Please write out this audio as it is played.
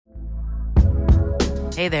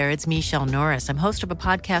Hey there, it's Michelle Norris. I'm host of a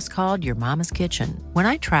podcast called Your Mama's Kitchen. When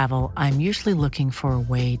I travel, I'm usually looking for a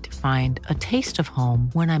way to find a taste of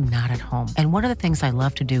home when I'm not at home. And one of the things I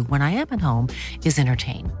love to do when I am at home is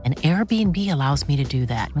entertain. And Airbnb allows me to do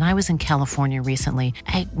that. When I was in California recently,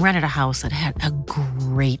 I rented a house that had a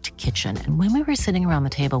great kitchen. And when we were sitting around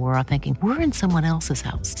the table, we were all thinking, we're in someone else's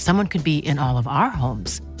house. Someone could be in all of our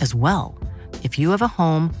homes as well. If you have a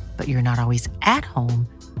home, but you're not always at home,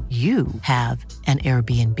 you have an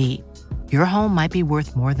Airbnb. Your home might be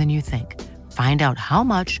worth more than you think. Find out how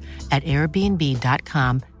much at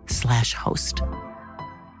airbnb.com/host.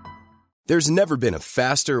 There's never been a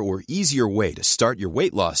faster or easier way to start your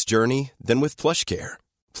weight loss journey than with PlushCare.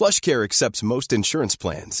 PlushCare accepts most insurance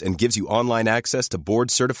plans and gives you online access to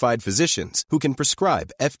board-certified physicians who can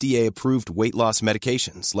prescribe FDA-approved weight loss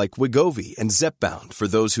medications like Wegovy and Zepbound for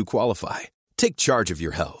those who qualify. Take charge of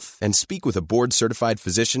your health and speak with a board-certified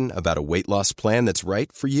physician about a weight loss plan that's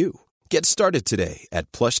right for you. Get started today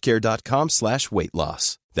at plushcare.com/weight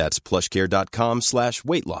loss. That's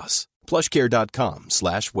plushcare.com/weight loss.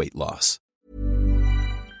 plushcare.com/weight loss.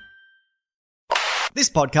 This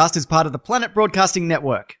podcast is part of the Planet Broadcasting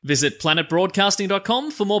Network. Visit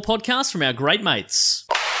planetbroadcasting.com for more podcasts from our great mates.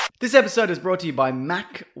 This episode is brought to you by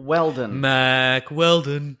Mac Weldon. Mac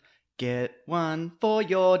Weldon. Get one for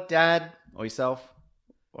your dad or yourself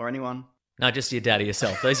or anyone. No, just your dad or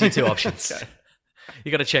yourself. Those are your two options. Okay.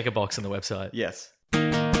 You got to check a box on the website. Yes. Red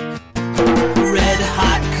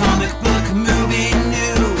hot comic book movie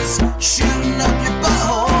news, shooting up your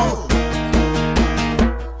butthole.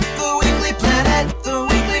 The Weekly Planet, the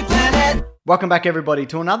Weekly Planet. Welcome back, everybody,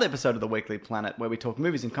 to another episode of the Weekly Planet, where we talk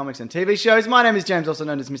movies and comics and TV shows. My name is James, also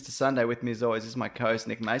known as Mr. Sunday. With me, as always, is my co-host,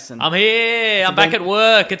 Nick Mason. I'm here. I'm back at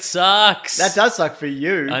work. It sucks. That does suck for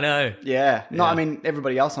you. I know. Yeah. No, Yeah. I mean,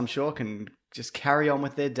 everybody else, I'm sure, can just carry on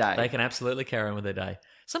with their day. They can absolutely carry on with their day.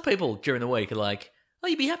 Some people during the week are like, oh,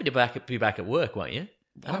 you'd be happy to be back at work, won't you?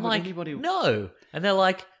 And Why I'm would like, anybody- no. And they're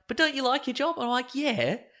like, but don't you like your job? And I'm like,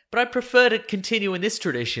 yeah, but I prefer to continue in this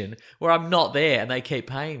tradition where I'm not there and they keep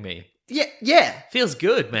paying me. Yeah. Feels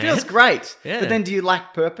good, man. Feels great. Yeah. But then do you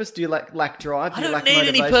lack purpose? Do you lack drive? Do I you don't lack need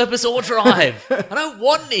any motivation? purpose or drive. I don't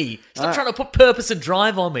want any. Stop trying to put purpose and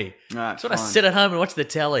drive on me. Alright, That's when I fine. sit at home and watch the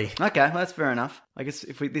telly. Okay, well, that's fair enough. I guess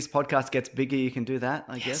if this podcast gets bigger, you can do that,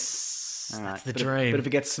 I guess. All right. That's the But dream. But if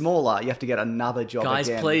it gets smaller, you have to get another job Guys,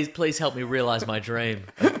 again. please help me realize my dream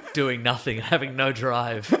of doing nothing and having no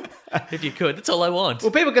drive. If you could, that's all I want.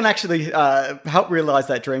 Well, people can actually help realize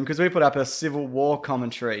that dream because we put up a Civil War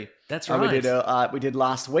commentary. That's We did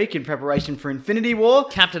last week in preparation for Infinity War.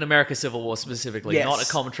 Captain America Civil War specifically, Yes. not a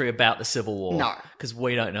commentary about the Civil War. No. Because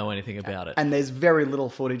we don't know anything about it. And there's very little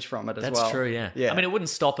footage from it as That's well. true, yeah. I mean, it wouldn't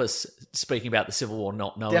stop us speaking about the Civil War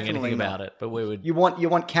not knowing Definitely anything not. about it, but we would... You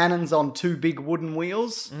want cannons on two big wooden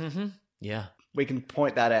wheels? Yeah. We can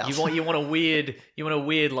point that out. You want a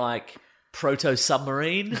weird like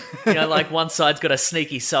proto-submarine. You know, like one side's got a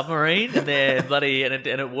sneaky submarine and they're bloody and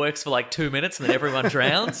it works for like 2 minutes and then everyone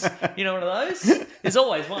drowns. You know one of those? There's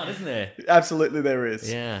always one, isn't there? Absolutely, there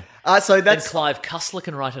is. Yeah. So Then that's Clive Cussler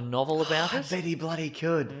can write a novel about I it. bet he bloody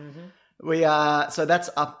could. So that's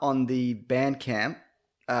up on the Bandcamp,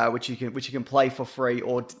 which you can play for free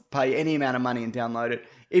or pay any amount of money and download it.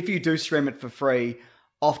 If you do stream it for free,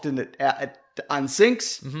 often it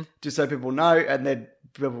unsyncs, just so people know, and then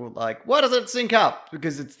people are like, "Why does it sync up?"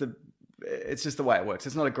 Because it's just the way it works.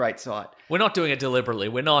 It's not a great site. We're not doing it deliberately.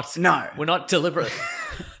 We're not deliberate.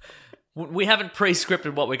 We haven't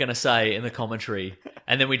pre-scripted what we're going to say in the commentary,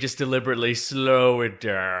 and then we just deliberately slow it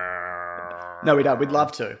down. No, we don't. We'd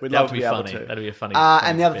love to. We'd love to be able to. That'd be a funny.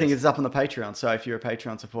 And the other thing is it's up on the Patreon. So if you're a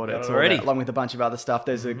Patreon supporter, it's all Already. there, along with a bunch of other stuff.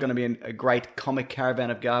 There's going to be a great comic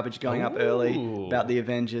caravan of garbage going up early about the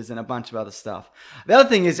Avengers and a bunch of other stuff. The other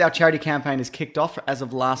thing is our charity campaign is kicked off as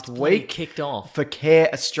of last week. Kicked off For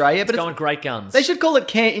Care Australia. It's going great guns. They should call it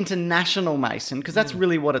Care International, Mason, because that's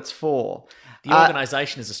really what it's for. The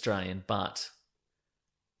organisation is Australian, but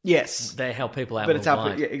Yes. they help people out But it's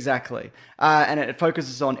worldwide. yeah, exactly. And it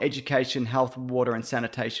focuses on education, health, water and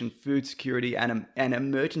sanitation, food security, and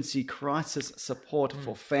emergency crisis support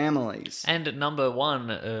for families. And at number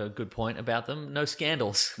one, good point about them, no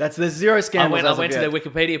scandals. There's zero scandals. I went to their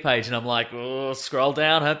Wikipedia page and I'm like, oh, scroll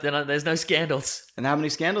down, hope there's no scandals. And how many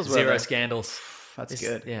scandals were Zero there? scandals. That's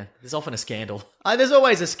good. Yeah, there's often a scandal. There's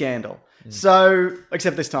always a scandal. So,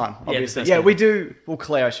 except this time, obviously. there's Yeah, no we do. Well,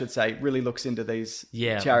 Claire, I should say, really looks into these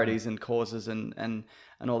Yeah. charities and causes and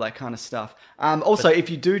all that kind of stuff. Also,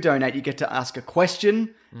 if you do donate, you get to ask a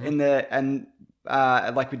question in the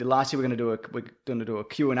like we did last year. We're going to do a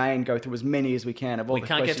Q&A and go through as many as we can of all We the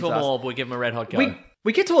can't get questions to them asked. all, but we give them a red hot go.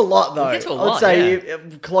 We get to a lot, though. We get to a I would lot, say yeah.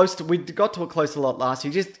 we got to a close to a lot last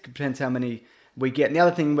year. Just depends how many we get. And the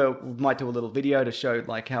other thing, we might do a little video to show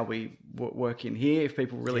like how we work in here. If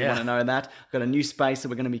people really want to know that, I've got a new space that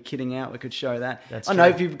we're going to be kitting out. We could show that. That's I know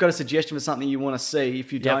true. if you've got a suggestion for something you want to see,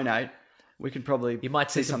 if you donate, we could probably. You might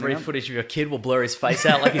see some something brief up. footage of your kid will blur his face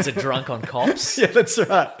out like he's a drunk on cops. Yeah, that's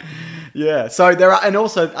right. Yeah, so there are, and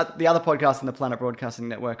also the other podcasts in the Planet Broadcasting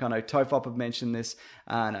Network. I know Tofop have mentioned this,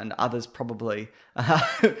 and others probably.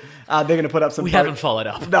 They're going to put up some. We haven't followed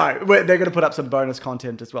up. No, they're going to put up some bonus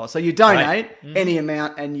content as well. So you donate any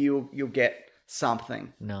amount, and you'll get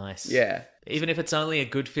something. Nice. Yeah, Even if it's only a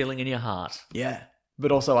good feeling in your heart. yeah,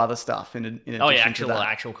 but also other stuff in addition Oh, yeah, to that.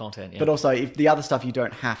 actual content. Yeah. But also, if the other stuff you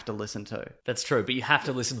don't have to listen to, That's true, but you have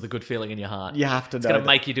to listen to the good feeling in your heart. you have to. It's know going to that.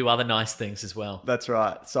 make you do other nice things as well. That's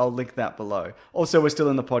right. So I'll link that below. Also, we're still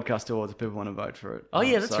in the podcast awards if people want to vote for it. Oh,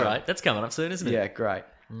 yeah, that's So- right. That's coming up soon, isn't it? Yeah, great.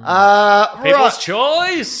 People's Right.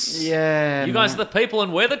 choice! Yeah, You guys are the people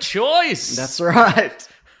and we're the choice! That's right.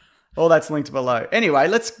 All that's linked below. Anyway,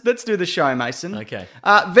 let's do the show, Mason. Okay.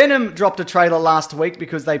 Venom dropped a trailer last week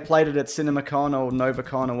because they played it at CinemaCon or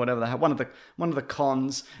NovaCon or whatever they had. One of the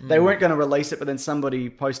cons. They weren't going to release it, but then somebody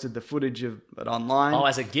posted the footage of it online. Oh,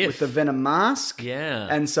 as a GIF. with the Venom mask. Yeah.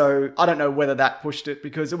 And so I don't know whether that pushed it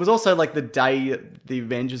because it was also like the day that the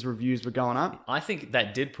Avengers reviews were going up. I think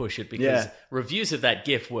that did push it because Yeah. reviews of that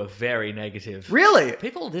GIF were very negative. Really?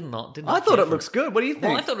 People did not. I thought it looks good. What do you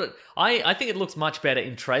think? Well, I think it looks much better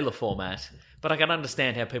in trailer format, but I can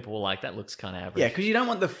understand how people were like, that looks kind of average. Yeah, because you don't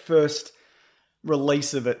want the first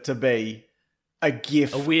release of it to be a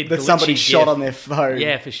GIF A weird that somebody glitchy shot GIF. on their phone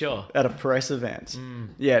Yeah, for sure. at a press event.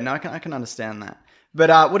 Yeah, no, I can understand that.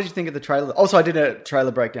 But what did you think of the trailer? Also, I did a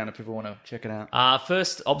trailer breakdown if people want to check it out.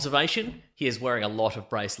 First observation, he is wearing a lot of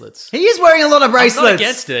bracelets. He is wearing a lot of bracelets. I'm not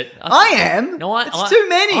against it. I am. No, it's too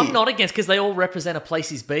many. I'm not against because they all represent a place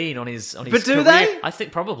he's been on his But career. do they? I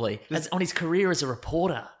think probably on his career as a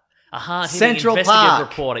reporter, a hard-hitting Central investigative Park.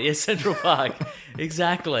 reporter. Yes, Central Park.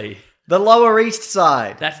 Exactly. The Lower East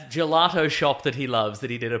Side. That gelato shop that he loves that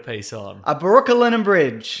he did a piece on. A Brooklyn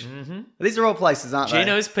Bridge. Mm-hmm. These are all places, aren't they?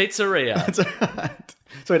 Gino's Pizzeria. That's right.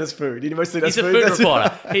 So he does food. He mostly does He's a food. food That's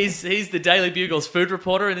reporter. right. He's the Daily Bugle's food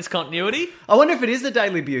reporter in this continuity. I wonder if it is the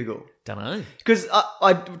Daily Bugle. Don't know. Because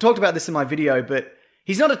I talked about this in my video, but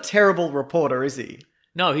he's not a terrible reporter, is he?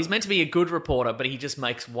 No, he's meant to be a good reporter, but he just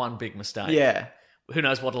makes one big mistake. Yeah. Who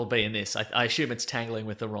knows what it'll be in this? I assume it's tangling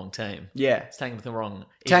with the wrong team. Yeah. It's tangling with the wrong evil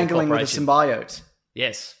Tangling with a corporation. symbiote.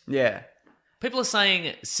 Yes. Yeah. People are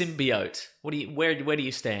saying symbiote. Where do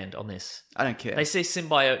you stand on this? I don't care. They say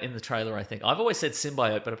symbiote in the trailer, I think. I've always said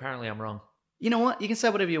symbiote, but apparently I'm wrong. You know what? You can say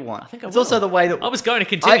whatever you want. I think I it's will. also the way that I was going to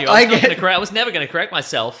continue. I was never going to correct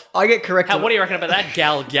myself. I get corrected. What do you reckon about that,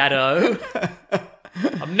 Gal Gadot?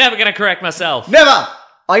 I'm never going to correct myself. Never.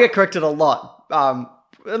 I get corrected a lot.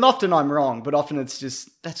 And often I'm wrong, but often that's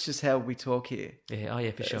just how we talk here. Yeah, oh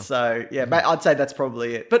yeah, for sure. So yeah, mate, I'd say that's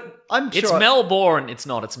probably it. But I'm sure It's Melbourne. It's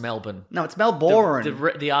not. It's Melbourne. No, it's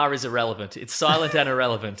Melbourne. The R is irrelevant. It's silent and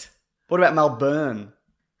irrelevant. What about Melbourne?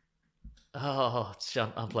 Oh, it's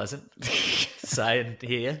unpleasant to say and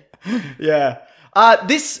hear. Yeah.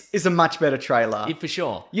 This is a much better trailer. Yeah, for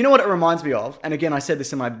sure. You know what it reminds me of? And again, I said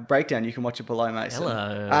this in my breakdown. You can watch it below, Mason.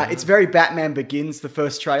 Hello. It's very Batman Begins, the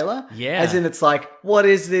first trailer. Yeah. As in, it's like, what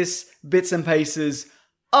is this? Bits and pieces.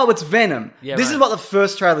 Oh, it's Venom. Yeah, this right. is what the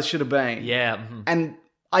first trailer should have been. Yeah. Mhm. And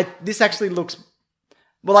this actually looks...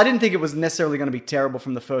 Well, I didn't think it was necessarily going to be terrible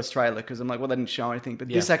from the first trailer because I'm like, well, they didn't show anything. But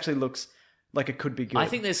this actually looks like it could be good. I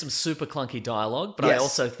think there's some super clunky dialogue, but I Yes.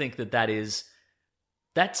 also think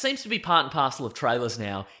that seems to be part and parcel of trailers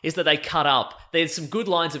now, is that they cut up. There's some good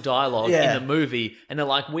lines of dialogue Yeah. in the movie, and they're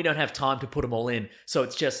like, we don't have time to put them all in. So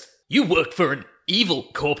it's just, you work for an evil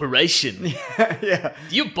corporation. yeah.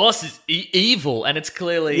 Your boss is evil, and it's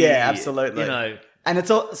clearly... Yeah, absolutely. You know... And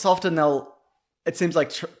it's often it seems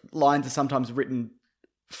like lines are sometimes written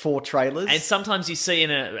for trailers. And sometimes you see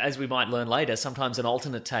as we might learn later, sometimes an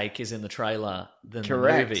alternate take is in the trailer than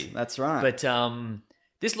Correct. the movie. That's right. But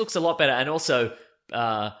this looks a lot better, and also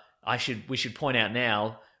we should point out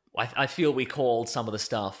now. I feel we called some of the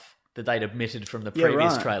stuff that they'd omitted from the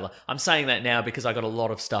previous right. trailer. I'm saying that now because I got a lot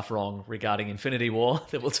of stuff wrong regarding Infinity War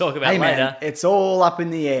that we'll talk about hey, later. man, it's all up in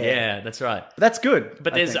the air. Yeah, that's right. But that's good.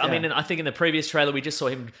 But I think in the previous trailer we just saw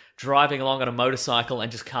him driving along on a motorcycle and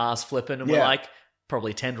just cars flipping, and we're Yeah. like,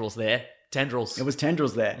 probably tendrils there. Tendrils. It was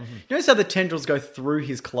tendrils there. You notice how the tendrils go through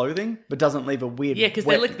his clothing, but doesn't leave a weird. Yeah, because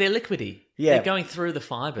they're liquidy. Yeah. They're going through the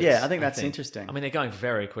fibers. Yeah, I think that's interesting. I mean, they're going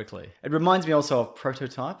very quickly. It reminds me also of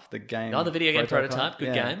Prototype, the game. Oh, the video game Prototype.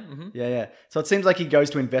 Good game. Mm-hmm. Yeah. So it seems like he goes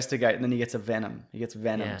to investigate and then he gets a venom. He gets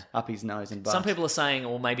venomed up his nose and butt. Some people are saying,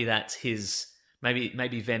 well, maybe that's his...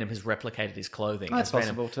 Maybe Venom has replicated his clothing. That's as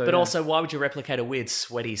Venom. possible too. But yeah. also, why would you replicate a weird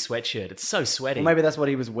sweaty sweatshirt? It's so sweaty. Well, maybe that's what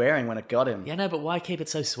he was wearing when it got him. Yeah, no, but why keep it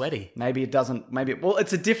so sweaty? Maybe it doesn't. Well,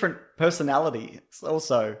 it's a different personality.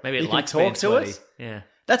 Also, Maybe it he likes can being talk to sweaty. us. Yeah.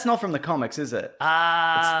 That's not from the comics, is it?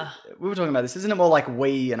 We were talking about this. Isn't it more like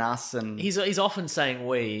we and us and He's often saying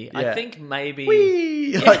we. Yeah. I think maybe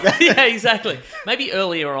we? Yeah, Like that. yeah, exactly. Maybe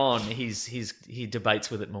earlier on he debates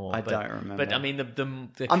with it more. I don't remember. But I mean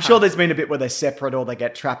the I'm sure there's been a bit where they're separate or they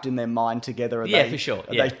get trapped in their mind together. Or Yeah, they, for sure,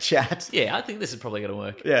 or yeah. they chat. Yeah, I think this is probably going to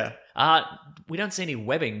work. Yeah. We don't see any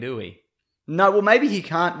webbing, do we? No, well, maybe he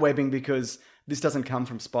can't webbing because this doesn't come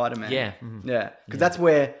from Spider-Man. Yeah. Yeah, because that's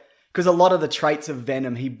where... Because a lot of the traits of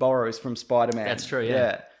Venom he borrows from Spider-Man. That's true,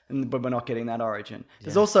 yeah. But we're not getting that origin.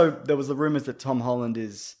 There was the rumours that Tom Holland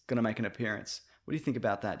is going to make an appearance. What do you think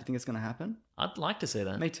about that? Do you think it's going to happen? I'd like to see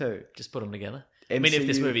that. Me too. Just put them together. MCU, I mean, if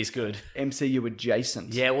this movie's good. MCU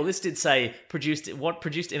adjacent. Yeah, well, this did say produced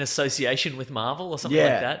in association with Marvel or something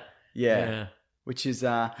like that. Yeah. Which is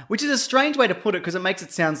a strange way to put it because it makes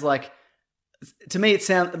it sounds like... To me,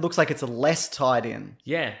 it looks like it's less tied in.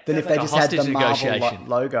 Yeah. Than if like they a just had hostage the Marvel negotiation.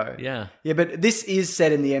 logo. Yeah. Yeah, but this is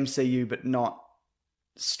set in the MCU, but not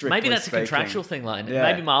strictly Maybe that's speaking. a contractual thing. Like Yeah.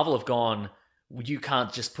 maybe Marvel have gone, you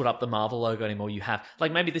can't just put up the Marvel logo anymore. You have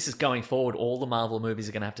maybe this is going forward. All the Marvel movies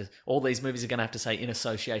are going to have to. All these movies are going to have to say in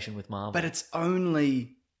association with Marvel. But it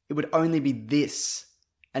would only be this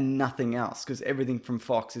and nothing else because everything from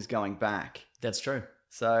Fox is going back. That's true.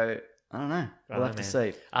 So I don't know. We'll have to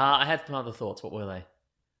see. I had some other thoughts. What were they?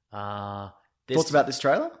 Thoughts about this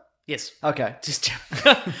trailer? Yes. Okay. Just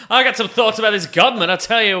I got some thoughts about this gunman. I'll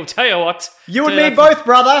tell you what. You and me both,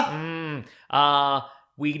 brother.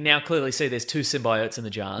 We now clearly see there's two symbiotes in the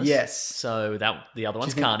jars. Yes. So that the other Do you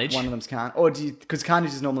one's think Carnage. One of them's Carnage. Or because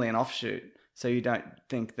Carnage is normally an offshoot, so you don't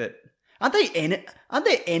think that... Aren't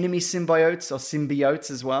there enemy symbiotes or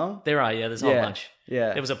symbiotes as well? There are, yeah. There's a whole bunch.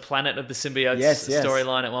 Yeah. There was a Planet of the Symbiotes Yes.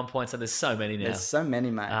 storyline at one point, so there's so many now. There's so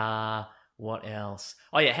many, mate. What else?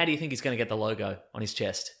 Oh, yeah. How do you think he's going to get the logo on his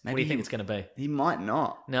chest? What do you think it's going to be? He might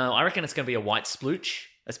not. No, I reckon it's going to be a white splooch.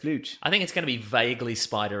 A splooge. I think it's going to be vaguely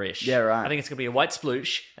spider-ish. Yeah, right. I think it's going to be a white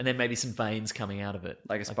splooch and then maybe some veins coming out of it.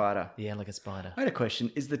 Like a spider. Yeah, like a spider. I had a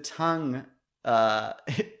question. Is the tongue...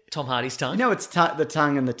 Tom Hardy's tongue? You know, it's the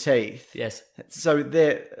tongue and the teeth. Yes. So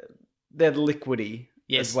they're liquidy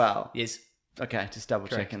as well. Yes. Okay, just double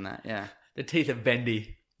checking that. Yeah, The teeth are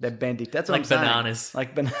bendy. they're bendy. That's what Like I'm saying. bananas.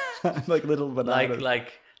 Like like little bananas.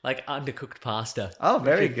 Like undercooked pasta. Oh,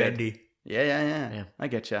 very Which is good. bendy. Yeah. I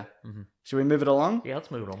get you. Should we move it along? Yeah,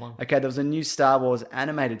 let's move it along. Okay, there was a new Star Wars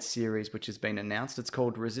animated series which has been announced. It's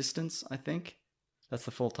called Resistance, I think. That's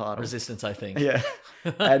the full title. Resistance, I think. Yeah.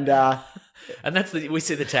 And And we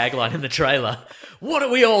see the tagline in the trailer. What are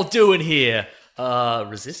we all doing here?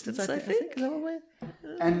 Resistance, I think.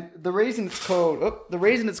 And the reason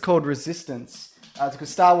it's called Resistance is because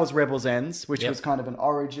Star Wars Rebels Ends, which was kind of an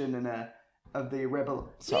origin and of the rebel.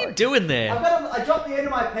 Sorry. What are you doing there? I dropped the end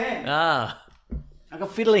of my pen. I got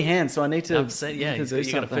fiddly hands, so I need to. I'm saying, yeah, need to you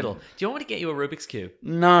do got a something. fiddle. Do you want me to get you a Rubik's Cube?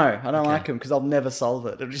 No, I don't like them because I'll never solve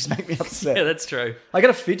it. It'll just make me upset. Yeah, that's true. I got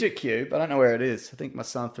a fidget cube. I don't know where it is. I think my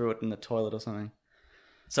son threw it in the toilet or something.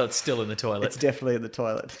 So it's still in the toilet. It's definitely in the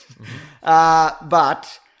toilet.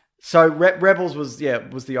 So Rebels was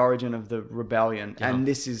the origin of the rebellion, and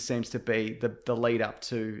this seems to be the lead up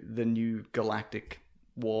to the new galactic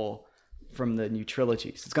war from the new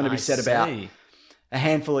trilogies. It's going to be set about a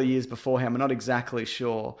handful of years beforehand. We're not exactly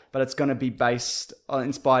sure, but it's going to be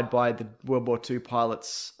inspired by the World War II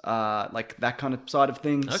pilots, like that kind of side of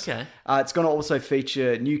things. Okay. It's going to also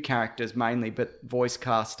feature new characters mainly, but voice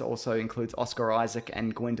cast also includes Oscar Isaac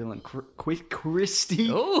and Gwendolyn Christie.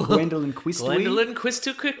 Oh, Gwendolyn Christie. Gwendolyn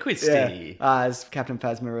Christie. As Captain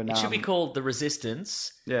Phasma and It should be called The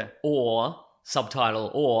Resistance. Yeah. Or subtitle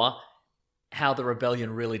or How the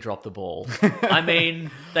Rebellion Really Dropped the Ball. I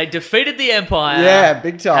mean, they defeated the Empire. Yeah,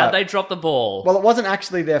 big time. How'd they drop the ball? Well, it wasn't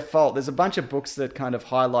actually their fault. There's a bunch of books that kind of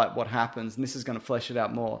highlight what happens, and this is going to flesh it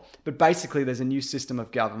out more. But basically, there's a new system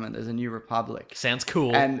of government. There's a new republic. Sounds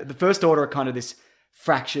cool. And the First Order are kind of this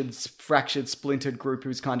fractured, splintered group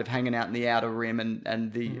who's kind of hanging out in the outer rim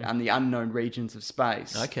and the unknown regions of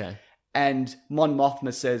space. Okay. And Mon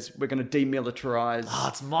Mothma says, we're going to demilitarize. Oh,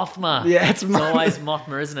 it's Mothma. Yeah, it's always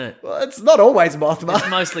Mothma, isn't it? Well, it's not always Mothma. It's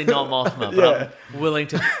mostly not Mothma, but I'm willing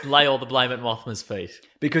to lay all the blame at Mothma's feet.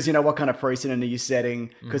 Because you know what kind of precedent are you setting?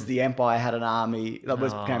 Because the Empire had an army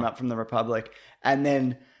that came up from the Republic. And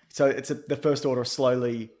then, so it's the First Order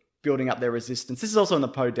slowly building up their resistance. This is also in the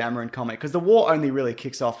Poe Dameron comic, because the war only really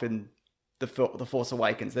kicks off in the Force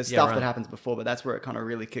Awakens. There's stuff that happens before, but that's where it kind of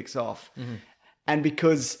really kicks off. Mm-hmm. And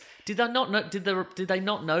because did they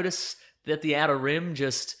not notice that the Outer Rim,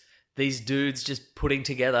 just these dudes just putting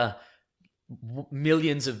together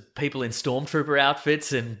millions of people in stormtrooper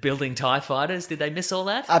outfits and building TIE fighters? Did they miss all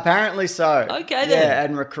that? Apparently so. Okay then. Yeah,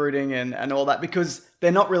 and recruiting and all that, because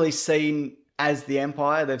they're not really seen as the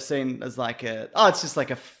Empire. They're seen as like it's just like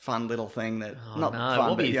a fun little thing that not fun.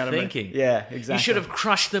 What were you thinking? I mean? Yeah, exactly. You should have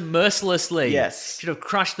crushed them mercilessly. Yes. Should have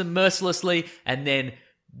crushed them mercilessly and then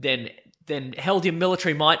held your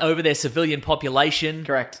military might over their civilian population.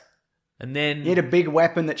 Correct. And then you need a big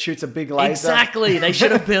weapon that shoots a big laser. Exactly. They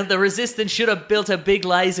should have built the Resistance should have built a big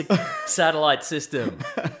laser satellite system.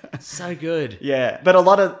 So good. Yeah, but a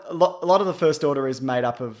lot of the First Order is made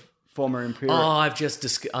up of former Imperial. Oh, I've just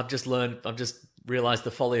realised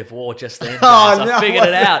the folly of war just then. I figured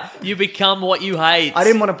it out. You become what you hate. I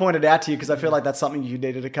didn't want to point it out to you because I feel like that's something you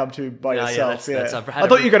needed to come to by yourself. I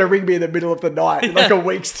thought you were going to ring me in the middle of the night in like a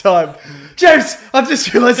week's time. James, I've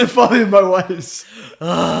just realised the folly of my ways.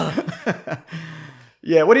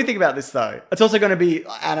 Yeah, what do you think about this though? It's also going to be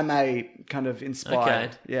anime kind of inspired.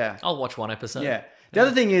 Okay. Yeah. I'll watch one episode. Yeah. The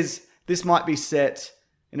other thing is, this might be set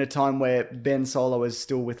in a time where Ben Solo is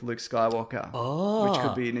still with Luke Skywalker. Oh. Which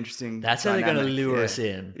could be an interesting That's how they're going to lure us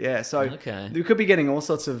in. Yeah, so we could be getting all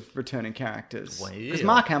sorts of returning characters. Because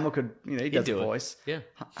Mark Hamill could, he does the voice. Yeah.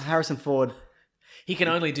 Harrison Ford. He can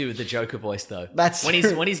only do the Joker voice though. That's when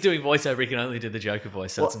he's doing voiceover, he can only do the Joker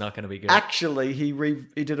voice, so it's not going to be good. Actually, he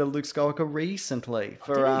did a Luke Skywalker recently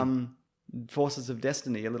for Forces of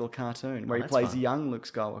Destiny, a little cartoon where he plays young Luke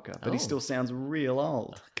Skywalker, but he still sounds real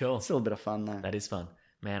old. Cool. It's still a bit of fun though. That is fun.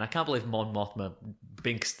 Man, I can't believe Mon Mothma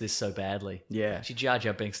binks this so badly. Yeah. She Jar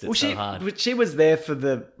Jar binks it so hard. She was there for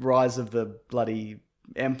the rise of the bloody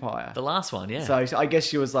Empire. The last one, yeah. So I guess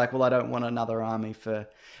she was like, well, I don't want another army for...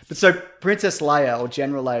 But so Princess Leia, or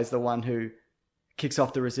General Leia, is the one who kicks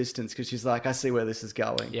off the resistance because she's like, I see where this is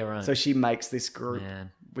going. Yeah, right. So she makes this group,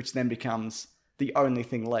 which then becomes the only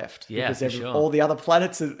thing left. Yeah, because sure. all the other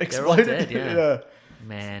planets have exploded. They're all dead, yeah.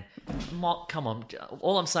 Man. Come on.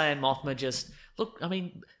 All I'm saying, Mothma, just... Look, I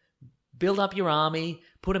mean, build up your army,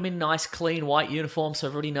 put them in nice, clean, white uniforms so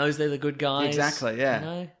everybody knows they're the good guys. Exactly, yeah. You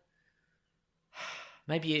know?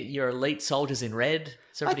 Maybe your elite soldiers in red,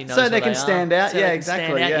 so everybody knows so where they can stand out. So yeah, they can exactly.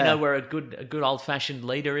 Stand out. Yeah. You know where a good old-fashioned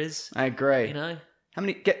leader is. I agree. You know? How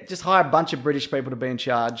many? Just hire a bunch of British people to be in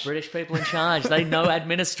charge. British people in charge. They know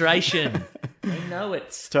administration. They know it.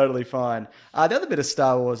 It's totally fine. The other bit of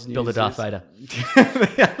Star Wars news Build a Darth Vader.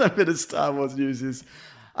 The other bit of Star Wars news is...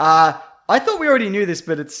 I thought we already knew this,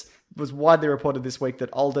 but it was widely reported this week that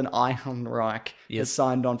Alden Ehrenreich has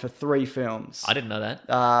signed on for 3 films. I didn't know that.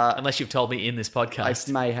 Unless you've told me in this podcast.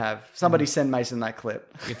 I may have. Somebody send Mason that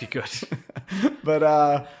clip. If you could.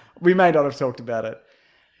 But we may not have talked about it.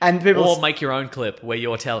 And people or make your own clip where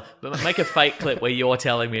you're make a fake clip where you're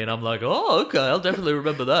telling me and I'm like, oh, okay, I'll definitely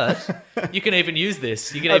remember that. You can even use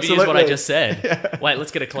this. You can even use what I just said. Yeah. Wait,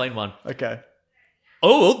 let's get a clean one. Okay.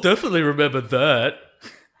 Oh, I'll definitely remember that.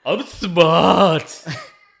 I'm smart.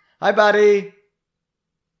 Hi, buddy.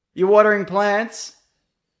 You watering plants?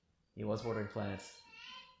 He was watering plants.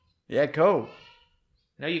 Yeah, cool.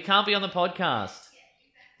 No, you can't be on the podcast.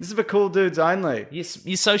 This is for cool dudes only.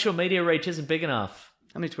 Your social media reach isn't big enough.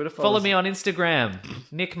 How many Twitter followers? Follow me on Instagram.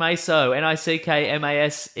 Nick Maso.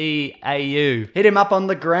 NickMaseau. Hit him up on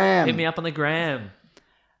the gram. Hit me up on the gram.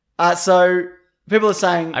 So people are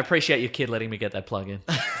saying... I appreciate your kid letting me get that plug in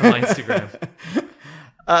for my Instagram.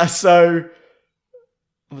 So,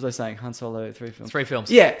 what was I saying? Han Solo, 3 films. 3 films.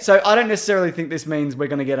 Yeah, so I don't necessarily think this means we're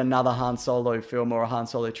going to get another Han Solo film or a Han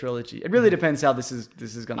Solo trilogy. It really depends how this is going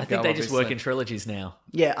to go. I think they just work in trilogies now.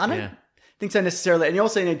 Yeah, I don't think so necessarily. And you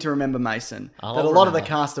also need to remember, Mason, that a lot of the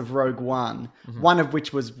cast of Rogue One, one of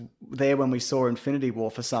which was there when we saw Infinity War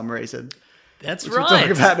for some reason. That's which right.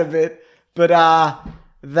 We'll talk about in a bit. But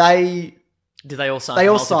they... Did they all sign? They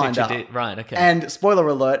all signed up, right? Okay. And spoiler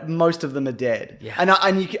alert: most of them are dead. Yeah. And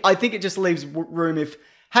I think it just leaves room if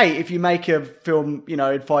hey, if you make a film,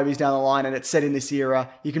 5 years down the line and it's set in this era,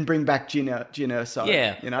 you can bring back Jin Erso.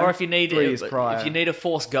 Or if you need 3 years prior. if you need a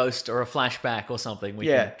Force ghost or a flashback or something, we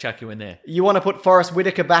can chuck you in there. You want to put Forrest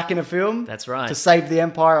Whitaker back in a film? That's right. To save the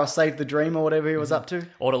Empire or save the dream or whatever he was up to?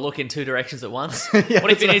 Or to look in two directions at once.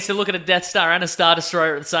 What if he needs to look at a Death Star and a Star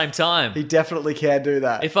Destroyer at the same time? He definitely can do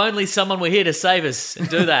that. If only someone were here to save us and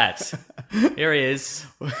do that. Here he is.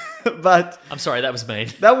 But I'm sorry, that was mean.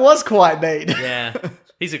 that was quite mean. Yeah.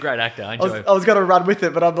 He's a great actor. I enjoy him. I was going to run with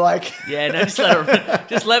it, but I'm like... Yeah, no,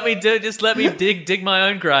 just let me dig my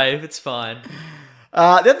own grave. It's fine. The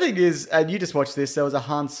other thing is, and you just watched this, there was a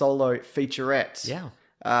Han Solo featurette. Yeah.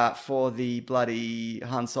 For the bloody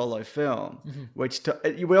Han Solo film, which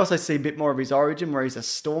we also see a bit more of his origin, where he's a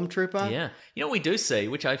stormtrooper. Yeah. You know what we do see,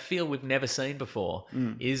 which I feel we've never seen before,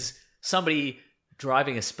 is somebody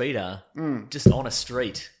driving a speeder just on a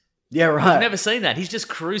street. Yeah, right. I've never seen that. He's just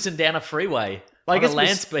cruising down a freeway I on guess a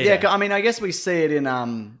land speeder. Yeah, I mean, I guess we see it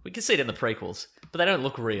in... We can see it in the prequels, but they don't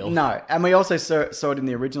look real. No, and we also saw it in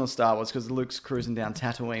the original Star Wars because Luke's cruising down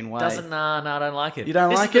Tatooine Way. No, I don't like it. You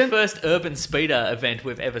don't like it? This is the first urban speeder event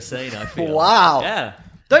we've ever seen, I feel. Wow. Yeah.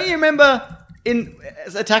 Don't you remember in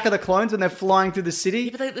Attack of the Clones when they're flying through the city?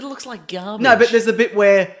 Yeah, but it looks like garbage. No, but there's a bit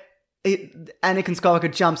where Anakin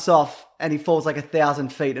Skywalker jumps off and he falls like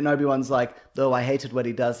 1,000 feet, and Obi-Wan's like, "Oh, I hated when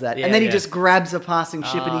he does that." Yeah, and then he just grabs a passing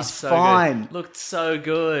ship and he's so fine. Good. Looked so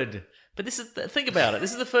good. But think about it.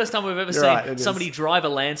 This is the first time we've ever seen somebody drive a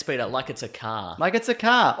land speeder like it's a car. Like it's a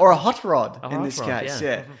car. Or a hot rod in this case,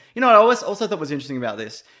 yeah. You know what I also thought was interesting about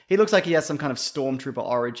this? He looks like he has some kind of stormtrooper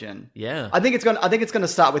origin. Yeah. I think it's going to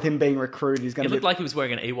start with him being recruited. He's going It to looked like he was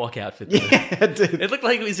wearing an Ewok outfit. Though. Yeah, dude. It looked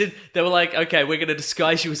like he was in... They were like, okay, we're going to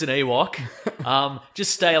disguise you as an Ewok.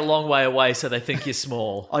 Just stay a long way away so they think you're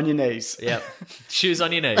small. On your knees. Yep. Shoes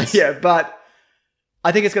on your knees. Yeah, but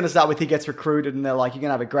I think it's going to start with he gets recruited and they're like, you're going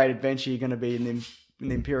to have a great adventure. You're going to be in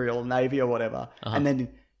the Imperial Navy or whatever. And then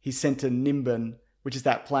he's sent to Nimbin, which is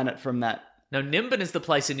that planet from that. No, Nimbin is the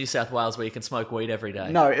place in New South Wales where you can smoke weed every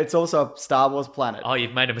day. No, it's also a Star Wars planet. Oh,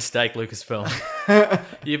 you've made a mistake, Lucasfilm.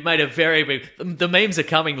 You've made a very big... The memes are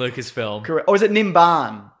coming, Lucasfilm. Correct. Or is it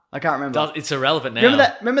Nimban? I can't remember. It's irrelevant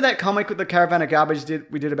now. Remember that comic with the Caravan of Garbage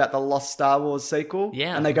we did about the Lost Star Wars sequel?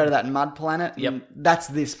 Yeah. And they go to that mud planet? Yep. And that's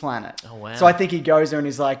this planet. Oh, wow. So I think he goes there and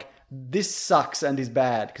he's like, this sucks and is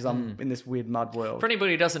bad because I'm in this weird mud world. For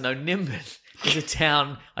anybody who doesn't know, Nimbin is a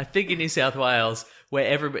town, I think in New South Wales, where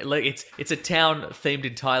everybody... Like, it's a town themed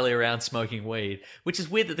entirely around smoking weed, which is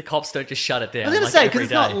weird that the cops don't just shut it down. I was going to say, because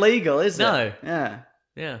it's not legal, is it? No. Yeah.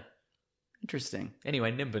 Yeah. Interesting.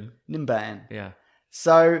 Anyway, Nimbin. Nimban. Yeah.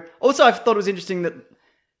 So, also I thought it was interesting that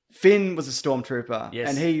Finn was a stormtrooper. Yes.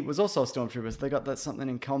 And he was also a stormtrooper, so they got that something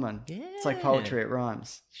in common. Yeah. It's like poetry, it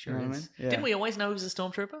rhymes. Sure You know what I is. mean? Yeah. Didn't we always know he was a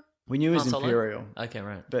stormtrooper? We knew he was Han Solo? Imperial. Okay,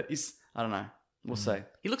 right. But I don't know. We'll see.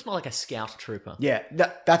 He looks more like a scout trooper. Yeah,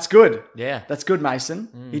 that's good. Yeah. That's good,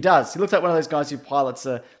 Mason. He does. He looks like one of those guys who pilots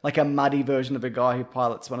like a muddy version of a guy who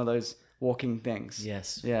pilots one of those walking things.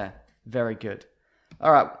 Yes. Yeah, very good.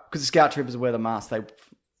 All right, because the scout troopers wear the mask. They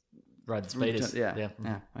Ride the speeders. Yeah.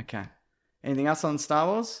 Okay. Anything else on Star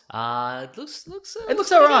Wars? It looks It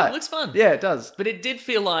looks all right. It looks fun. Yeah, it does. But it did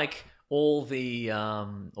feel like all the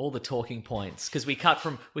talking points, because we cut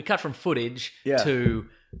from footage to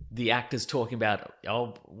the actors talking about,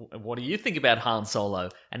 oh, what do you think about Han Solo?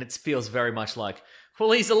 And it feels very much like,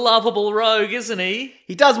 well, he's a lovable rogue, isn't he?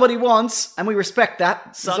 He does what he wants, and we respect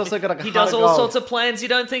that. He's also got a he heart does of all gold. sorts of plans you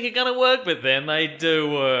don't think are going to work, but then they do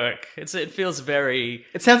work. It feels very...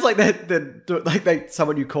 It sounds like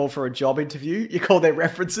someone you call for a job interview. You call their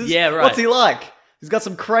references. Yeah, right. What's he like? He's got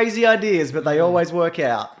some crazy ideas, but they always work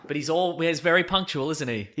out. But he's very punctual, isn't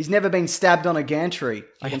he? He's never been stabbed on a gantry.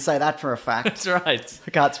 I can say that for a fact. That's right. I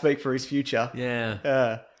can't speak for his future.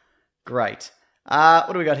 Yeah. Great.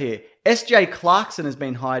 What do we got here? S.J. Clarkson has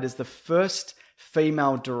been hired as the first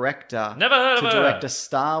female director Never heard of to her. direct a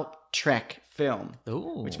Star Trek film.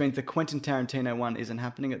 Ooh. Which means the Quentin Tarantino one isn't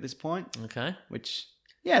happening at this point. Okay. Which,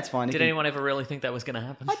 yeah, it's fine. Did anyone ever really think that was going to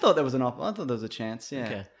happen? I thought there was I thought there was a chance,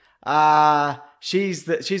 yeah. Okay.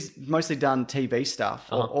 She's mostly done TV stuff.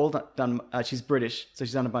 She's British, so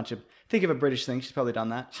she's done a bunch of... Think of a British thing, she's probably done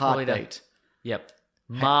that. Probably done. Heartbeat. Yep.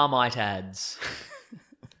 Marmite ads.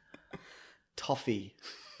 Toffee.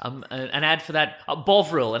 An ad for that.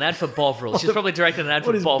 Bovril. An ad for Bovril. She's probably directed an ad for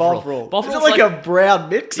What is Bovril. Bovril? Is it like a brown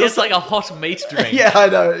mix? Yeah, it's like a hot meat drink. Yeah, I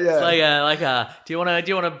know. Yeah. It's like a. Do you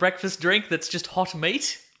want a breakfast drink that's just hot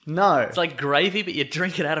meat? No. It's like gravy, but you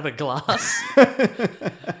drink it out of a glass.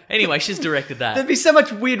 Anyway, she's directed that. There'd be so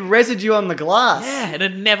much weird residue on the glass. Yeah, and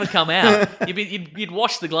it'd never come out. You'd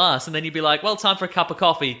wash the glass, and then you'd be like, "Well, time for a cup of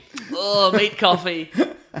coffee." Oh, meat coffee.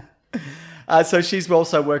 So she's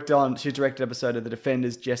also she directed an episode of The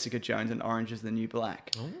Defenders, Jessica Jones, and Orange is the New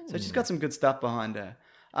Black. Ooh. So she's got some good stuff behind her.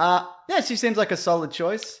 Yeah, she seems like a solid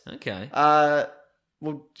choice. Okay.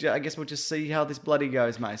 Well, I guess we'll just see how this bloody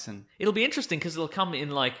goes, Mason. It'll be interesting because it'll come in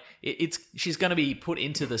like she's going to be put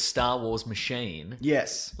into the Star Wars machine.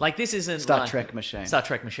 Yes. Like this isn't Star Trek machine.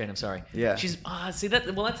 I'm sorry. Yeah. She's see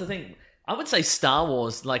that. Well, that's the thing. I would say Star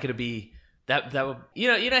Wars, like it'd be that would you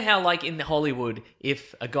know how like in Hollywood,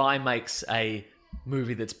 if a guy makes a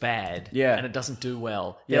movie that's bad, and it doesn't do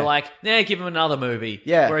well, they're like, nah, give him another movie.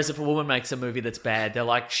 Yeah. Whereas if a woman makes a movie that's bad, they're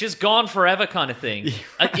like, she's gone forever, kind of thing.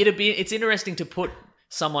 It's interesting to put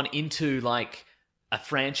someone into like a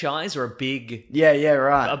franchise or a big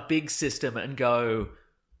a big system and go,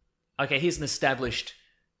 okay, here's an established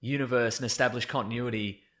universe, an established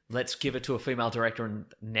continuity. Let's give it to a female director, and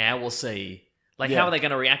now we'll see. Like, how are they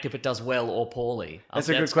going to react if it does well or poorly? That's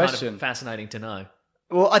a good question. Kind of fascinating to know.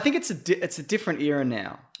 Well, I think it's a different era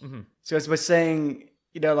now. Mm-hmm. So as we're seeing,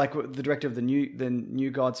 like the director of the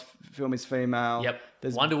New Gods film is female. Yep.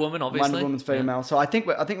 There's Wonder Woman, obviously. Wonder Woman's female. Yeah. So I think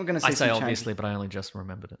we're going to see. I say some obviously, but I only just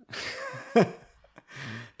remembered it.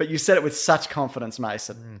 But you said it with such confidence,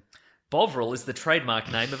 Mason. Bovril is the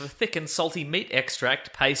trademark name of a thick and salty meat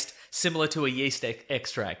extract paste similar to a yeast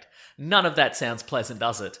extract. None of that sounds pleasant,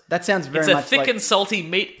 does it? That sounds very much like... It's a thick and salty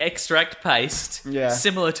meat extract paste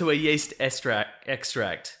similar to a yeast extract.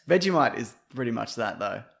 Vegemite is pretty much that,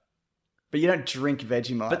 though. But you don't drink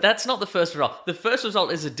Vegemite. But that's not the first result. The first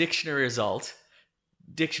result is a dictionary result.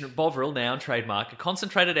 Bovril, noun, trademark, a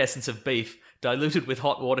concentrated essence of beef diluted with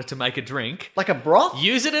hot water to make a drink. Like a broth?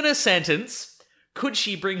 Use it in a sentence. Could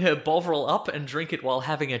she bring her Bovril up and drink it while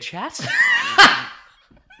having a chat?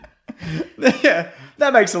 Yeah,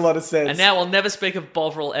 that makes a lot of sense. And now we'll never speak of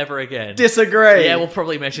Bovril ever again. Disagree. Yeah, we'll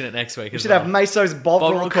probably mention it next week. We should have Meso's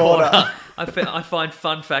Bovril corner. I find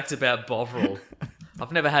fun facts about Bovril.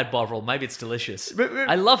 I've never had Bovril. Maybe it's delicious.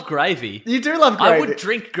 I love gravy. You do love gravy. I would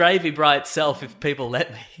drink gravy by itself if people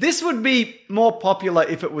let me. This would be more popular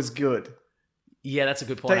if it was good. Yeah, that's a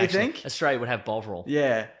good point. Don't you think? Australia would have Bovril.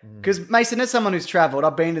 Yeah. Because, Mason, as someone who's travelled,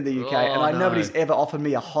 I've been to the UK, and nobody's ever offered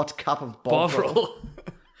me a hot cup of Bovril.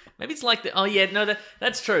 Maybe it's like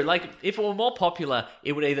that's true. Like if it were more popular,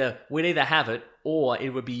 we'd either have it or it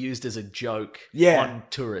would be used as a joke on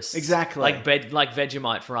tourists. Exactly. Like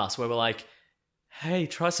Vegemite for us, where we're like, hey,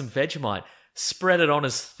 try some Vegemite. Spread it on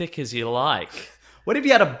as thick as you like. What if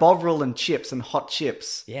you had a Bovril and chips and hot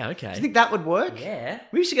chips? Yeah, okay. Do you think that would work? Yeah.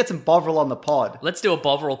 We should get some Bovril on the pod. Let's do a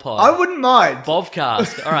Bovril pod. I wouldn't mind.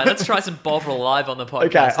 Bovcast. All right, let's try some Bovril live on the podcast.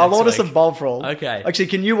 Okay, I'll order some Bovril. Okay. Actually,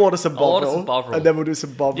 can you order some Bovril? I'll order some Bovril. And then we'll do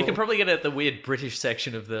some Bovril. You can probably get it at the weird British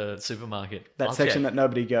section of the supermarket. That section that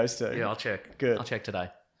nobody goes to. Yeah, I'll check. Good. I'll check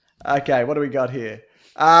today. Okay, what do we got here?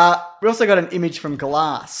 We also got an image from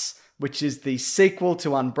Glass, which is the sequel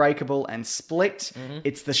to Unbreakable and Split. Mm-hmm.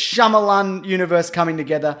 It's the Shyamalan universe coming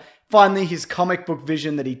together. Finally, his comic book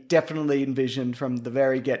vision that he definitely envisioned from the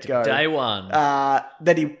very get-go. Day one.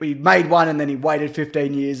 That he made one and then he waited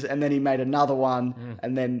 15 years and then he made another one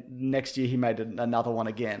and then next year he made another one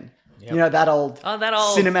again. Yep. You know, that old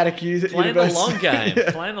cinematic universe. Playing the long game. Yeah.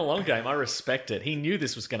 Playing the long game. I respect it. He knew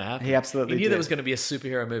this was going to happen. He absolutely did. He knew there was going to be a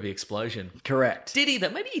superhero movie explosion. Correct. Did he?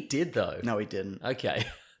 Maybe he did, though. No, he didn't. Okay.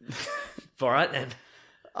 All right, then.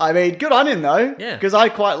 I mean, good on him though. Yeah, because I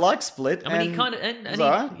quite like Split. I mean, he kind of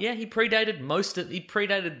he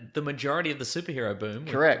predated the majority of the superhero boom.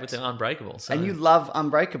 Correct. with Unbreakable. So. And you love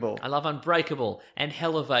Unbreakable. I love Unbreakable and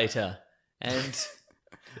Elevator and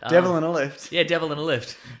Devil in a Lift. Yeah, Devil in a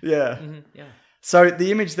Lift. Yeah. Mm-hmm. Yeah. So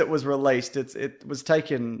the image that was released, it was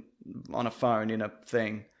taken on a phone in a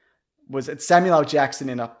thing. It's Samuel L. Jackson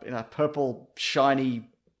in a purple shiny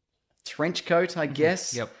trench coat, I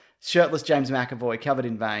guess. Yep. Shirtless James McAvoy covered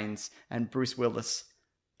in veins, and Bruce Willis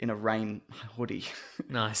in a rain hoodie.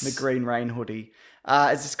 Nice. The green rain hoodie.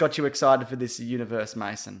 Has this got you excited for this universe,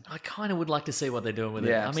 Mason? I kind of would like to see what they're doing with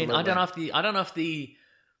it. Absolutely. I mean, I don't know if the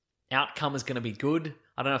outcome is going to be good.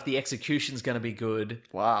 I don't know if the execution is going to be good.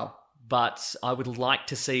 Wow. But I would like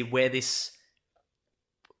to see where this,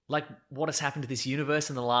 like, what has happened to this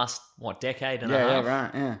universe in the last, decade and a half? Yeah,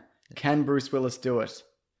 right, yeah. Can Bruce Willis do it?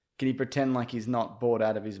 Can he pretend like he's not bored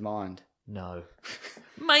out of his mind? No.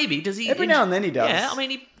 Maybe. Does he? Every now and then he does. Yeah, I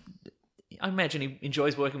mean, I imagine he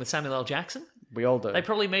enjoys working with Samuel L. Jackson. We all do. They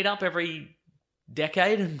probably meet up every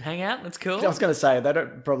decade and hang out. That's cool. I was going to say, they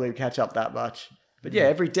don't probably catch up that much. But yeah,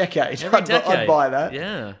 every decade. I'd buy that.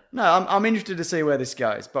 Yeah. No, I'm interested to see where this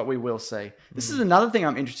goes, but we will see. This is another thing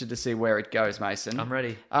I'm interested to see where it goes, Mason. I'm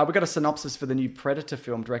ready. We got a synopsis for the new Predator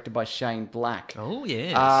film directed by Shane Black. Oh,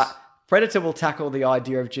 yes. Predator will tackle the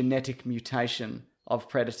idea of genetic mutation of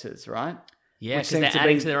predators, right? Yeah, which because they're seems to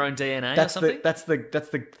adding be- to their own DNA or That's something. that's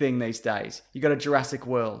the thing these days. You got a Jurassic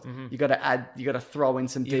World. You got to add. You got to throw in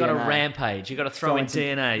some You DNA. got a rampage. You got to throw in some-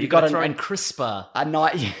 DNA. you You got to got throw an- in CRISPR.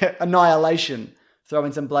 Annihilation. Throw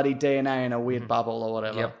in some bloody DNA in a weird bubble or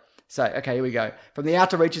whatever. Yep. So, okay, here we go. From the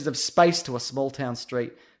outer reaches of space to a small town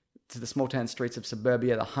street, to the small town streets of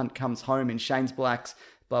suburbia, the hunt comes home in Shane's Blacks,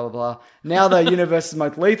 blah, blah, blah. Now the universe's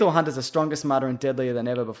most lethal hunters are stronger, smarter, and deadlier than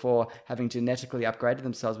ever before, having genetically upgraded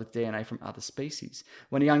themselves with DNA from other species.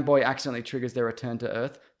 When a young boy accidentally triggers their return to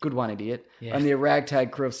Earth, good one, idiot, only a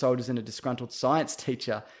ragtag crew of soldiers and a disgruntled science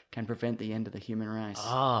teacher can prevent the end of the human race.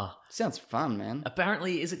 Ah. Sounds fun, man.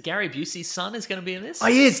 Apparently, is it Gary Busey's son is going to be in this? Oh,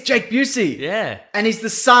 he is, Jake Busey. Yeah. And he's the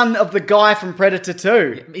son of the guy from Predator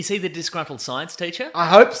 2. Is he the disgruntled science teacher? I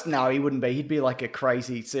hope no, he wouldn't be. He'd be like a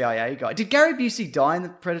crazy CIA guy. Did Gary Busey die in the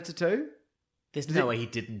Predator 2? There's no way he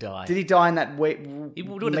didn't die. Did he die in that weird? He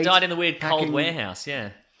would have died in the weird cold warehouse, yeah.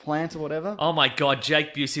 Plant or whatever. Oh my god,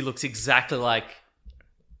 Jake Busey looks exactly like...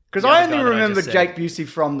 Because the I other only guy that I remember just said. Jake Busey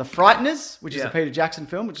from The Frighteners, which is Yeah. a Peter Jackson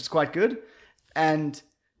film, which is quite good. And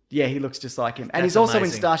yeah, he looks just like him. And That's he's also in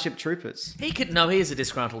amazing. Starship Troopers. He is a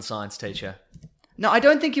disgruntled science teacher. No, I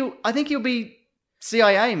don't think he'll. I think he'll be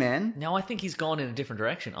CIA, man. No, I think he's gone in a different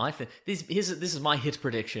direction. I think this is my hit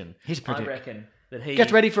prediction. Hit predict. I reckon that he...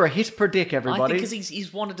 Get ready for a hit predict, I everybody. think because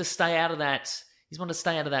he's wanted to stay out of that... He's wanted to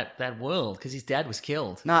stay out of that world because his dad was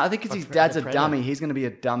killed. No, I think because his dad's a dummy. He's going to be a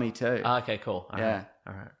dummy too. Okay, cool. All Yeah. right.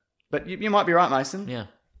 All right. But you might be right, Mason. Yeah.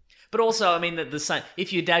 But also, I mean, the same.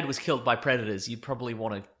 If your dad was killed by predators, you'd probably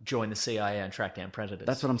want to join the CIA and track down predators.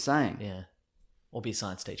 That's what I'm saying. Yeah. Or be a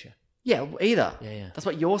science teacher. Yeah, either. Yeah. That's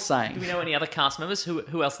what you're saying. Do we know any other cast members?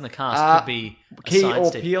 Who else in the cast could be a Key science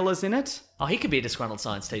or teacher? Peel is in it. Oh, he could be a disgruntled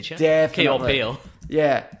science teacher. Definitely. Key or Peel.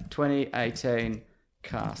 Yeah, 2018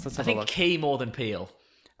 cast. Let's I have a think look. Key more than Peel.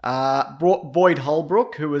 Boyd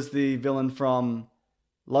Holbrook, who was the villain from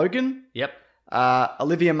Logan. Yep.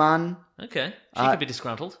 Olivia Munn. Okay. She could be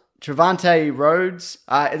disgruntled. Trevante Rhodes.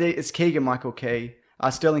 It's Keegan Michael Key.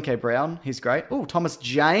 Sterling K. Brown. He's great. Oh, Thomas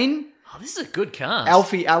Jane. Oh, this is a good cast.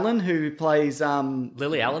 Alfie Allen, who plays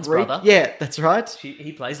Lily Allen's Reek. brother. Yeah, that's right.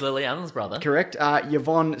 He plays Lily Allen's brother. Correct.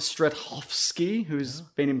 Yvonne Strahovski, who's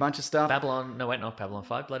been in a bunch of stuff. Babylon. No, wait, not Babylon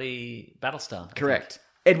 5. Bloody Battlestar. I Correct.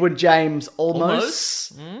 Edward James think.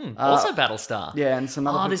 Olmos. Also Battlestar. Yeah, and some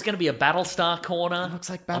other. Oh, there's going to be a Battlestar corner. Looks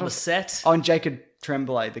like on the Battle- set. Oh, and Jacob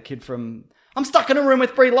Tremblay, the kid from I'm Stuck in a Room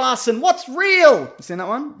with Brie Larson. What's real? You seen that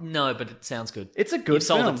one? No, but it sounds good. It's a good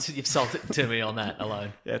film. You've sold it to me on that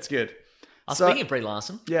alone. Yeah, it's good. Speaking of Brie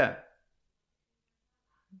Larson. Yeah.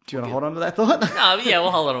 Do you want to hold on to that thought? No, yeah,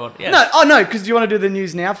 we'll hold on. Yeah. No, because do you want to do the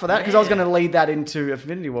news now for that? Because I was Yeah. going to lead that into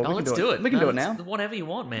Infinity War. Oh, let's do it. We can do it now. Whatever you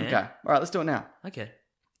want, man. Okay. All right, let's do it now. Okay.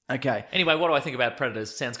 Okay. Anyway, what do I think about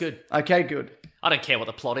Predators? Sounds good. Okay, good. I don't care what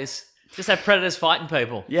the plot is. Just have Predators fighting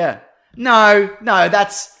people. Yeah. No,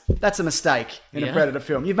 that's a mistake in a Yeah? Predator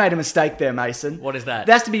film. You've made a mistake there, Mason. What is that?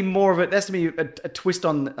 There has to be more of it. There has to be a twist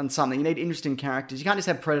on something. You need interesting characters. You can't just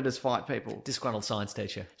have Predators fight people. Disgruntled science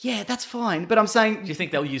teacher. Yeah, that's fine. But I'm saying Do you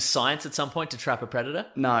think they'll use science at some point to trap a predator?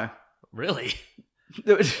 no. Really?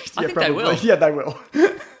 Yeah, think they will. Yeah, they will.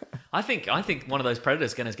 I think one of those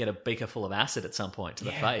predators is going to get a beaker full of acid at some point to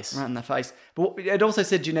the face. Right in the face. But it also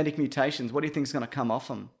said genetic mutations. What do you think is going to come off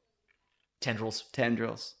them? Tendrils.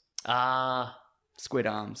 Tendrils, Ah. squid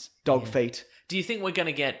arms, dog feet. Do you think we're going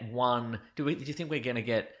to get one? Do you think we're going to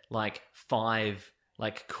get like 5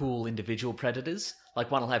 like cool individual predators? Like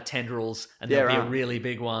one will have tendrils, and Yeah, there'll be right. a really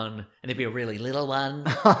big one, and there'll be a really little one,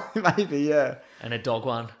 Maybe, yeah. and a dog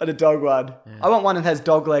one. And a dog one. I want one that has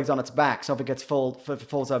dog legs on its back, so if it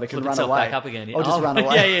falls over, it can Flip run itself away. back up again. Or just run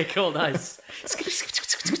away. Yeah, yeah, cool, nice.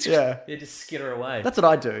 Yeah. Yeah, just skitter away. That's what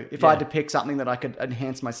I'd do if I had to pick something that I could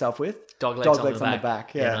enhance myself with. Dog legs on the on the back.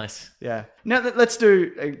 back. Yeah, Yeah, nice. Yeah. Now let's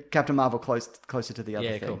do Captain Marvel closer to the other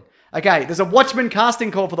Yeah, thing. cool. Okay, there's a Watchmen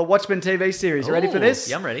casting call for the Watchmen TV series. You ready for Ooh, this?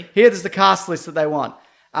 yeah, I'm ready. Here's the cast list that they want.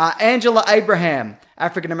 Angela Abraham,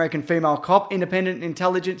 African-American female cop, independent and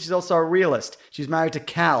intelligent. She's also a realist. She's married to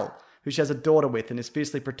Cal, who she has a daughter with and is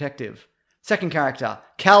fiercely protective. Second character,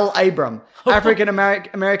 Cal Abram,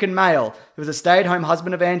 African-American male, who is a stay-at-home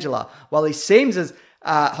husband of Angela. While he seems as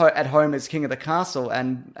at home as king of the castle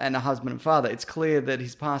and a husband and father, it's clear that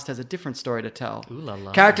his past has a different story to tell. Ooh la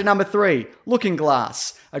la. Character number 3, Looking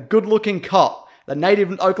Glass, a good-looking cop. The native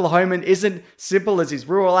Oklahoman isn't simple as his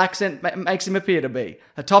rural accent makes him appear to be.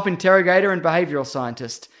 A top interrogator and behavioral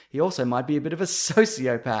scientist. He also might be a bit of a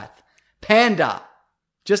sociopath. Panda.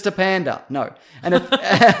 Just a panda. No. And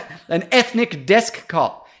an ethnic desk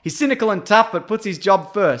cop. He's cynical and tough, but puts his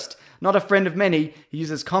job first. Not a friend of many, he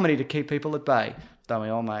uses comedy to keep people at bay. Don't we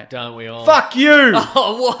all, mate? Don't we all? Fuck you!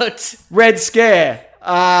 Oh, what? Red Scare.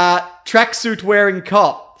 Tracksuit wearing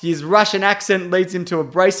cop. His Russian accent leads him to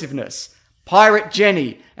abrasiveness. Pirate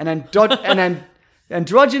Jenny. An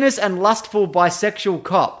androgynous and lustful bisexual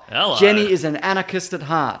cop. Hello. Jenny is an anarchist at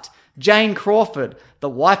heart. Jane Crawford, the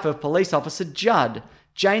wife of police officer Judd.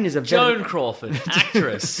 Joan Crawford,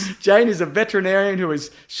 actress. Jane is a veterinarian who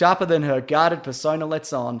is sharper than her guarded persona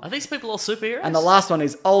lets on. Are these people all superheroes? And the last one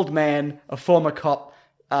is Old Man, a former cop,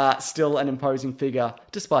 still an imposing figure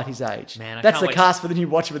despite his age. Man, I That's can't the cast for the new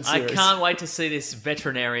Watchmen I series. can't wait to see this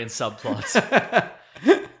veterinarian subplot.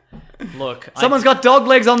 Look, Someone's got dog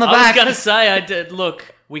legs on the I back. was going to say,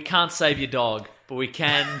 look, we can't save your dog, but we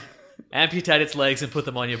can amputate its legs and put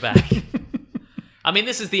them on your back. I mean,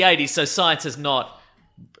 this is the 80s, so science has not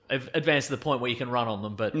advanced to the point where you can run on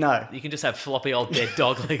them, but No. you can just have floppy old dead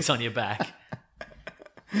dog legs on your back.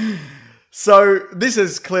 So this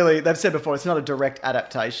is clearly, they've said before, it's not a direct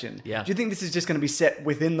adaptation. Yeah. Do you think this is just going to be set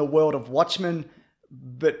within the world of Watchmen,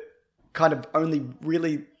 but kind of only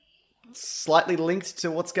really slightly linked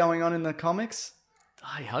to what's going on in the comics?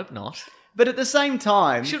 I hope not. But at the same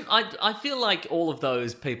time... I feel like all of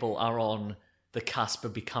those people are on the cusp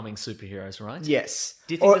of becoming superheroes, right? Yes.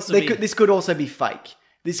 Do you think this could also be fake.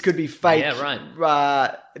 This could be fake Yeah,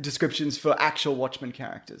 right. Descriptions for actual Watchmen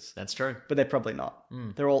characters. That's true. But they're probably not.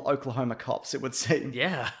 They're all Oklahoma cops, it would seem.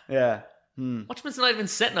 Yeah. Yeah. Watchmen's not even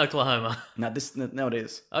set in Oklahoma. No, it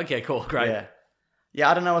is. Okay, cool, great. Yeah.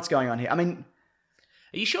 Yeah, I don't know what's going on here. I mean,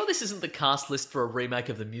 Are you sure this isn't the cast list for a remake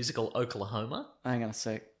of the musical Oklahoma? hang on a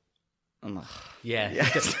sec. Yeah.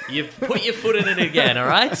 You've put your foot in it again, all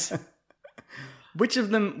right? Which of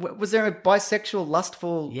them was there a bisexual,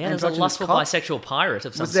 lustful? Yeah, there's a androgynous lustful cop? bisexual pirate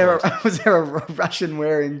of some Was there sort. was there a Russian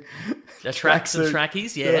wearing Tracks and tracksuit?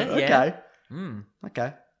 trackies, yeah. Okay.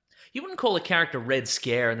 Okay. You wouldn't call a character Red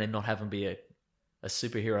Scare and then not have him be a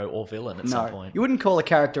superhero or villain at some point. You wouldn't call a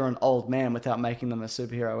character an old man without making them a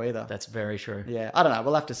superhero either. That's very true. Yeah, I don't know.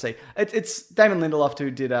 We'll have to see. It's Damon Lindelof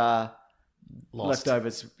who did Lost.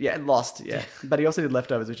 Leftovers. Yeah, Lost. Yeah, but he also did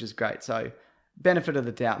Leftovers, which is great. So benefit of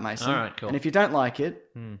the doubt, Mason. All right, cool. And if you don't like it,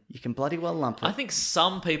 you can bloody well lump it. I think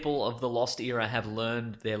some people of the Lost era have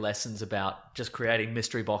learned their lessons about just creating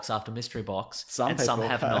mystery box after mystery box. Some some people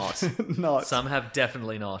have have not. Some have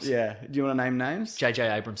definitely not. Yeah. Do you want to name names? J.J.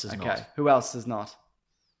 Abrams has Okay. not. Who else does not?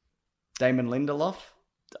 Damon Lindelof.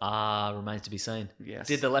 Remains to be seen. Yes.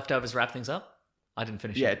 Did the Leftovers wrap things up? I didn't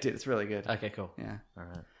finish Yeah, it. it did. It's really good. Okay, cool. Yeah. All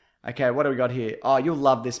right. Okay, what do we got here? Oh, you'll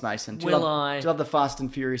love this, Mason. Do you Will love, I? Do you love the Fast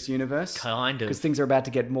and Furious universe? Kind of. Because things are about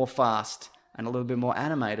to get more fast and a little bit more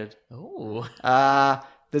animated. Ooh.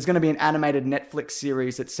 There's going to be an animated Netflix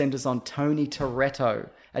series that centers on Tony Toretto,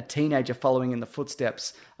 a teenager following in the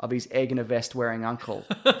footsteps of his egg in a vest wearing uncle,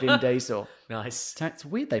 Vin Diesel. Nice. It's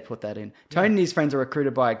weird they put that in. Tony and his friends are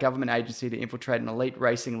recruited by a government agency to infiltrate an elite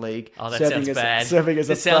racing league. Oh, that sounds bad. Serving as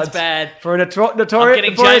This a sounds front bad. for a getting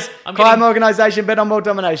notorious I'm crime getting- organization bent on world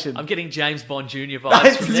domination. I'm getting James Bond Jr. vibes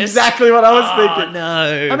That's from this. exactly what I was Oh, thinking.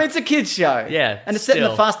 no. I mean, it's a kid's show. Yeah, And it's set in the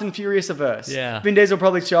still. Fast and Furious averse. Yeah. Vin Diesel will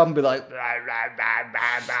probably show up and be like, "Rah, rah, rah,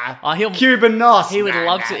 rah, rah." Oh, he'll- Cuban Nos. He would Rah,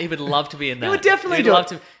 love rah. to. He would love to be in that. would definitely He'd do love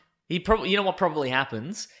it. to. He probably. You know what probably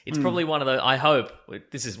happens? It's probably one of those. I hope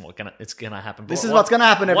this is what it's gonna happen. This is what's gonna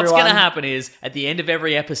happen, What's everyone. gonna happen is at the end of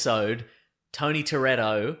every episode, Tony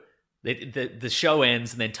Toretto. The show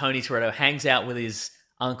ends, and then Tony Toretto hangs out with his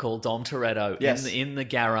uncle Dom Toretto Yes. in the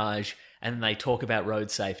garage, and they talk about road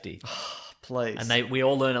safety. Please. And we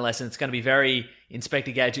all learn a lesson. It's going to be very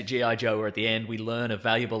Inspector Gadget G.I. Joe, where at the end we learn a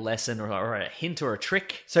valuable lesson or a hint or a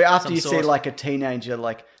trick. So after some you sort. see like a teenager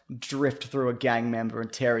like drift through a gang member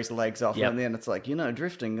and tear his legs off, Yep. and then it's like,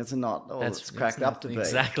 drifting is not all it's cracked up to be.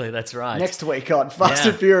 Exactly, that's right. Next week on Fast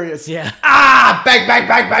Yeah. and Furious. Yeah. Ah! Bang, bang,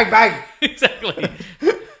 bang, bang, bang! Exactly.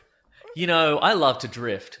 I love to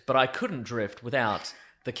drift, but I couldn't drift without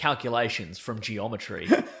the calculations from geometry.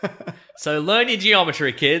 So learn your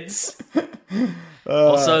geometry, kids.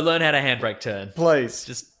 Also learn how to handbrake turn. Please.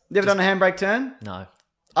 You ever done a handbrake turn? No.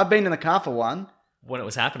 I've been in the car for one. When it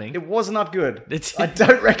was happening. It was not good. It's- I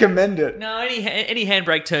don't recommend it. No, any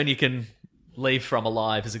handbrake turn you can leave from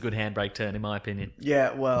alive is a good handbrake turn, in my opinion.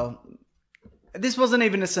 Yeah, well, this wasn't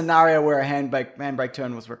even a scenario where a handbrake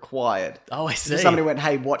turn was required. Oh, I see. Somebody went,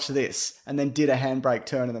 "Hey, watch this," and then did a handbrake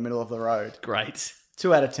turn in the middle of the road. Great.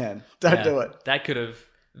 2 out of 10. Don't Yeah, do it. That could have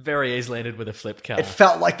very easily ended with a flipped car. It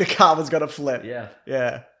felt like the car was going to flip. Yeah.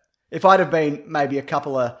 Yeah. If I'd have been maybe a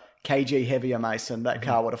couple of kg heavier, Mason, that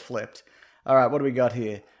car would have flipped. All right, what do we got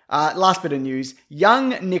here? Last bit of news. Young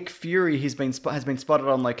Nick Fury has been spotted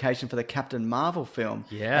on location for the Captain Marvel film.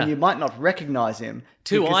 Yeah. And you might not recognise him.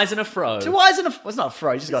 Two eyes and a fro. Two eyes and a... Well, it's not a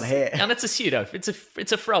fro, he's just got hair. And it's a pseudo. It's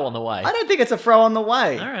a fro on the way. I don't think it's a fro on the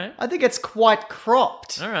way. All right. I think it's quite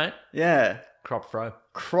cropped. All right. Yeah. Crop fro.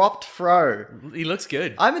 Cropped fro. He looks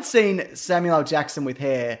good. I haven't seen Samuel L. Jackson with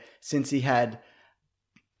hair since he had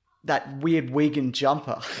that weird Wigan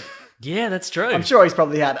jumper. Yeah, that's true. I'm sure he's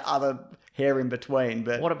probably had other hair in between,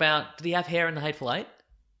 but... What about... Did he have hair in the Hateful Eight?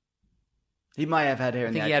 He may have had hair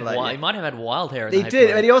in the He Hateful Eight. He might have had wild hair in He the Hateful did,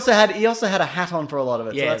 Eight. but he also had a hat on for a lot of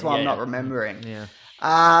it, so that's why I'm not remembering.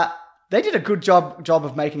 Yeah. They did a good job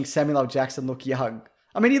of making Samuel L. Jackson look young.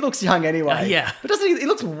 I mean, he looks young anyway. Yeah. But doesn't he? He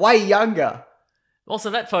looks way younger.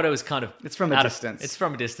 Also, that photo is kind of... It's from a distance. It's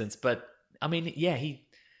from a distance, but, I mean, yeah, he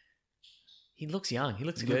looks young. He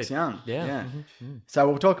looks good. Looks young. Yeah. Mm-hmm. So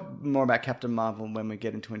we'll talk more about Captain Marvel when we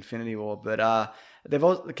get into Infinity War. But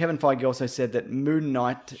Kevin Feige also said that Moon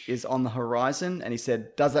Knight is on the horizon, and he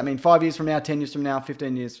said, "Does that mean 5 years from now, 10 years from now,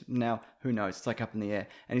 15 years from now? Who knows? It's like up in the air."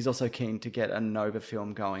 And he's also keen to get a Nova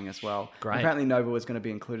film going as well. Great. Apparently, Nova was going to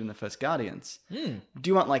be included in the first Guardians. Do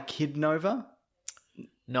you want like Kid Nova,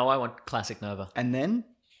 No, I want classic Nova. and then,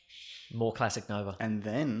 More classic Nova. and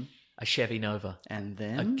then, A Chevy Nova. and A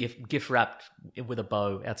then, gift wrapped with a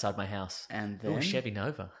bow outside my house. and Ooh, then, Chevy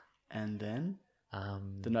Nova. and then,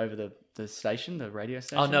 the Nova, the station, the radio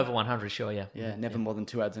station. Oh, Nova 100, sure, yeah. Yeah, never more than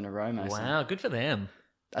 2 ads in a row, Mason. Wow, good for them.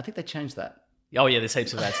 I think they changed that. Oh, yeah, there's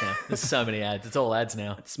heaps of ads now. There's so many ads. It's all ads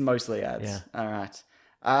now. It's mostly ads. Yeah. All right.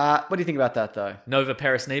 What do you think about that, though? Nova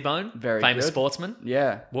Paris Kneebone. Very famous good. sportsman.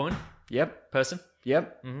 Yeah. Woman. Yep. Person.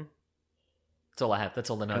 Yep. That's all I have. That's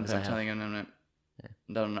all the Novas I have. I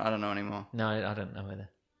don't know anymore. No, I don't know either.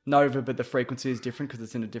 Nova, but the frequency is different because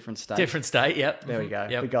it's in a different state. Different state, yep. There we go.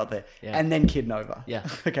 Yep. We got there. Yeah. And then Kid Nova. Yeah.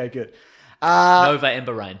 Okay, good. Nova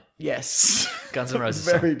Ember Rain. Yes. Guns N' Roses.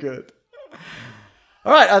 Very good.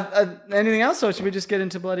 All right. Anything else, or should we just get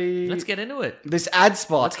into bloody... Let's get into it. This ad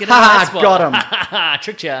spot. Let's get into the ad spot. Got him.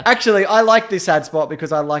 Tricked ya. Actually, I like this ad spot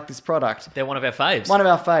because I like this product. They're one of our faves. One of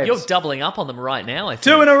our faves. You're doubling up on them right now, I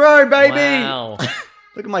think. 2 in a row, baby. Wow.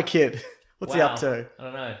 Look at my kid. What's he Wow. up to? I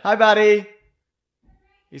don't know. Hi, buddy.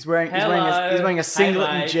 He's wearing Hello. a singlet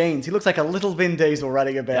Hey, and mate. jeans. He looks like a little Vin Diesel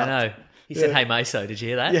running about. I know. He said, "Hey, Meso, did you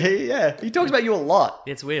hear that?" Yeah. He talks about you a lot.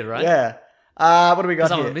 It's weird, right? Yeah. What do we got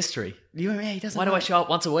Because I'm here? a mystery. He doesn't. Why do know. I show up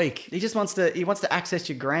once a week? He just wants to access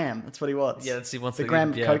your gram. That's what he wants. Yeah, he wants the to-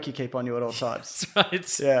 gram yeah. coke you keep on you at all times. That's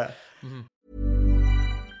right. Yeah.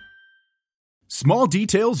 Small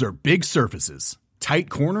details are big surfaces. Tight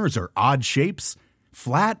corners are odd shapes.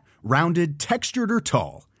 Flat, rounded, textured, or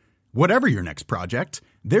tall. Whatever your next project,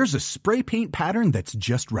 there's a spray paint pattern that's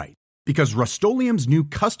just right. Because Rust-Oleum's new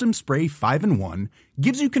Custom Spray 5-in-1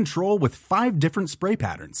 gives you control with 5 different spray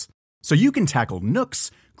patterns. So you can tackle nooks,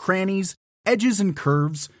 crannies, edges, and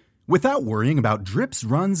curves without worrying about drips,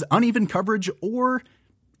 runs, uneven coverage, or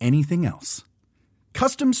anything else.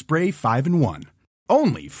 Custom Spray 5-in-1.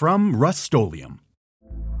 Only from Rust-Oleum.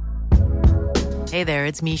 Hey there,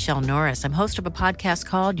 it's Michelle Norris. I'm host of a podcast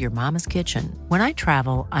called Your Mama's Kitchen. When I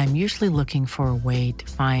travel, I'm usually looking for a way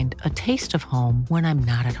to find a taste of home when I'm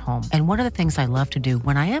not at home. And one of the things I love to do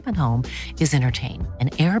when I am at home is entertain.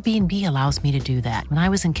 And Airbnb allows me to do that. When I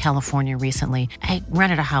was in California recently, I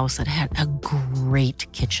rented a house that had a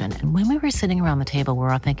great kitchen. And when we were sitting around the table, we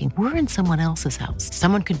were all thinking, we're in someone else's house.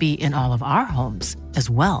 Someone could be in all of our homes as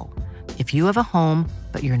well. If you have a home,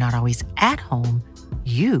 but you're not always at home,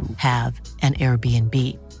 you have an Airbnb.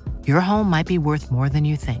 Your home might be worth more than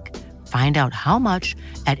you think. Find out how much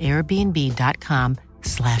at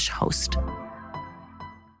airbnb.com/host.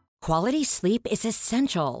 Quality sleep is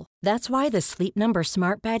essential. That's why the Sleep Number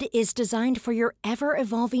Smart Bed is designed for your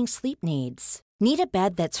ever-evolving sleep needs. Need a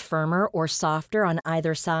bed that's firmer or softer on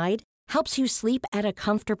either side? Helps you sleep at a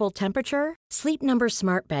comfortable temperature? Sleep Number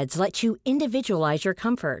Smart Beds let you individualize your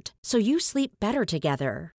comfort, so you sleep better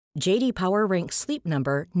together. J.D. Power ranks Sleep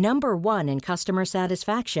Number number 1 in customer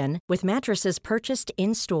satisfaction with mattresses purchased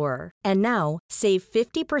in-store. And now, save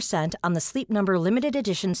 50% on the Sleep Number Limited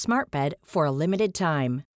Edition Smart Bed for a limited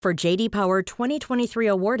time. For J.D. Power 2023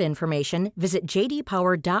 award information, visit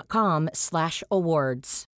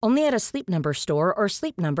jdpower.com/awards. Only at a Sleep Number store or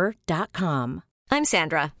sleepnumber.com. I'm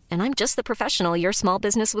Sandra, and I'm just the professional your small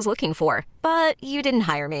business was looking for. But you didn't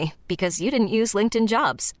hire me because you didn't use LinkedIn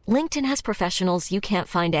Jobs. LinkedIn has professionals you can't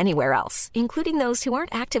find anywhere else, including those who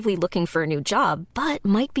aren't actively looking for a new job, but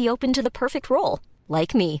might be open to the perfect role,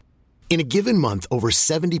 like me. In a given month, over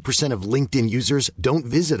 70% of LinkedIn users don't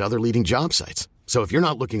visit other leading job sites. So if you're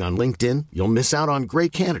not looking on LinkedIn, you'll miss out on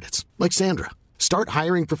great candidates like Sandra. Start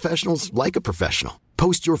hiring professionals like a professional.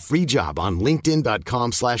 Post your free job on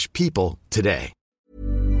linkedin.com/people today.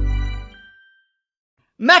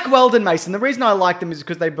 Mack Weldon, Mason. The reason I like them is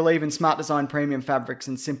because they believe in smart design, premium fabrics,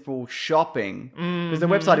 and simple shopping. Because the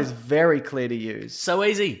website is very clear to use. So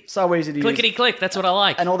easy. So easy to use. Clickety-click, that's what I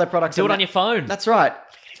like. And all their products Do are it on your phone. That's right.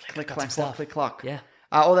 Click, Click, clack, click, clock. Yeah.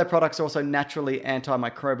 All their products are also naturally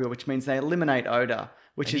antimicrobial, which means they eliminate odor,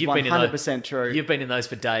 which is 100% true. You've been in those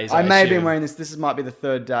for days. I may have been assume. wearing this. This might be the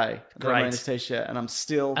third day that I'm wearing Great. this t-shirt, and I'm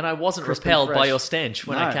still. And I wasn't crisp and repelled by fresh. your stench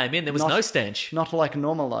when I came in. There was no stench. Not like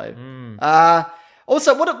normal though.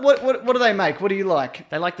 Also, what do they make? What do you like?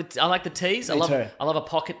 I like the tees. Me too. I love a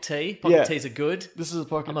pocket tee. Pocket tees are good. This is a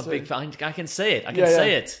pocket I'm a tee. big fan. I can see it. I can see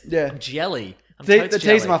it. Yeah. I'm jelly. The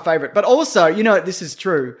tees are my favourite. But also, this is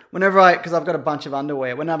true. Because I've got a bunch of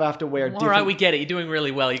underwear, whenever I have to wear a different... All right, we get it. You're doing really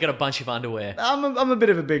well. You got a bunch of underwear. I'm a bit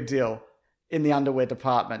of a big deal in the underwear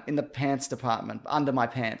department, in the pants department, under my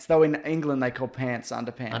pants. Though in England, they call pants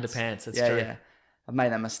underpants. Underpants, that's yeah, true. Yeah, I've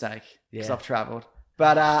made that mistake because Yeah. I've travelled.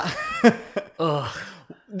 But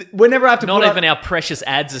whenever I have to Not put even our precious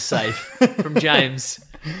ads are safe from James.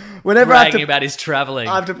 whenever I have bragging to, about his travelling.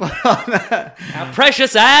 I have to put on Our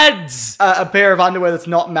precious ads! a pair of underwear that's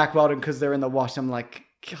not Mack Weldon because they're in the wash. I'm like,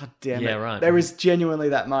 God damn it. Yeah, right. There is genuinely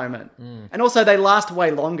that moment. And also, they last way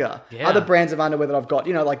longer. Yeah. Other brands of underwear that I've got,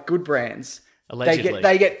 like good brands, Allegedly.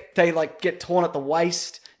 they get torn at the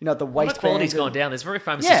waist. At the Well, waist. the quality's gone down. There's a very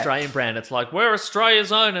famous Yeah. Australian brand. It's like, we're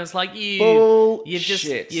Australia's own. And it's like,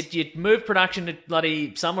 Bullshit. you moved production to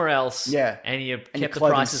bloody somewhere else. Yeah. And you And your kept the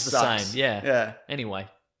clothing prices the sucks. same. Yeah. Yeah. Anyway.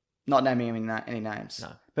 Not naming any names.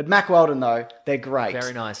 No. But Mack Weldon, though, they're great.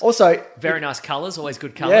 Very nice. Also, Very nice colours. Always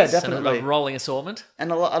good colours. definitely. And a rolling assortment. and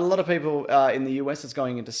a lot of people in the US is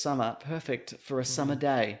going into summer. Perfect for a summer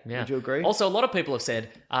day. Yeah. Would you agree? Also, a lot of people have said,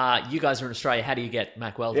 you guys are in Australia. How do you get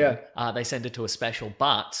Mack Weldon? They send it to a special,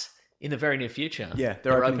 but in the very near future, Yeah,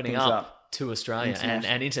 they're opening up to Australia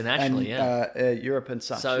and internationally, Europe and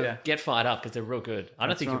such. So yeah. get fired up because they're real good. I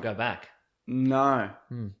don't think you'll go back. No,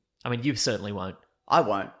 I mean, you certainly won't. I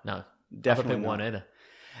won't. No. Definitely Other people not. won't either.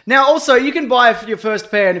 Now, also, you can buy your first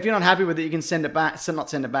pair, and if you're not happy with it, you can send it back. Not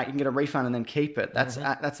send it back. You can get a refund and then keep it. That's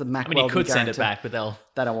the Mack I mean, you Weldon could send it guarantee. back, but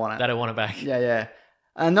They don't want it. they don't want it back. Yeah.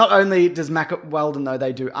 And not only does Mack Weldon, though,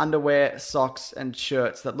 they do underwear, socks, and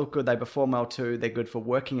shirts that look good. They perform well, too. They're good for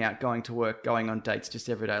working out, going to work, going on dates, just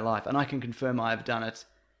everyday life. And I can confirm I have done it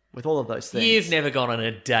with all of those things. You've never gone on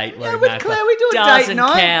a date, Yeah, Lou with Mack. Claire, we do a date Doesn't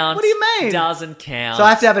night. count. What do you mean? Doesn't count. So I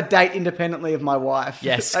have to have a date independently of my wife.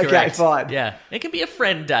 Yes, Okay, correct. fine. Yeah. It can be a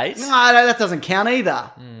friend date. No, that doesn't count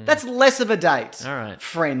either. That's less of a date. All right.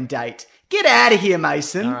 Friend date. Get out of here,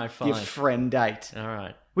 Mason. All right, fine. Your friend date. All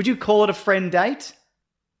right. Would you call it a friend date?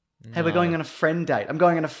 Hey, we're going on a friend date. I'm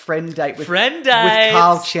going on a friend date with Friend date. with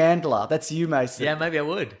Carl Chandler. That's you, Mason. Yeah, maybe I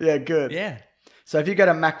would. Yeah, good. Yeah. So if you go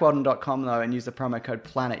to macweldon.com though and use the promo code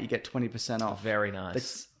PLANET, you get 20% off. Very nice.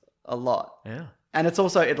 That's a lot. Yeah. And it's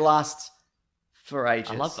also, it lasts for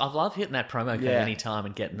ages. I love hitting that promo code Yeah. anytime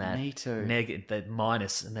and getting that Me too. the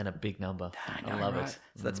minus and then a big number. I love Right. it.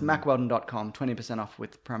 So that's macweldon.com, 20% off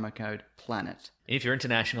with promo code PLANET. If you're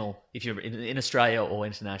international, if you're in Australia or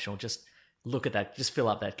international, just look at that. Just fill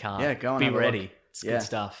up that card. Yeah, go and Be have a ready. look. It's Yeah. good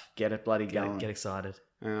stuff. Get it bloody Get, going. get excited.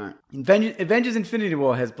 All right. Avengers Infinity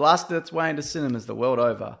War has blasted its way into cinemas the world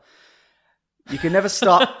over. You can never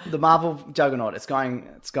stop the Marvel juggernaut. It's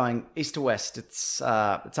going east to west. It's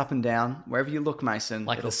up and down. Wherever you look, Mason,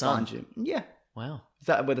 Like it'll the sun. find you. Yeah. Wow. Is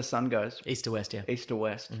that where the sun goes? East to west, yeah. East to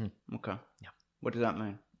west. Okay. Yeah. What does that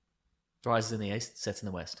mean? Rises in the east, sets in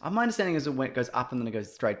the west. My understanding is it goes up and then it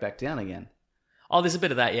goes straight back down again. Oh, there's a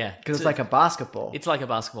bit of that, yeah. Because it's like a basketball. It's like a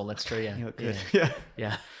basketball. That's true, yeah. Yeah, good. Yeah. Yeah.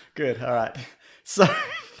 Yeah. Good. All right. So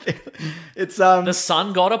it's The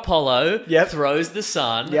sun god Apollo Yep. throws the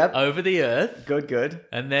sun Yep. over the earth, good.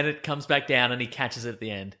 and then it comes back down and he catches it at the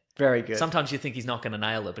end. Very good. Sometimes you think he's not going to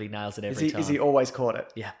nail it, but he nails it every time. Is he always caught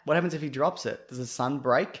it? Yeah. What happens if he drops it? Does the sun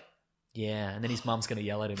break? Yeah, and then his mum's going to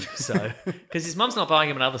yell at him. So, because his mum's not buying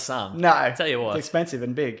him another son. No. I'll tell you what. It's expensive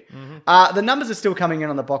and big. The numbers are still coming in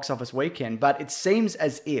on the box office weekend, but it seems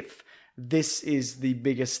as if this is the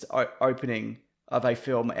biggest opening of a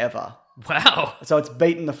film ever. Wow. So it's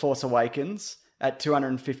beaten The Force Awakens at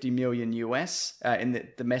 250 million US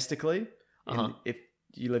domestically. If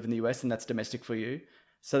you live in the US and that's domestic for you.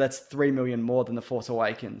 So that's 3 million more than The Force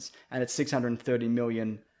Awakens. And it's 630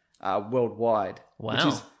 million worldwide, which Wow.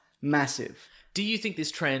 is massive. Do you think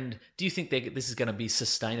this is going to be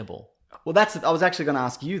sustainable? Well, I was actually going to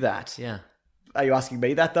ask you that. Yeah. Are you asking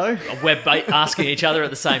me that though? We're asking each other at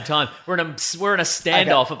the same time. We're in a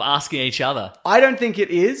standoff of asking each other. I don't think it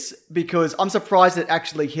is because I'm surprised it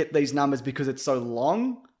actually hit these numbers because it's so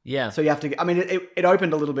long. Yeah. So you have to. I mean, it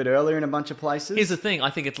opened a little bit earlier in a bunch of places. Here's the thing. I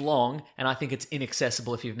think it's long, and I think it's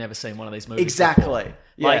inaccessible if you've never seen one of these movies Exactly. before.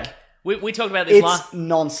 Yeah. Like, we talked about this It's last...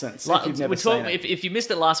 nonsense if you've never seen it. If you missed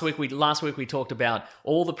it last week, we talked about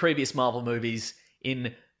all the previous Marvel movies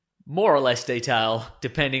in more or less detail,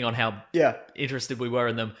 depending on how interested we were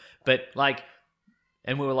in them. But like,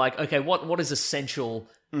 and we were like, okay, what is essential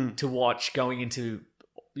to watch going into,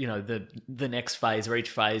 you know, the next phase or each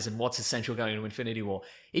phase, and what's essential going into Infinity War?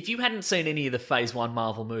 If you hadn't seen any of the Phase 1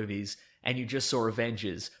 Marvel movies and you just saw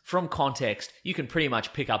Avengers, from context, you can pretty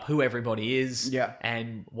much pick up who everybody is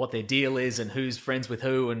and what their deal is and who's friends with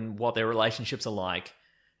who and what their relationships are like.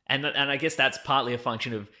 And I guess that's partly a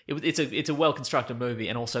function of it's a well-constructed movie,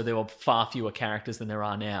 and also there were far fewer characters than there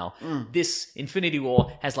are now. This Infinity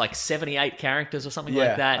War has like 78 characters or something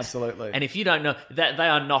like that. Absolutely. And if you don't know, that they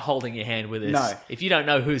are not holding your hand with this. No. If you don't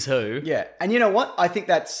know who's who. Yeah. And you know what? I think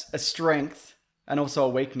that's a strength and also a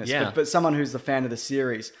weakness. Yeah. But someone who's the fan of the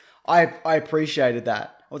series, I appreciated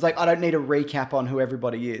that. I was like, I don't need a recap on who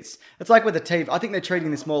everybody is. It's like with a TV. I think they're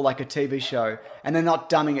treating this more like a TV show, and they're not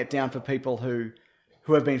dumbing it down for people who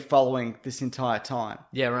have been following this entire time.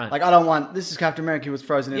 Yeah, right. Like, I don't want, this is Captain America who was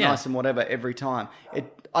frozen in ice and whatever every time.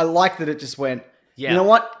 I like that it just went, you know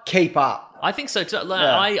what? Keep up. I think so too.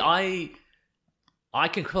 I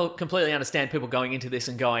can completely understand people going into this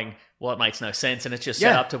and going, well, it makes no sense and it's just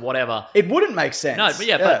set up to whatever. It wouldn't make sense. No,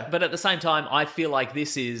 but at the same time, I feel like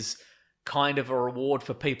this is kind of a reward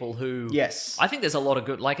for people who... Yes. I think there's a lot of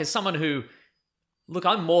good... Like, as someone who... Look,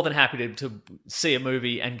 I'm more than happy to see a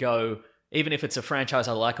movie and go... Even if it's a franchise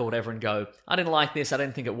I like or whatever, and go, I didn't like this, I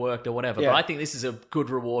didn't think it worked or whatever. But I think this is a good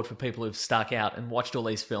reward for people who've stuck out and watched all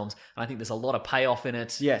these films. And I think there's a lot of payoff in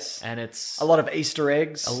it. Yes. And it's... a lot of Easter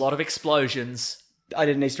eggs. A lot of explosions. I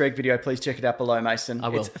did an Easter egg video. Please check it out below, Mason. I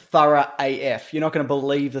will. It's thorough AF. You're not going to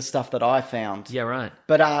believe the stuff that I found. Yeah, right.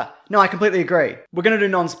 But no, I completely agree. We're going to do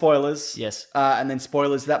non-spoilers. Yes. And then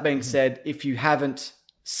spoilers. That being said, if you haven't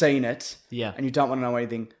seen it and you don't want to know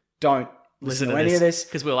anything, don't listen to any of this.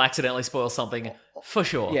 Because we'll accidentally spoil something for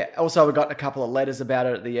sure. Yeah. Also, we got a couple of letters about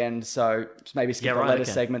it at the end, so maybe skip the letter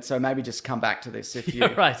segment. So maybe just come back to this if you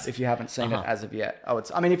if you haven't seen it as of yet.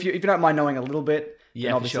 I mean, if you don't mind knowing a little bit,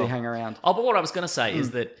 then obviously hang around. Oh, but what I was going to say is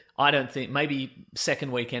that I don't think, maybe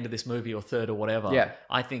second weekend of this movie or third or whatever,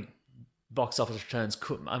 I think box office returns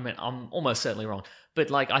could, I mean, I'm almost certainly wrong, but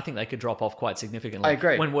like, I think they could drop off quite significantly. I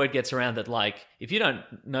agree. When word gets around that, like, if you don't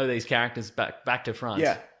know these characters back to front,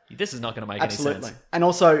 this is not going to make any sense. And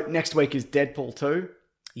also, next week is Deadpool 2.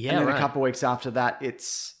 Yeah, and then a couple of weeks after that,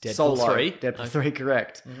 it's Deadpool Solo. 3. Deadpool 3,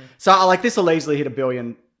 correct. Mm-hmm. So I like this will easily hit $1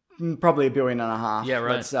 billion, probably $1.5 billion. Yeah,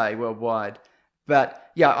 right. Let's say worldwide. But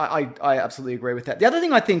yeah, I absolutely agree with that. The other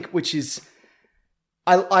thing I think, which is,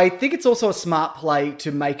 I think it's also a smart play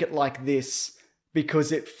to make it like this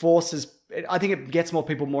because it forces. I think it gets more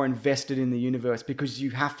people more invested in the universe because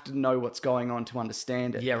you have to know what's going on to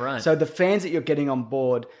understand it. Yeah, right. So the fans that you're getting on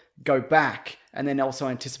board go back and then also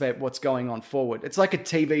anticipate what's going on forward. It's like a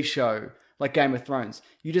TV show, like Game of Thrones.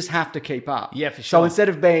 You just have to keep up. Yeah, for sure. So instead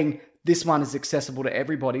of being, this one is accessible to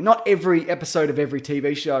everybody, not every episode of every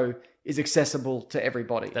TV show is accessible to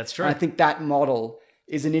everybody. That's true. And I think that model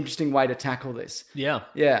is an interesting way to tackle this. Yeah.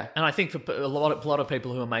 Yeah. And I think for a lot of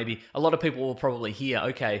people who are maybe, a lot of people will probably hear,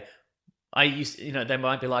 okay, they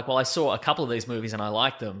might be like, well, I saw a couple of these movies and I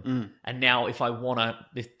liked them. And now if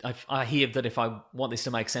I hear that if I want this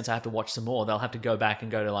to make sense, I have to watch some more. They'll have to go back and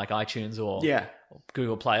go to like iTunes or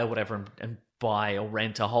Google Play or whatever and buy or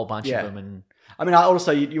rent a whole bunch of them. And I mean,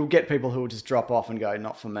 also you'll get people who will just drop off and go,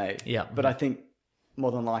 not for me. Yeah. But I think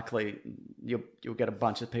more than likely you'll get a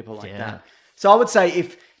bunch of people like that. So I would say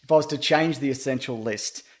if I was to change the essential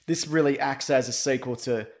list, this really acts as a sequel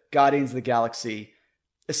to Guardians of the Galaxy,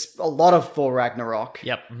 a lot of Thor Ragnarok.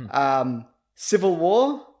 Yep. Civil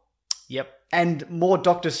War. Yep. And more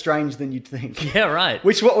Doctor Strange than you'd think. Yeah, right.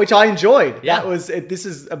 Which I enjoyed. Yeah. This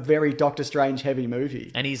is a very Doctor Strange heavy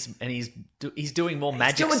movie. And he's doing more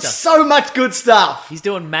magic stuff. He's doing stuff. so much good stuff. He's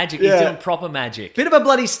doing magic. He's doing proper magic. Bit of a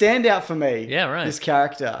bloody standout for me. Yeah, right. This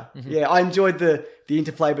character. Yeah, I enjoyed the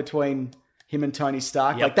interplay between him and Tony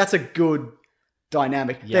Stark. Yep. Like, that's a good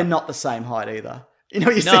dynamic. Yep. They're not the same height either. You know,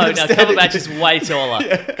 No, Cumberbatch is way taller.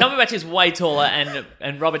 Cumberbatch is way taller,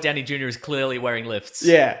 and Robert Downey Jr. is clearly wearing lifts.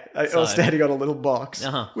 Yeah, or standing on a little box,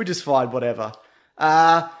 which is fine, whatever.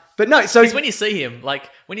 But no, so... Because when you see him, like,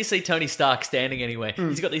 when you see Tony Stark standing anywhere,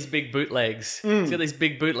 he's got these big bootlegs. He's got these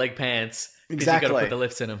big bootleg pants. Exactly. You've got to put the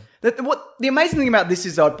lifts in him. The amazing thing about this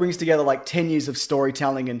is, though, it brings together, like, 10 years of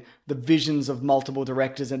storytelling and the visions of multiple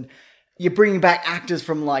directors, and you're bringing back actors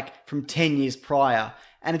from 10 years prior,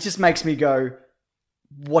 and it just makes me go...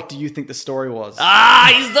 what do you think the story was? He's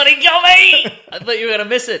not got me! I thought you were going to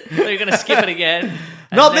miss it. I thought you were going to skip it again.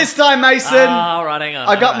 Not this time, Mason. All right, hang on.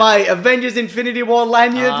 I got my Avengers Infinity War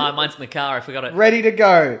lanyard mine's in the car. I forgot it. ready to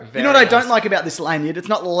go. You know what I don't nice. like about this lanyard? It's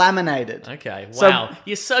not laminated. Okay, So- wow.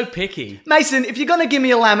 You're so picky. Mason, if you're going to give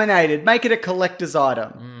me a laminated, make it a collector's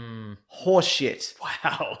item. Horse shit.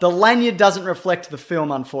 Wow. The lanyard doesn't reflect the film,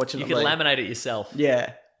 You unfortunately. can laminate it yourself.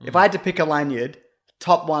 Yeah. If I had to pick a lanyard,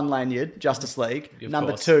 top 1 lanyard, Justice League. Of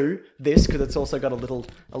Number course. 2, this, because it's also got a little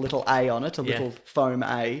A on it, a Yeah. little foam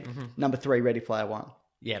A. Number 3, Ready Player One.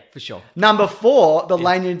 Yeah, for sure. Number 4, the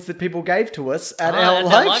lanyards that people gave to us at our at the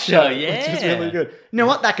live live show, show, which is yeah. really good. You know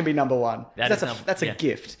what? That can be number 1. That is That's a yeah.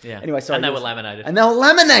 gift. Yeah. Anyway, sorry. And they yours. were laminated. And they were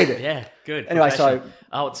laminated. Yeah, good. Anyway, so- Professional.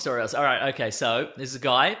 Oh, what story else? All right, okay, so there's a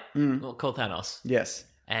guy called Thanos, Yes.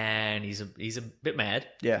 and he's a bit mad,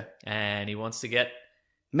 Yeah. and he wants to get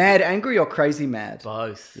Mad angry or crazy mad?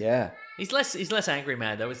 both. Yeah. He's less angry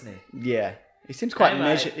mad though, isn't he? Yeah. He seems quite Hey,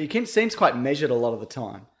 mate. measured. Seems quite measured a lot of the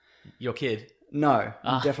time. Your kid. No,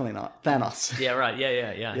 definitely not. Thanos. Yeah, right.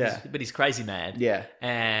 Yeah. Yeah. But he's crazy mad. Yeah.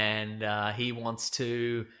 And he wants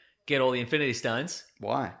to get all the Infinity Stones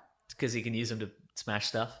Why? because he can use them to smash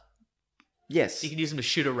stuff. Yes. He can use them to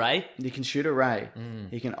shoot a ray. You can shoot a ray.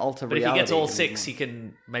 You can alter But reality. if he gets all 6, he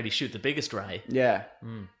can maybe shoot the biggest ray. Yeah.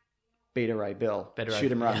 Beta Ray Bill. Beta Ray-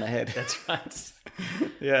 Shoot him right in yeah, the head. That's right.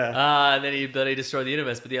 Yeah. And then he destroy the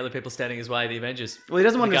universe, but the other people standing his way, the Avengers. Well, he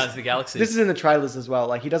doesn't want the to. Guardians of the Galaxy. This is in the trailers as well.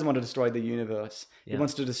 Like, he doesn't want to destroy the universe. He Yeah.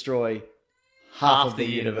 wants to destroy half of the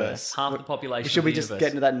universe. Half the population. Should of we the just universe. get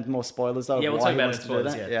into that in more spoilers, though? Yeah, of we'll why talk he about wants it in to do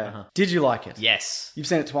spoilers, that? yeah. Yeah. Uh-huh. Did you like it? Yes. You've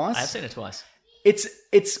seen it twice? I've seen it twice. It's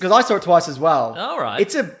because I saw it twice as well. All right.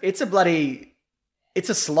 It's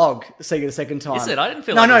a slog seeing it a second time. Is it? I didn't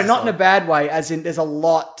feel No, like it no, was a not in a slog. bad way. As in, there's a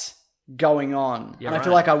lot going on, Yeah, and I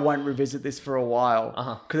feel right. like I won't revisit this for a while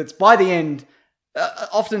Uh-huh. because it's by the end.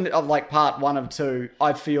 Often of like part 1 of 2,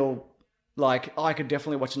 I feel like I could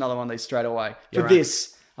definitely watch another one of these straight away. For Yeah, right.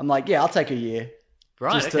 this, I'm like, yeah, I'll take a year.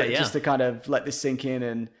 Right, Just to kind of let this sink in,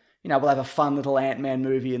 and we'll have a fun little Ant-Man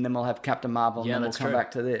movie, and then we'll have Captain Marvel, and Yeah, then we'll that's come true.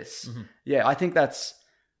 back to this. Yeah, I think that's.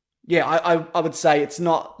 Yeah, I would say it's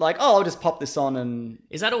not like, oh, I'll just pop this on and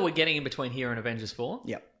Is that all we're getting in between here and Avengers 4?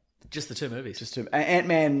 yep. Just the 2 movies. Just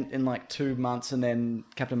Ant-Man in like 2 months, and then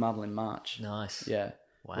Captain Marvel in March. Nice. Yeah,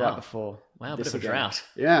 Wow. right before. Wow, this bit of a again. drought.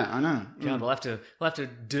 Yeah, I know. God, we'll have to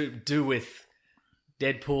do with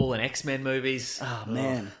Deadpool and X-Men movies. Oh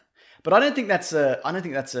man. But I don't think that's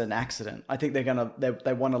an accident. I think they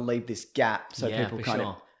want to leave this gap so yeah, people for kind sure.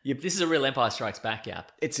 of. This is a real Empire Strikes Back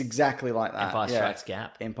gap. It's exactly like that. Empire yeah. Strikes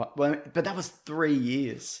Gap. Empire. Well, but that was 3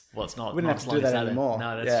 years. Well, it's not. We wouldn't not have as to long do as that anymore.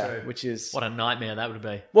 No, that's Yeah, true. which is What a nightmare that would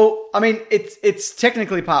be. well. I mean, it's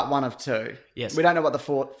technically part 1 of 2. Yes. We don't know what the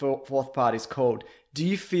fourth part is called. Do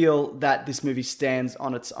you feel that this movie stands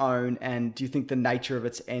on its own, and do you think the nature of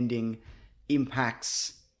its ending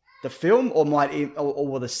impacts the film, or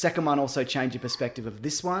will the second one also change your perspective of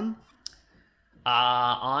this one?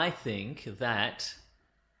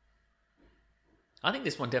 I think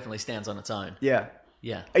this one definitely stands on its own. Yeah.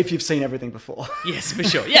 Yeah. If you've seen everything before. Yes, for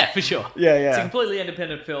sure. Yeah, for sure. Yeah, yeah. It's a completely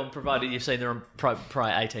independent film, provided you've seen their prior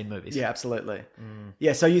 18 movies. Yeah, absolutely.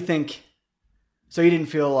 Yeah, so you didn't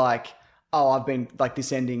feel like, oh, I've been, like,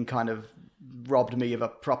 this ending kind of robbed me of a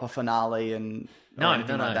proper finale and No,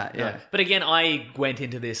 anything like that. no. Yeah. But again, I went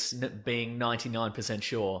into this being 99%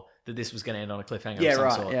 sure that this was going to end on a cliffhanger Yeah, of some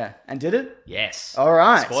right. sort. Yeah. And did it? Yes. All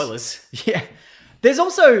right. Spoilers. Yeah. There's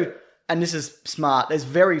also, and this is smart, there's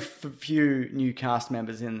very few new cast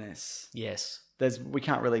members in this. Yes. We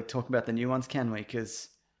can't really talk about the new ones, can we? Because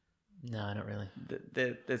No, not really.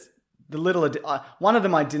 there's the little... one of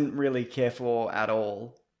them I didn't really care for at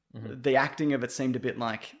all. Mm-hmm. The acting of it seemed a bit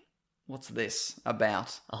like, what's this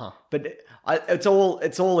about? Uh-huh. But it's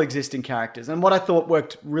all existing characters. And what I thought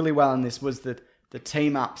worked really well in this was that the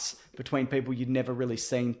team ups between people you'd never really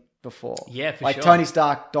seen before. Yeah, for like sure. Tony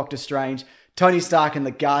Stark, Doctor Strange, Tony Stark and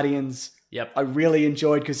the Guardians. Yep. I really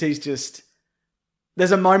enjoyed because he's just.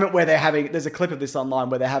 There's a moment where there's a clip of this online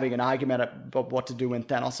where they're having an argument about what to do when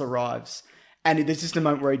Thanos arrives, and there's just a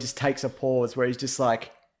moment where he just takes a pause where he's just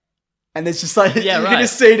like, and there's just like Yeah, you right. can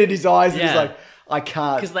just see it in his eyes, and Yeah. he's like, I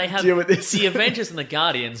can't Because they have deal with this. the Avengers and the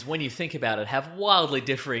Guardians, when you think about it, have wildly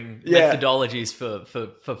differing Yeah. methodologies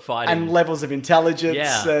for fighting. and levels of intelligence.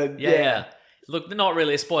 yeah. And, yeah. Look, not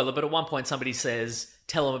really a spoiler, but at one point somebody says,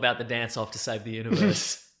 tell them about the dance-off to save the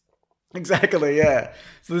universe. Exactly, yeah.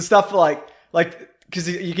 So the stuff like because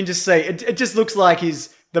you can just see it just looks like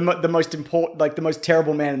he's the most important, like the most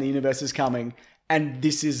terrible man in the universe is coming, and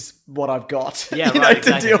this is what I've got. Yeah, you right, know,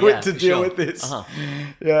 exactly. to deal Yeah, with for sure. this. Uh-huh.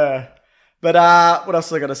 Yeah. But what else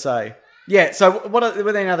was I gonna say? Yeah, so were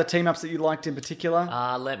there any other team-ups that you liked in particular?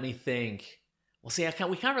 Let me think. Well, see,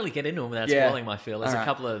 we can't really get into them without Yeah. spoiling my feel. There's a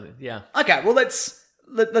couple of, Okay, well,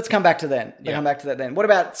 let's come back to then. Yeah. Come back to that then. What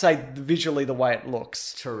about, say, visually the way it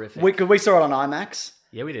looks? Terrific. We saw it on IMAX.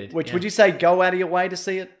 Yeah, we did. Would you say go out of your way to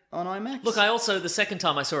see it on IMAX? Look, I also, the second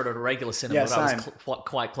time I saw it at a regular cinema, Yeah, but I was same.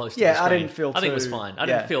 quite close to Yeah, the I screen. didn't feel I think it was too- fine. I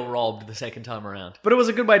yeah. didn't feel robbed the second time around. But it was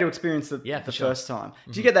a good way to experience the for sure. first time.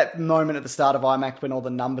 Do you get that moment at the start of IMAX when all the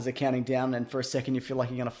numbers are counting down and for a second you feel like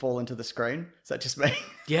you're going to fall into the screen? Is that just me?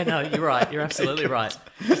 Yeah, no, you're right. You're absolutely right.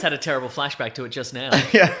 Just had a terrible flashback to it just now.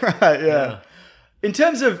 Yeah, right, yeah. In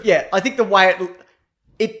terms of, I think the way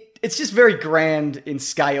it's just very grand in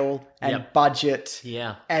scale and budget.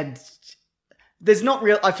 Yeah. And there's not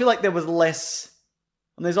real, I feel like there was less,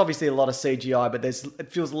 and there's obviously a lot of CGI, but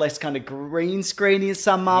it feels less kind of green screeny as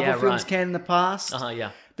some Marvel films can in the past.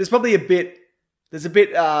 Yeah. There's probably a bit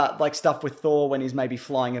like stuff with Thor when he's maybe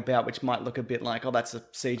flying about, which might look a bit like, oh, that's a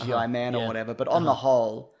CGI man or whatever. But on the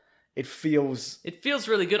whole, it feels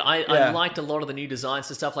really good. I liked a lot of the new designs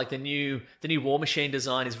and stuff. Like the new War Machine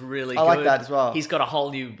design is really good. I like that as well. He's got a whole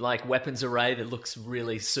new like weapons array that looks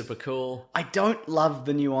really super cool. I don't love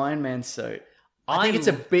the new Iron Man suit. I think it's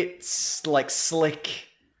a bit like slick.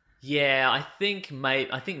 Yeah, I think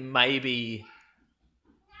maybe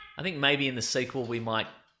in the sequel we might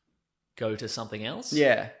go to something else.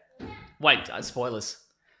 Yeah. Wait, spoilers.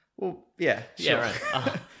 Well, yeah, sure. Yeah,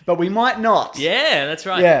 right. But we might not. Yeah, that's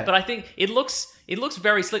right. Yeah. But I think it looks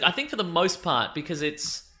very slick. I think for the most part, because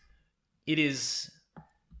it's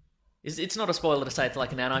not a spoiler to say it's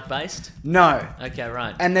like nanic based. No. Okay,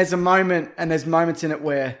 right. And there's moments in it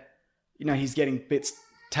where, he's getting bits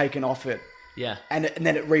taken off it. Yeah. And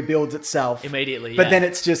then it rebuilds itself. Immediately, But then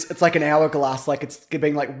it's like an hourglass, like it's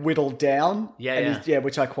being like whittled down. Yeah.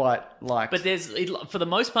 Which I quite like. But for the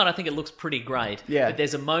most part, I think it looks pretty great. Yeah. But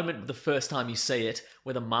there's a moment the first time you see it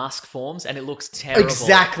where the mask forms and it looks terrible.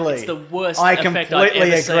 Exactly. It's the worst I effect completely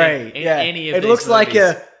I've ever agree. seen in any of it these looks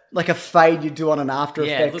movies. like a fade you do on an After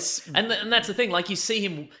Yeah, Effects. and that's the thing. Like you see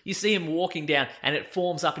him walking down, and it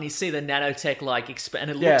forms up, and you see the nanotech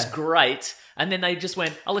and it looks great. And then they just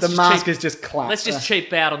went, "Oh, let's the just mask is just clapped. let's just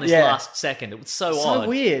cheap out on this Yeah. last second." It was so odd. So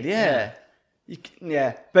weird, yeah.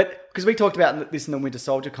 But because we talked about this in the Winter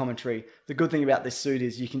Soldier commentary, the good thing about this suit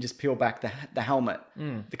is you can just peel back the helmet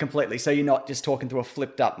completely, so you're not just talking through a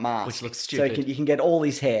flipped up mask, Which looks So stupid. you can get all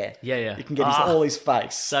his hair. Yeah. You can get all his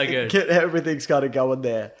face. So good. Everything's kind of going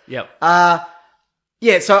there. Yep.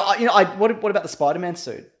 So what about the Spider-Man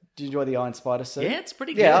suit? Did you enjoy the Iron Spider suit? Yeah, it's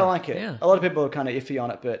pretty good. Yeah, I like it. Yeah. A lot of people are kind of iffy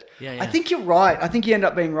on it, but Yeah. I think you're right. I think you end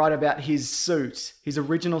up being right about his suit, his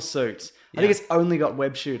original suit. I think it's only got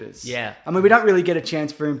web shooters. Yeah. I mean, we don't really get a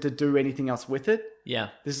chance for him to do anything else with it. Yeah.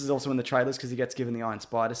 This is also in the trailers because he gets given the Iron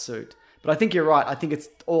Spider suit. But I think you're right. I think it's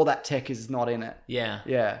all that tech is not in it. Yeah.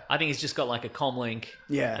 Yeah. I think he's just got like a comlink.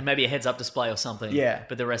 Yeah. And maybe a heads-up display or something. Yeah.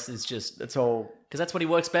 But the rest is just... It's all... Because that's what he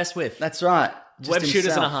works best with. That's right. Just Web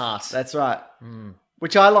shooters and a himself. heart. That's right.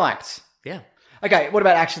 Which I liked. Yeah. Okay, what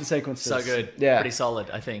about action sequences? So good. Yeah. Pretty solid,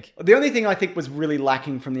 I think. The only thing I think was really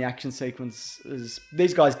lacking from the action sequence is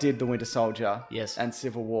these guys did the Winter Soldier Yes. and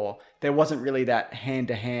Civil War. There wasn't really that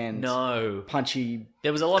hand-to-hand, No. punchy.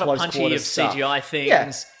 There was a lot of punchy close-quarter of stuff. CGI things.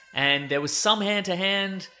 Yeah. And there was some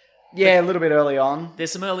hand-to-hand... Yeah, a little bit early on.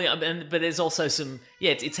 There's some early... But there's also some...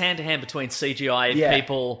 Yeah, it's hand-to-hand between CGI and Yeah.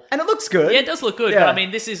 people. And it looks good. Yeah, it does look good. Yeah. But I mean,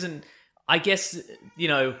 this isn't... I guess,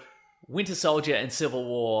 Winter Soldier and Civil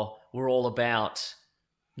War were all about...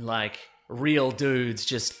 like real dudes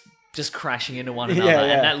just crashing into one another, Yeah.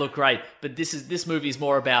 and that looked great. But this movie is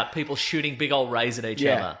more about people shooting big old rays at each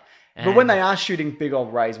other. But when they are shooting big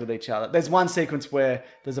old rays with each other, there's one sequence where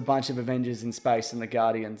there's a bunch of Avengers in space and the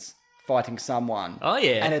Guardians fighting someone. Oh,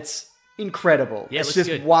 yeah. And it's incredible. Yeah, it it's looks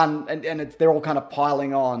just good. one, and they're all kind of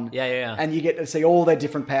piling on. Yeah. And you get to see all their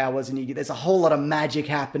different powers, and there's a whole lot of magic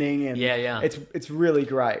happening. And Yeah. It's really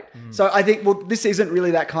great. So I think, this isn't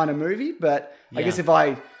really that kind of movie, but I guess if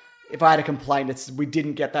I had a complaint, it's we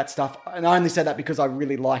didn't get that stuff. And I only say that because I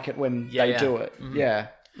really like it when they do it. Yeah.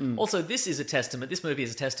 Also, this movie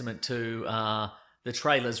is a testament to the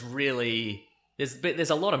trailers really... There's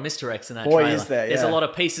a lot of misdirects in that Boy, trailer. is there, There's a yeah. lot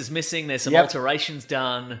of pieces missing. There's some Yep. alterations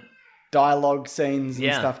done. Dialogue scenes and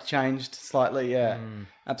Yeah. stuff changed slightly. Yeah.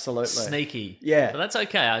 Absolutely. Sneaky. Yeah. But that's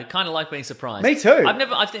okay. I kind of like being surprised. Me too. I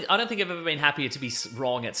don't think I've ever been happier to be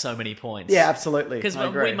wrong at so many points. Yeah, absolutely. Because I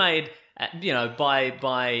agree. we made,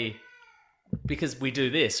 because we do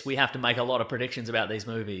this, we have to make a lot of predictions about these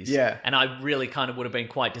movies. Yeah. And I really kind of would have been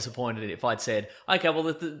quite disappointed if I'd said, okay,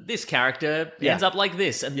 well, this character Yeah. ends up like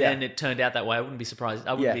this, and Yeah. then it turned out that way. I wouldn't be surprised.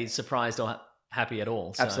 I wouldn't be surprised or happy at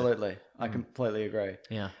all. So, Absolutely. I completely agree.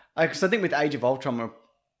 Yeah. Because I think with Age of Ultron,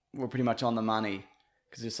 we're pretty much on the money.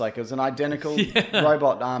 Because it's like, it was an identical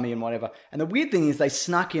robot army and whatever. And the weird thing is they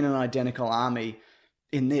snuck in an identical army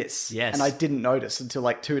in this. Yes. And I didn't notice until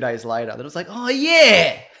like 2 days later that it was like, oh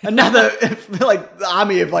yeah! Another like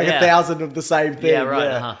army of like 1,000 of the same thing. Yeah, right.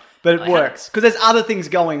 Uh-huh. But it works. Because there's other things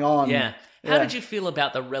going on. Yeah. How did you feel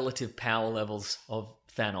about the relative power levels of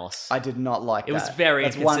Thanos? I did not like that. It was very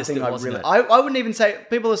inconsistent, wasn't it? I wouldn't even say...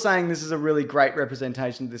 People are saying this is a really great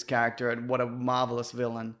representation of this character and what a marvelous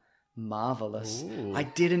villain. Marvelous. Ooh. I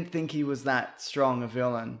didn't think he was that strong a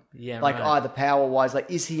villain. Yeah, like right. either power-wise, like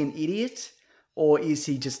is he an idiot or is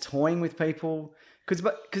he just toying with people?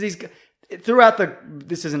 Because he's throughout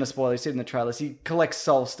this isn't a spoiler. You see it in the trailers. He collects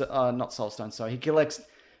not soul stones. Sorry, he collects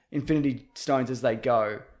Infinity Stones as they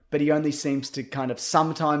go, but he only seems to kind of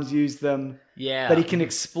sometimes use them. Yeah, but he can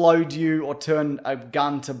explode you or turn a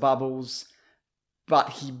gun to bubbles.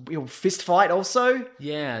 But he'll fist fight also.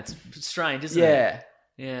 Yeah, it's strange, isn't it? Yeah.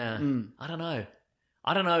 Yeah. I don't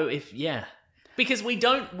know if, because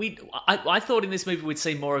I thought in this movie we'd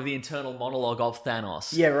see more of the internal monologue of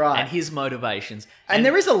Thanos. Yeah, right. And his motivations. And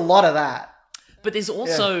there is a lot of that. But there's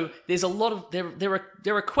also, there's a lot of,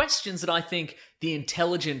 there are questions that I think the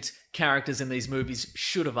intelligent characters in these movies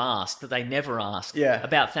should have asked, that they never asked,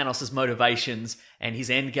 about Thanos' motivations and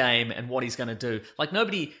his end game and what he's going to do. Like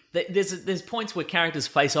there's points where characters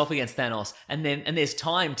face off against Thanos and there's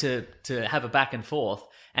time to have a back and forth.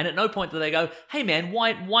 And at no point do they go, hey man,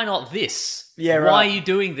 why not this? Yeah, right. Why are you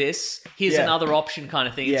doing this? Here's another option kind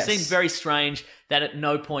of thing. Yes. It seemed very strange that at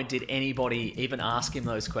no point did anybody even ask him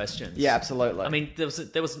those questions. Yeah, absolutely. I mean, there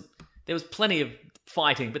was plenty of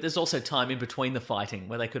fighting, but there's also time in between the fighting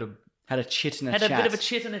where they could have had a chit and a had chat. a bit of a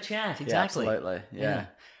chit and a chat. Exactly. Yeah, absolutely. Yeah.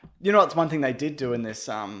 You know what's one thing they did do in this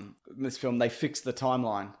film? They fixed the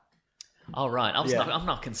timeline. Oh right, I'm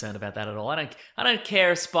not concerned about that at all. I don't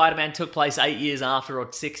care if Spider-Man took place 8 years after, or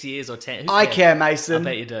 6 years, or 10. I care, Mason.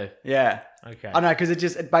 I bet you do. Yeah. Okay. I know, because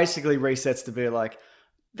it basically resets to be like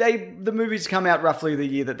the movies come out roughly the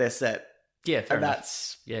year that they're set. Yeah, fair and enough.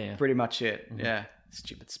 that's yeah. pretty much it. Mm-hmm. Yeah.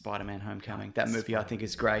 Stupid Spider-Man Homecoming. That movie I think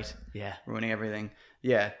is great. Yeah. Ruining everything.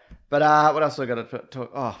 Yeah. But what else we got to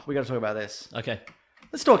talk? Oh, we got to talk about this. Okay.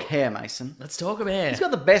 Let's talk hair, Mason. Let's talk about hair. He's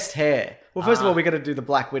got the best hair. Well, first of all, we got to do the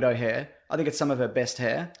Black Widow hair. I think it's some of her best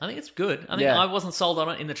hair. I think it's good. I think I wasn't sold on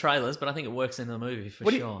it in the trailers, but I think it works in the movie for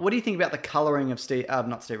sure. What do you think about the colouring of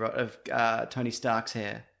Tony Stark's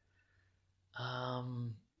hair?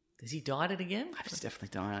 Has he dyed it again? He's definitely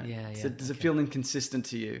dyed it. Yeah. So does it feel inconsistent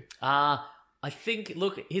to you? I think,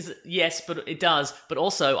 look, yes, but it does. But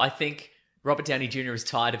also, I think Robert Downey Jr. is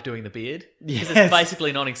tired of doing the beard. Because it's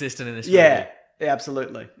basically non-existent in this movie. Yeah,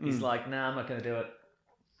 absolutely. He's like, nah, I'm not going to do it.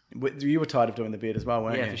 You were tired of doing the beard as well,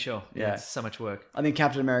 weren't you? Yeah, for sure. Yeah, it's so much work. I think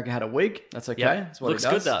Captain America had a wig. That's okay. Yep. That's what Looks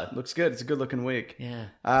it does. good, though. Looks good. It's a good-looking wig. Yeah.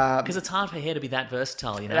 Because it's hard for hair to be that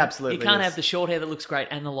versatile, you know? It absolutely You can't is. have the short hair that looks great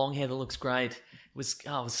and the long hair that looks great. It was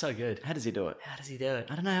so good. How does he do it?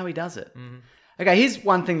 I don't know how he does it. Mm-hmm. Okay, here's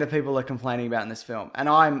one thing that people are complaining about in this film, and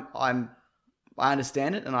I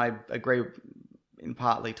understand it, and I agree in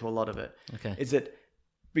partly to a lot of it. Okay. Is that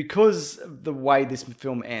because of the way this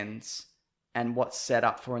film ends and what's set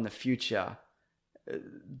up for in the future,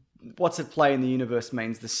 what's at play in the universe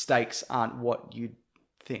means the stakes aren't what you'd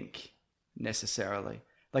think necessarily.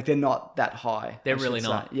 Like they're not that high. They're really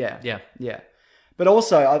not. Yeah. But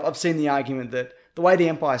also, I've seen the argument that the way The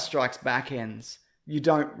Empire Strikes Back ends, you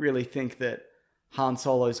don't really think that Han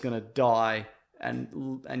Solo's going to die and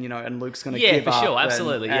Luke's going to give up. Yeah, for sure,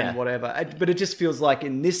 absolutely, and whatever. But it just feels like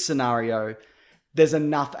in this scenario, there's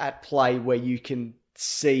enough at play where you can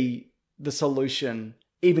see the solution,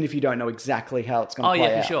 even if you don't know exactly how it's going to play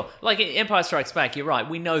out. Oh yeah, for sure. Like in Empire Strikes Back, you're right.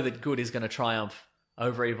 We know that good is going to triumph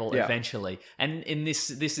over evil eventually, and in this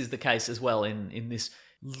is the case as well. In this,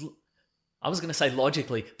 I was going to say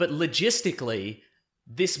logically, but logistically,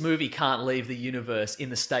 this movie can't leave the universe in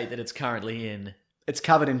the state that it's currently in. It's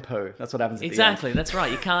covered in poo. That's what happens at Exactly, the end. that's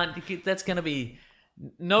right. You can't. That's going to be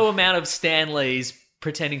no amount of Stan Lee's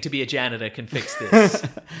pretending to be a janitor can fix this.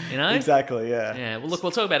 You know? Exactly, yeah. Yeah. Well, look,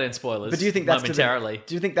 we'll talk about it in spoilers. But do you think that's momentarily?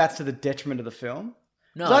 do you think that's to the detriment of the film?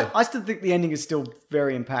 No. I still think the ending is still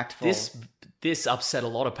very impactful. This upset a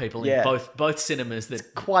lot of people in both cinemas.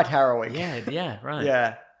 That quite harrowing. Yeah, right.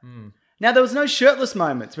 Yeah. Now there was no shirtless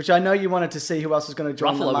moments, which I know you wanted to see who else was going to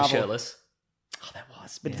join Ruffalo the Marvel. was shirtless. Oh, that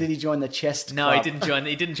was. But did he join the chest No, club? he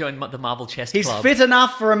didn't join the Marvel chest He's club. fit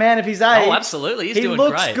enough for a man of his age. Oh, absolutely. He's doing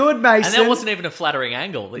looks great. good, Mason. And that wasn't even a flattering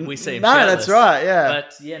angle that we see him No, shirtless. that's right, yeah.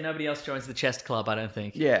 But yeah, nobody else joins the chest club, I don't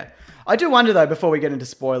think. Yeah. I do wonder, though, before we get into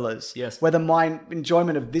spoilers, Yes. whether my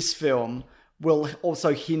enjoyment of this film will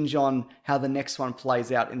also hinge on how the next one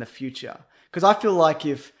plays out in the future. Because I feel like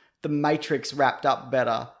if The Matrix wrapped up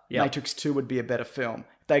better, Matrix 2 would be a better film.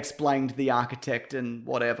 They explained the architect and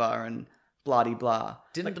whatever and blah-de-blah.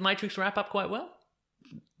 Didn't The Matrix wrap up quite well?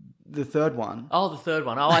 The third one. Oh, the third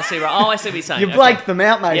one. Oh, I see. Right. Oh, I see what you're saying. You blanked them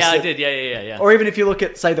out, mate. Yeah, I did. Yeah. Or even if you look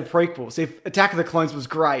at, say, the prequels. If Attack of the Clones was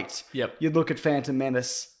great, Yep. you'd look at Phantom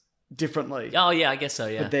Menace differently. Oh, yeah, I guess so,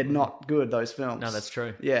 yeah. But they're not good, those films. No, that's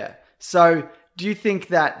true. Yeah. So, do you think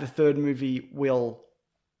that the third movie will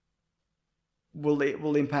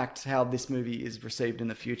impact how this movie is received in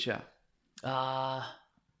the future?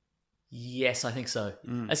 Yes, I think so.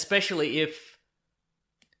 Especially if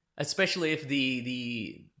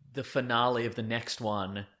the finale of the next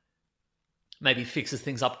one maybe fixes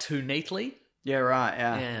things up too neatly. Yeah, right.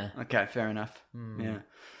 Yeah. Okay, fair enough. Yeah.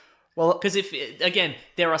 Well, because again,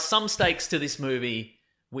 there are some stakes to this movie.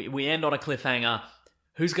 We end on a cliffhanger.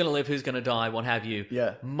 Who's going to live? Who's going to die? What have you?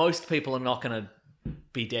 Yeah. Most people are not going to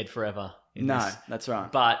be dead forever. That's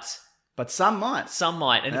right. But some might.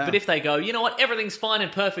 But if they go, you know what, everything's fine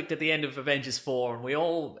and perfect at the end of Avengers 4 and we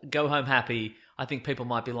all go home happy, I think people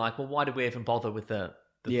might be like, well, why did we even bother with the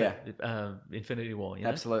Infinity War? You know?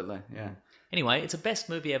 Absolutely, yeah. Anyway, it's a best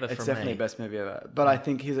movie ever for me. It's definitely a best movie ever. But I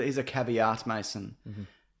think here's a caveat, Mason. Mm-hmm.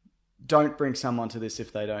 Don't bring someone to this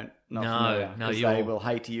if they don't know familiar. No, they will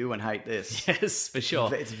hate you and hate this. Yes, for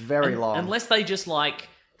sure. It's very long. Unless they just like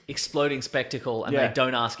exploding spectacle and they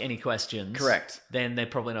don't ask any questions. Correct. Then they're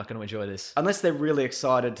probably not going to enjoy this. Unless they're really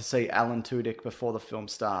excited to see Alan Tudyk before the film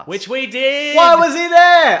starts. Which we did! Why was he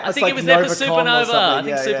there? I think he was there for Supernova. I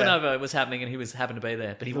think Supernova was happening and he happened to be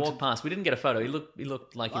there. But he walked past. We didn't get a photo. He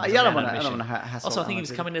looked like he was on a mission. Also, I think he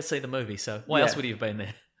was coming to see the movie. So why else would he have been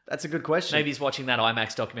there? That's a good question. Maybe he's watching that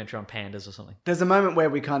IMAX documentary on pandas or something. There's a moment where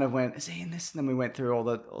we kind of went, is he in this? And then we went through all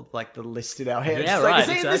the list in our heads. Yeah, right. Is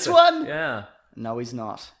he in this one? Yeah. No, he's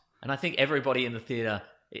not. And I think everybody in the theater,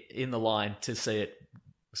 in the line to see it,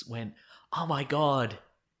 went, oh my God,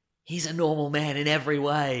 he's a normal man in every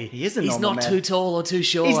way. He is a normal man. He's not too tall or too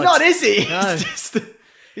short. He's not, is he? No.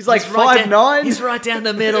 He's like 5'9". He's right down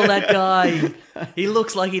the middle, that guy. He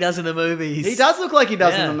looks like he does in the movies. He does look like he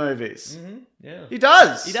does in the movies. Mm-hmm. Yeah. He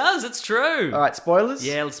does. He does, it's true. All right, spoilers?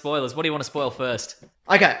 Yeah, spoilers. What do you want to spoil first?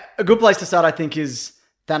 Okay, a good place to start, I think, is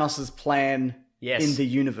Thanos' plan in the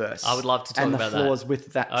universe. I would love to talk about that. And the flaws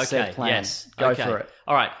with that said plan. Yes. Go for it.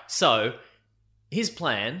 All right, so his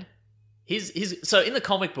plan, so in the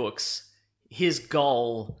comic books, his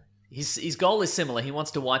goal is similar. He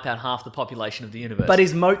wants to wipe out half the population of the universe. But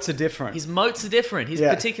his motes are different. His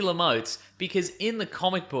particular motes, because in the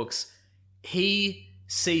comic books, he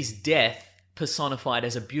sees death personified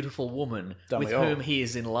as a beautiful woman with whom he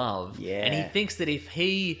is in love. Yeah. And he thinks that if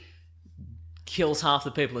he kills half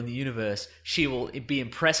the people in the universe, she will be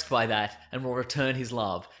impressed by that and will return his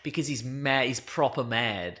love because he's mad. He's proper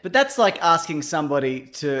mad. But that's like asking somebody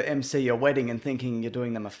to MC your wedding and thinking you're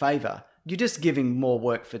doing them a favor. You're just giving more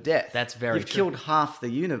work for death. That's very You've true. killed half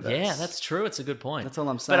the universe. Yeah, that's true. It's a good point. That's all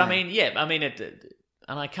I'm saying. But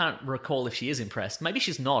and I can't recall if she is impressed. Maybe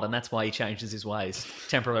she's not, and that's why he changes his ways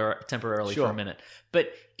temporarily for a minute.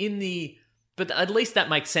 But at least that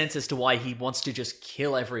makes sense as to why he wants to just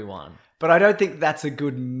kill everyone. But I don't think that's a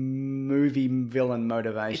good movie villain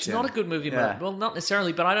motivation. It's not a good movie motivation. Well, not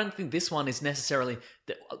necessarily, but I don't think this one is necessarily...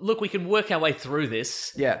 Look, we can work our way through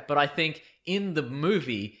this. Yeah. But I think in the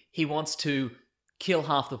movie, he wants to kill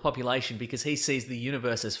half the population because he sees the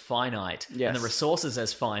universe as finite and the resources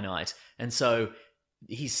as finite. And so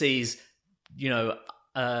he sees,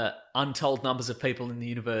 untold numbers of people in the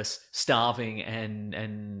universe starving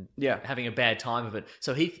and having a bad time of it.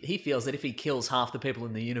 So he feels that if he kills half the people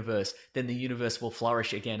in the universe, then the universe will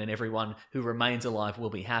flourish again and everyone who remains alive will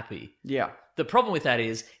be happy. Yeah. The problem with that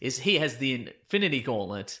is he has the Infinity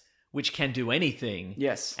Gauntlet, which can do anything.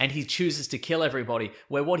 Yes. And he chooses to kill everybody,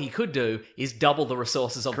 where what he could do is double the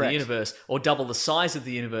resources of the universe, or double the size of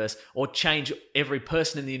the universe, or change every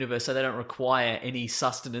person in the universe so they don't require any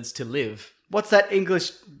sustenance to live. What's that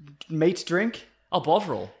English meat drink? Oh,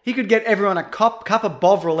 Bovril. He could get everyone a cup of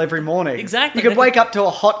Bovril every morning. Exactly. You could wake up to a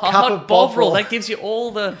hot cup of Bovril. That gives you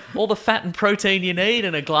all the fat and protein you need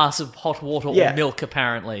and a glass of hot water or milk,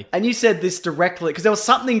 apparently. And you said this directly, because there was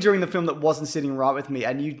something during the film that wasn't sitting right with me,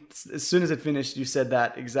 and you, as soon as it finished, you said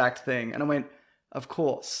that exact thing. And I went, of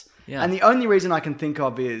course. Yeah. And the only reason I can think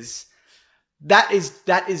of is, that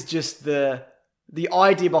is just the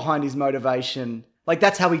idea behind his motivation. Like,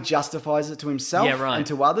 that's how he justifies it to himself and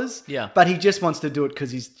to others. Yeah. But he just wants to do it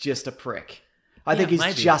because he's just a prick. I think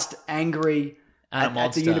he's just angry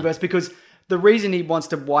at the universe, because the reason he wants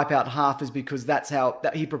to wipe out half is because that's how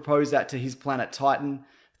he proposed that to his planet Titan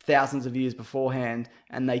thousands of years beforehand,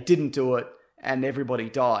 and they didn't do it, and everybody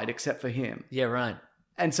died except for him. Yeah, right.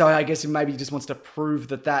 And so I guess maybe he just wants to prove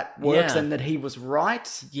that works Yeah. and that he was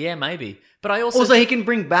right. Yeah, maybe. But I also... Also, he can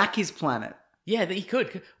bring back his planet. Yeah, that he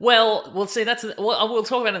could. Well, see, we'll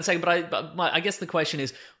talk about it in a second, but I guess the question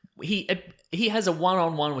is, he has a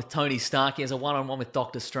one-on-one with Tony Stark, he has a one-on-one with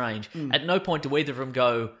Doctor Strange. At no point do either of them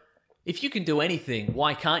go, if you can do anything,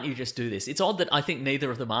 why can't you just do this? It's odd that I think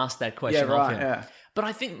neither of them asked that question of him. Yeah. But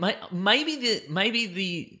I think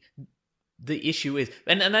maybe the issue is,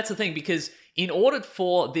 and that's the thing, because in order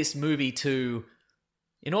for the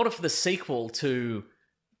sequel to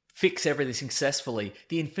fix everything successfully,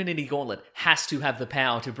 the Infinity Gauntlet has to have the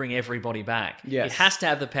power to bring everybody back. Yes. It has to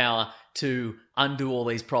have the power to undo all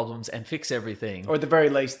these problems and fix everything. Or at the very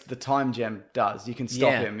least, the time gem does. You can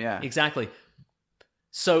stop him, Exactly.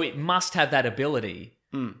 So it must have that ability.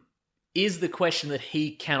 Is the question that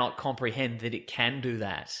he cannot comprehend that it can do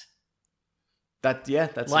that?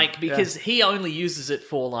 Because he only uses it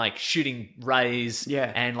for like shooting rays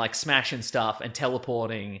and like smashing stuff and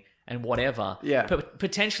teleporting and whatever. Yeah. But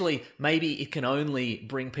potentially, maybe it can only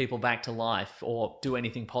bring people back to life or do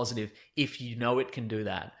anything positive if you know it can do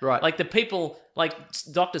that. Right. Like the people, like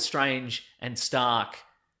Doctor Strange and Stark,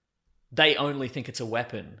 they only think it's a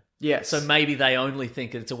weapon. Yes. So maybe they only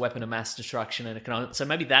think it's a weapon of mass destruction, and it can. So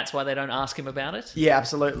maybe that's why they don't ask him about it. Yeah,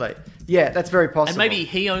 absolutely. Yeah, that's very possible. And maybe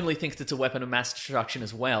he only thinks it's a weapon of mass destruction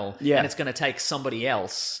as well. Yeah. And it's going to take somebody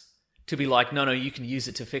else to be like, no, you can use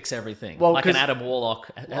it to fix everything. Well, like an Adam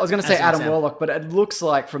Warlock. I was going to say Adam Warlock, but it looks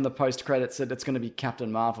like from the post credits that it's going to be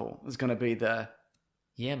Captain Marvel. It's going to be the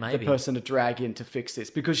person to drag in to fix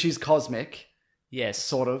this because she's cosmic. Yes,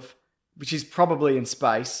 sort of. But she's probably in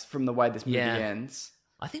space from the way this movie ends.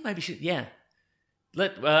 I think maybe she. Yeah.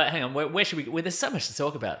 Hang on. Where should we? There's so much to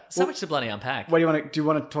talk about. So much to bloody unpack. What do you want to? Do you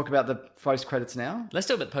want to talk about the post credits now? Let's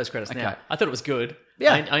talk about the post credits now. I thought it was good.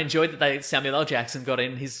 Yeah, I enjoyed that Samuel L. Jackson got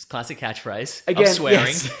in his classic catchphrase again, of swearing.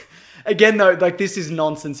 Yes. Again, though, like this is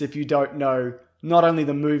nonsense if you don't know not only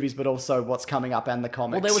the movies but also what's coming up and the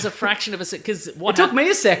comics. Well, there was a fraction of a second because it took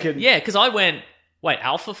me a second. Yeah, because I went, wait,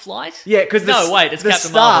 Alpha Flight? Yeah, because it's the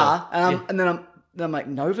Captain star, Marvel. And then I'm like,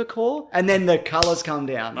 Nova Corps? And then the colours come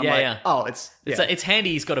down. I'm like, oh, it's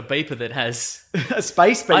handy he's got a beeper that has... a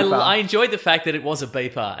space beeper. I enjoyed the fact that it was a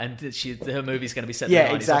beeper and that her movie's going to be set in the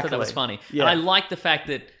 90s. Exactly. I thought that was funny. Yeah. And I like the fact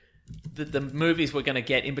that the movies we're going to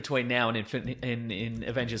get in between now and in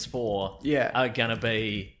Avengers 4 are going to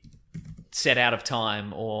be set out of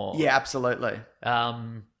time or... Yeah, absolutely.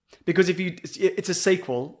 Because it's a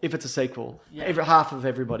sequel. If it's a sequel, half of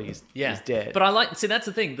everybody is dead. But I like... See, that's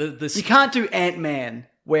the thing. You can't do Ant-Man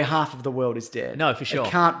where half of the world is dead. No, for sure.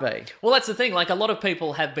 It can't be. Well, that's the thing. Like, a lot of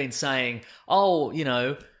people have been saying, but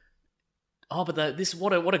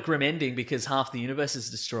what a grim ending because half the universe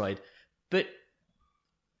is destroyed. But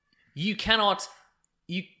you cannot...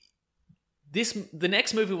 The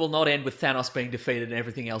next movie will not end with Thanos being defeated and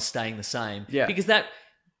everything else staying the same. Yeah. Because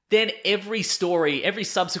then every story, every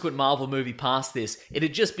subsequent Marvel movie past this,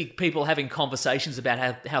 it'd just be people having conversations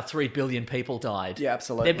about how 3 billion people died. Yeah,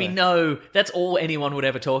 absolutely. There'd be that's all anyone would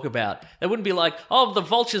ever talk about. They wouldn't be like, oh, the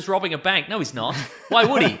Vulture's robbing a bank. No, he's not. Why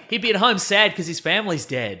would he? He'd be at home sad because his family's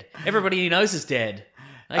dead. Everybody he knows is dead.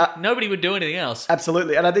 Nobody would do anything else.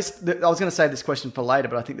 Absolutely. And I was going to save this question for later,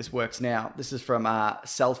 but I think this works now. This is from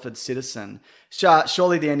Salford Citizen.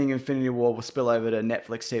 Surely the ending of Infinity War will spill over to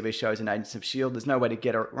Netflix TV shows and Agents of S.H.I.E.L.D. There's no way to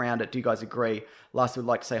get around it. Do you guys agree? Last, would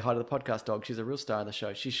like to say hi to the podcast dog. She's a real star of the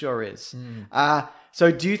show. She sure is. So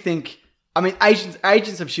do you think... I mean, Agents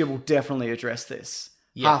of S.H.I.E.L.D. will definitely address this.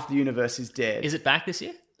 Yeah. Half the universe is dead. Is it back this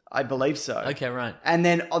year? I believe so. Okay, right. And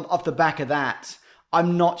then off the back of that,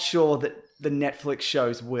 I'm not sure that the Netflix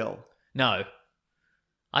shows will. No.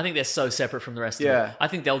 I think they're so separate from the rest of it. I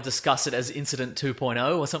think they'll discuss it as Incident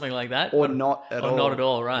 2.0 or something like that. Or not at all. Or not at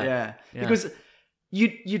all, right. Yeah. Because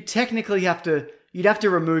you technically you'd have to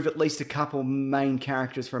remove at least a couple main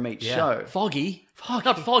characters from each show. Foggy.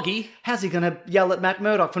 Not Foggy. How's he going to yell at Matt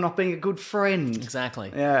Murdock for not being a good friend?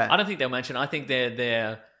 Exactly. Yeah. I don't think they'll mention. I think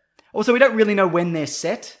they're... Also, we don't really know when they're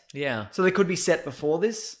set. Yeah. So they could be set before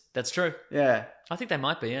this. That's true. Yeah. I think they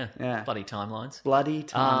might be, yeah. Bloody timelines.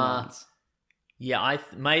 Yeah, I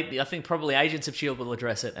think probably Agents of S.H.I.E.L.D. will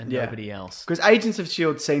address it and nobody else. Because Agents of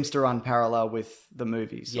S.H.I.E.L.D. seems to run parallel with the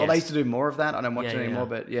movies. Yes. They used to do more of that. I don't watch it anymore,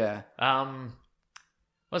 but yeah. What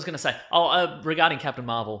was I going to say? Regarding Captain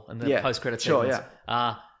Marvel and the post-credit sequence. Sure,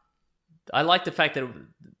 yeah. I like the fact that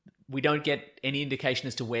we don't get any indication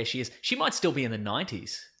as to where she is. She might still be in the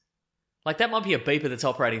 90s. Like, that might be a beeper that's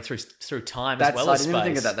operating through time as well as space. I didn't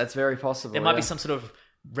think of that. That's very possible. There might be some sort of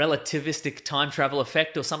relativistic time travel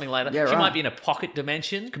effect or something like that. Yeah, She right. might be in a pocket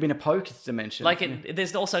dimension. Could be in a pocket dimension.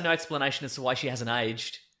 There's also no explanation as to why she hasn't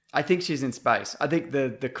aged. I think she's in space. I think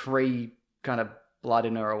the Kree kind of blood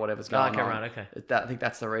in her or whatever's going on. Right, okay. I think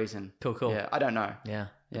that's the reason. Cool. Yeah, I don't know. Yeah,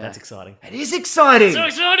 that's exciting. It is exciting. So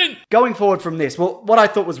exciting! Going forward from this, well, what I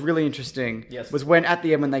thought was really interesting Yes. was when at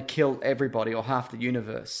the end when they kill everybody or half the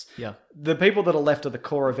universe. Yeah. The people that are left are the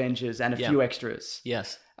core Avengers and a few extras.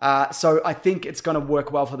 Yes. So I think it's going to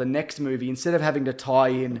work well for the next movie. Instead of having to tie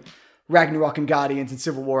in Ragnarok and Guardians and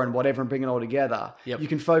Civil War and whatever and bring it all together, you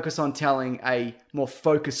can focus on telling a more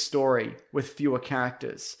focused story with fewer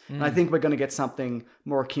characters. And I think we're going to get something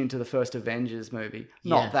more akin to the first Avengers movie.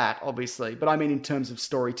 Not that, obviously, but I mean in terms of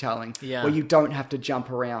storytelling, where you don't have to jump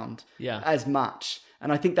around as much.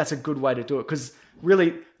 And I think that's a good way to do it because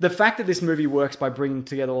really, the fact that this movie works by bringing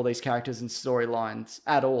together all these characters and storylines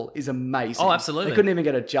at all is amazing. Oh, absolutely. They couldn't even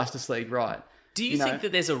get a Justice League right. Do you think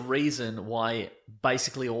that there's a reason why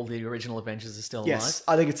basically all the original Avengers are still alive? Yes,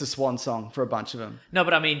 I think it's a swan song for a bunch of them. No,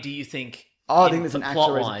 but I mean, do you think... I think there's an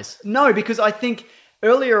actual reason. plot-wise? No, because I think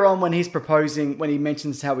earlier on when he's proposing, when he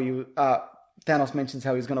mentions how Thanos mentions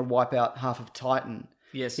how he's going to wipe out half of Titan,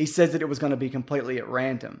 Yes. he says that it was going to be completely at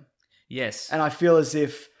random. Yes. And I feel as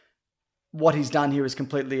if what he's done here is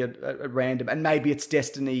completely at random, and maybe it's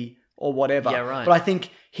destiny or whatever. Yeah, right. But I think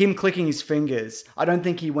him clicking his fingers, I don't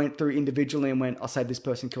think he went through individually and went, I'll say this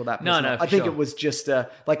person killed that person. No, I think sure. it was just,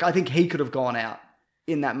 I think he could have gone out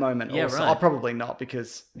in that moment Yeah, also. right. Oh, probably not,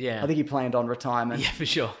 because I think he planned on retirement. Yeah, for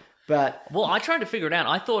sure. But Well, I tried to figure it out.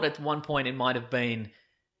 I thought at one point it might have been...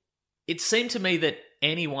 It seemed to me that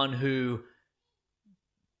anyone who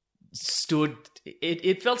stood...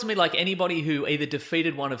 It felt to me like anybody who either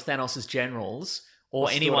defeated one of Thanos' generals or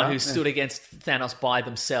stood anyone up, who stood against Thanos by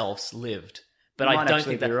themselves lived. But You I might don't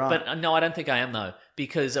actually think that... be right. But no, I don't think I am, though.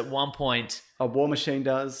 Because at one point... a War Machine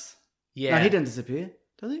does. Yeah. No, he didn't disappear,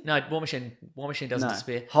 does he? No, War Machine doesn't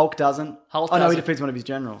disappear. Hulk doesn't. Hulk Oh, no, he doesn't. defeats one of his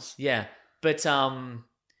generals. Yeah. But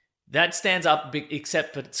that stands up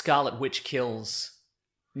except for Scarlet Witch kills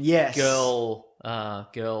Yes. the girl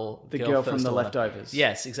girl from First the Order. Leftovers.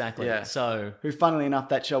 Yes, exactly. Yeah. So Who, funnily enough,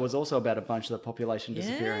 that show was also about a bunch of the population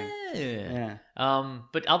disappearing. yeah. Yeah.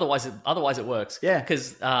 But otherwise it works. Yeah.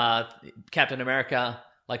 Because Captain America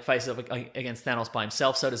faces up against Thanos by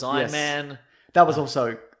himself. So does Iron Yes. Man. That was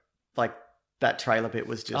also, that trailer bit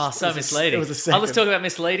was just... Oh, so it was misleading. It was a second. Let's talk about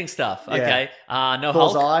misleading stuff. Yeah. Okay. No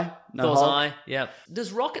Thor's Hulk. eye. No Thor's Hulk. eye. Yeah.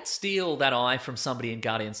 Does Rocket steal that eye from somebody in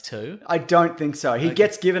Guardians 2? I don't think so. He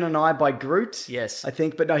gets given an eye by Groot. Yes. I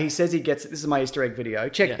think, but no, he says he gets... This is my Easter egg video.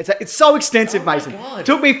 Check. Yeah. It's so extensive, Mason. God.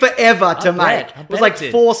 Took me forever to bet. make. I It was bet like it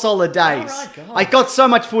did. 4 solid days. Oh, my God. I got so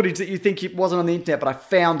much footage that you think it wasn't on the internet, but I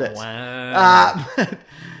found it. Wow.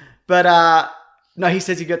 No, he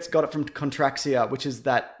says he got it from Contraxia, which is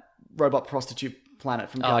that robot prostitute planet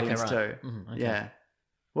from Guardians 2. Okay. Yeah.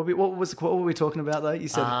 What were we talking about, though? You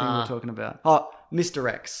said the thing we were talking about. Oh,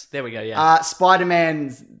 Misdirects. There we go, yeah.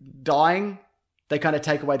 Spider-Man's dying. They kind of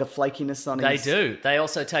take away the flakiness on They his... do. They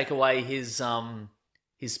also take away his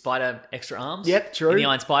spider extra arms. Yep, true. In the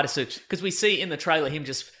Iron Spider suit. Because we see in the trailer him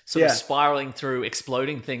just sort of spiraling through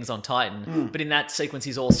exploding things on Titan. But in that sequence,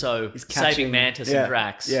 he's also catching- saving Mantis yeah. and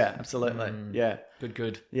Drax. Yeah, absolutely. Yeah.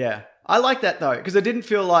 Good. Yeah. I like that, though, because it didn't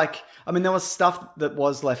feel like... I mean, there was stuff that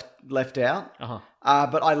was left out.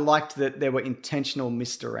 But I liked that there were intentional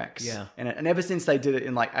misdirects. Yeah. And ever since they did it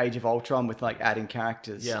in, Age of Ultron with, adding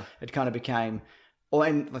characters, it kind of became... Or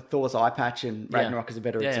in Thor's eye patch and Ragnarok is a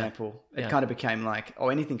better example. It kind of became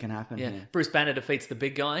anything can happen. Yeah. Yeah. Bruce Banner defeats the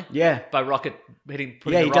big guy. Yeah. By putting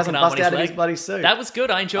He a rocket doesn't arm on bust his out of leg. his bloody suit. That was good.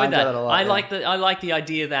 I enjoyed that. that a lot, I like the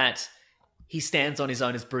idea that he stands on his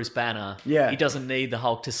own as Bruce Banner. Yeah. He doesn't need the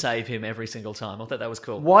Hulk to save him every single time. I thought that was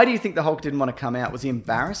cool. Why do you think the Hulk didn't want to come out? Was he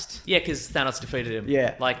embarrassed? Yeah, because Thanos defeated him.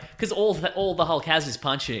 Yeah. Because all the Hulk has is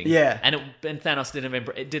punching. Yeah. And Thanos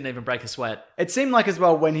didn't even break a sweat. It seemed like as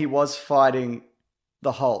well when he was fighting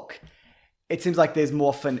the Hulk, it seems like there's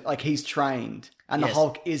more fun. He's trained and the Yes.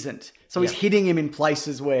 Hulk isn't. So he's hitting him in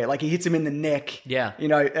places where, he hits him in the neck. Yeah. You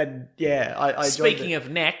know, and I enjoyed Speaking it. of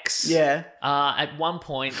necks, Yeah. at one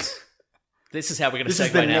point, this is how we're going to This is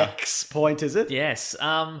segue the now. next point, is it? Yes.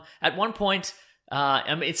 At one point,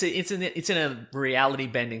 it's in a reality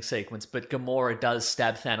bending sequence, but Gamora does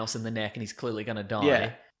stab Thanos in the neck, and he's clearly going to die.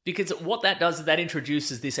 Yeah. Because what that does is that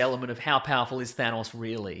introduces this element of how powerful is Thanos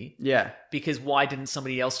really? Yeah. Because why didn't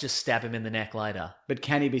somebody else just stab him in the neck later? But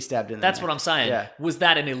can he be stabbed in the That's neck? what I'm saying. Yeah. Was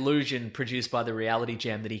that an illusion produced by the reality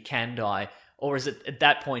gem that he can die? Or is it at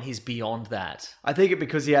that point he's beyond that? I think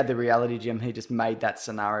because he had the reality gem, he just made that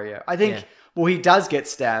scenario. I think, Yeah. well, he does get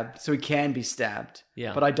stabbed, so he can be stabbed.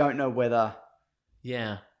 Yeah. But I don't know whether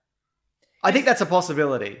Yeah. I think that's a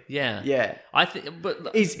possibility. Yeah. Yeah. I think,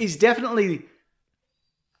 but He's definitely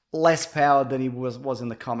less powered than he was in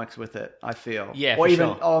the comics with it, I feel. Yeah, or for even,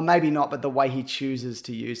 sure. or maybe not, but the way he chooses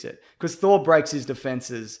to use it. Because Thor breaks his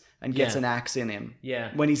defenses and gets Yeah. an axe in him.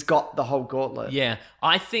 Yeah. When he's got the whole gauntlet. yeah,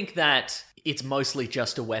 I think that it's mostly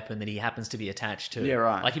just a weapon that he happens to be attached to. Yeah,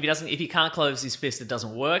 right. Like if he can't close his fist, it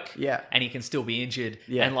doesn't work. Yeah. And he can still be injured.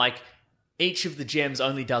 Yeah. And like each of the gems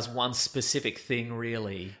only does one specific thing,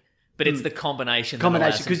 really. But it's the combination.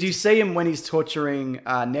 Because you see him when he's torturing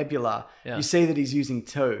Nebula. Yeah. You see that he's using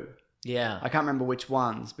two. Yeah. I can't remember which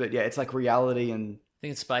ones, but yeah, it's like reality and I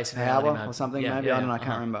think it's space and power reality, or something. Yeah, maybe yeah, I don't know. I yeah.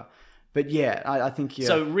 can't remember. But yeah, I think yeah.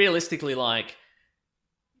 So realistically, like,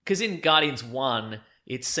 because in Guardians 1,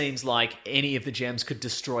 it seems like any of the gems could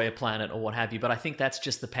destroy a planet or what have you, but I think that's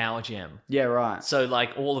just the power gem. yeah, right. So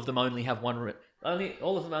like all of them only have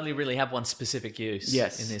all of them only really have one specific use.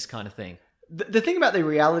 Yes. In this kind of thing. The thing about the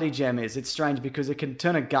reality gem is it's strange because it can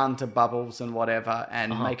turn a gun to bubbles and whatever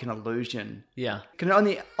and make an illusion. Yeah. It can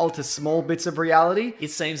only alter small bits of reality. It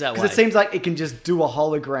seems that way. Because it seems like it can just do a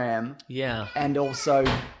hologram Yeah. and also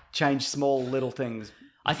change small little things.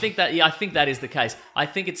 I think that is the case. I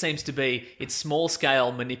think it seems to be it's small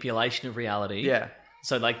scale manipulation of reality. Yeah.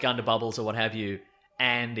 So like gun to bubbles or what have you,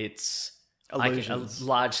 and it's like a Illusions.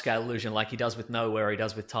 large scale illusion like he does with Nowhere, he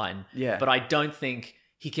does with Titan. Yeah. But I don't think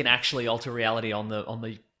he can actually alter reality on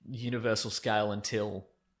the universal scale until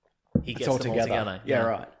he gets It's all them together. all together. Yeah,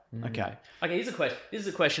 right. Okay. Okay, here's a question. This is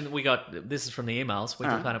a question that we got. This is from the emails.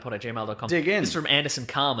 weeklyplanetpod@gmail.com. Dig in. This is from Anderson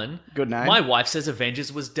Carmen. Good name. My wife says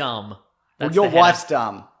Avengers was dumb. Well, That's your the header. wife's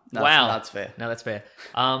dumb. No, Wow, that's fair. No, that's fair.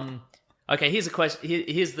 Okay, here's a question.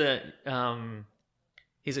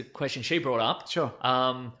 Here's a question she brought up. Sure.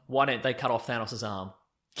 Why don't they cut off Thanos' arm?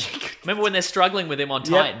 Remember when they're struggling with him on Yep.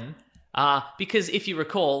 Titan? Because if you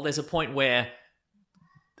recall, there's a point where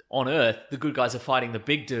on Earth the good guys are fighting the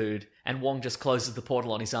big dude, and Wong just closes the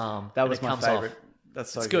portal on his arm. That and was it my comes favorite. Off.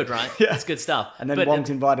 That's so It's good, right? Yeah. It's good stuff. And then But- Wong's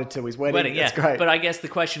invited to his wedding. yeah. That's great. But I guess the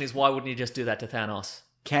question is, why wouldn't you just do that to Thanos?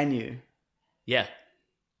 Can you? Yeah.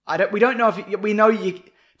 We don't know if we know you.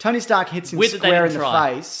 Tony Stark hits him Weird that they square in didn't the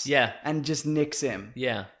try. face, Yeah. and just nicks him.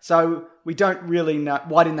 Yeah. So we don't really know.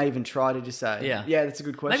 Why didn't they even try? Did you say? Yeah. yeah, that's a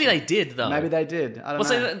good question. Maybe they did, though. Maybe they did. I don't Well,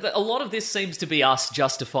 know. so a lot of this seems to be us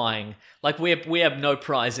justifying. Like we have no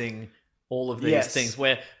prizing all of these Yes. things.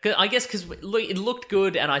 Where I guess because it looked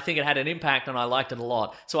good and I think it had an impact and I liked it a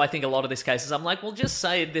lot. So I think a lot of these cases I'm like, well, just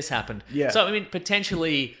say this happened. Yeah. So I mean,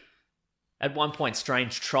 potentially at one point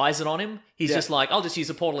Strange tries it on him. He's Yeah. just like, I'll just use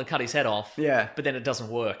a portal and cut his head off. Yeah. But then it doesn't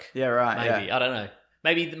work. Yeah, right, Maybe yeah. I don't know.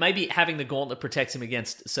 Maybe having the gauntlet protects him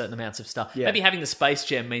against certain amounts of stuff. Yeah. Maybe having the space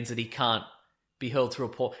gem means that he can't be hurled through a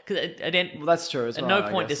portal. Because Well, that's true as at well. no I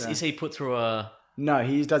point guess, is he put through a... No,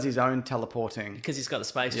 he does his own teleporting. Because he's got the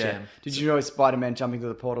space Yeah. gem. Did you know Spider-Man jumping through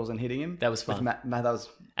the portals and hitting him? That was With fun. that was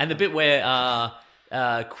And the bit where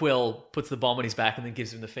Quill puts the bomb on his back and then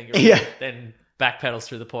gives him the finger Yeah. and then backpedals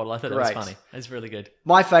through the portal. I thought that was Great. funny. It's really good.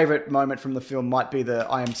 my favorite moment from the film. Might be the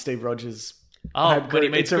I am Steve Rogers. Oh, when he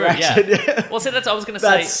meets Groot, yeah. interaction. Well, so that's I was going to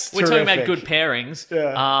That's say. We're talking about terrific. good pairings.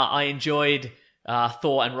 Yeah. I enjoyed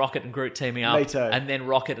Thor and Rocket and Groot teaming up. Me too. And then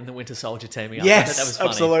Rocket and the Winter Soldier teaming up. I thought Yes, that was funny.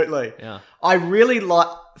 absolutely. Yeah. I really like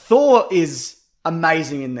Thor is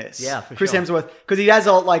amazing in this. Yeah, for Chris sure. Hemsworth, because he has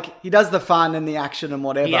all he does the fun and the action and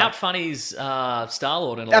whatever. He outfunnies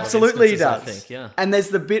Star-Lord in a lot Absolutely, of he instances, does. I think. Yeah. And there's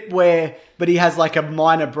the bit where, but he has like a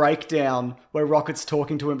minor breakdown where Rocket's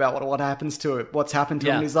talking to him about what happens to him, what's happened to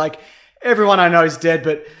him. Yeah. And he's like, everyone I know is dead,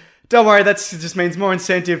 but don't worry, that just means more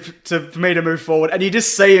incentive for me to move forward. And you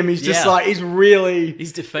just see him, he's just Yeah. like,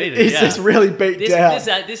 He's defeated. He's yeah. just really beat down.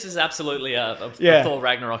 This is absolutely a Yeah. Thor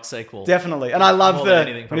Ragnarok sequel. Definitely. And I love More than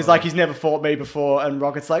anything, when he's probably. like, he's never fought me before. And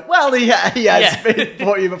Rocket's like, well, he has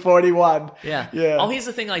fought you before and he won. Yeah. Yeah. Oh, here's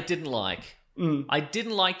the thing I didn't like. I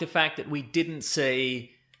didn't like the fact that we didn't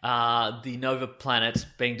see the Nova planet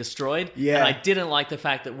being destroyed. Yeah. And I didn't like the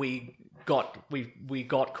fact that we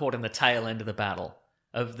got caught in the tail end of the battle,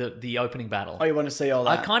 of the opening battle. Oh, you want to see all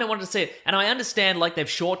I that? kind of wanted to see it. And I understand like they've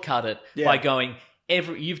shortcut it Yeah. by going,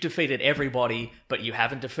 you've defeated everybody, but you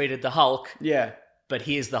haven't defeated the Hulk. Yeah. But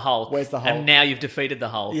here's the Hulk. Where's the Hulk? And now you've defeated the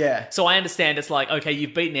Hulk. Yeah. So I understand it's like, okay,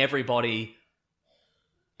 you've beaten everybody,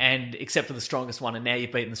 and except for the strongest one, and now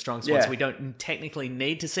you've beaten the strongest one, Yeah. so we don't technically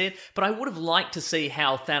need to see it. But I would have liked to see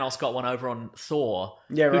how Thanos got one over on Thor,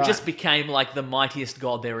 Yeah, who right. just became like the mightiest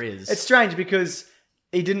god there is. It's strange because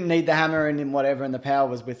he didn't need the hammer and whatever, and the power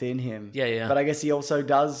was within him. Yeah, yeah. But I guess he also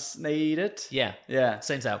does need it. yeah. Yeah.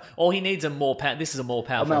 Seems that. Or he needs a more this is a more A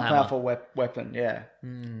powerful more hammer. powerful weapon, yeah.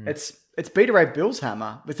 It's Beta Ray Bill's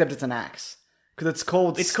hammer, except it's an axe. Because it's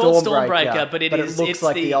called Stormbreaker, but it looks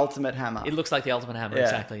like the ultimate hammer. It looks like the ultimate hammer,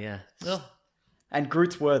 exactly, yeah. Well, and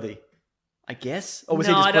Groot's worthy, I guess? Or was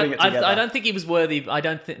no, he just putting it together? I don't think he was worthy. I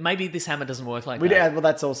don't think... Maybe this hammer doesn't work like that. Yeah, well,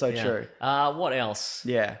 that's also true. What else?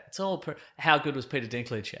 Yeah. It's all... How good was Peter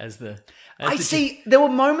Dinklage as the... There were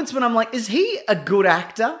moments when I'm like, is he a good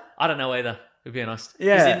actor? I don't know either, to be honest.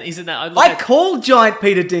 Yeah. He's in that... I called giant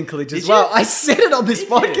Peter Dinklage as well. I said it on this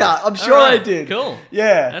podcast. I'm sure I did. Cool.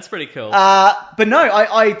 Yeah. That's pretty cool. But no,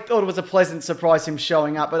 I thought it was a pleasant surprise him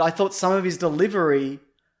showing up, but I thought some of his delivery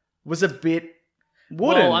was a bit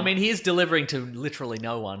wooden. Well, I mean, he is delivering to literally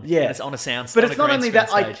no one. Yeah. And it's on a sound But it's not only that,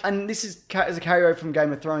 stage. and this is as a carryover from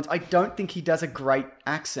Game of Thrones, I don't think he does a great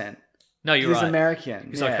accent. No, you're right. He's American.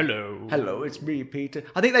 He's like, hello. Hello, it's me, Peter.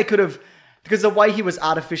 I think they could have, because the way he was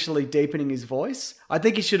artificially deepening his voice, I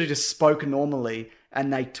think he should have just spoken normally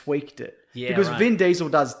and they tweaked it. Yeah, because right. Vin Diesel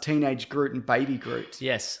does teenage Groot and baby Groot.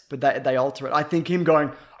 Yes. But they alter it. I think him going,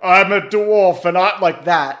 I'm a dwarf, and I like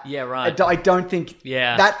that. Yeah, right. I don't think...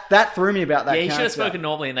 Yeah. That threw me about that Yeah, he should have character. spoken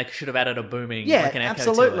normally and they should have added a booming, Yeah, like an echo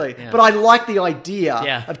absolutely. to it. Yeah. But I like the idea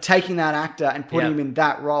Yeah. of taking that actor and putting Yeah. him in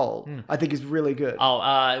that role. I think is really good.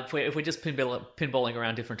 Oh, if we're just pinballing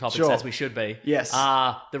around different topics, Sure. as we should be. Yes.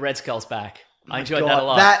 The Red Skull's back. I enjoyed God, that a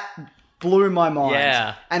lot. That blew my mind.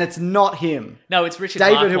 Yeah. And it's not him. No, it's Richard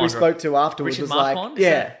David, Marquand. who we spoke to afterwards, Richard was Marquand?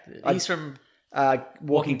 like, He's from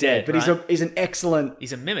Walking Dead. But right? he's an excellent...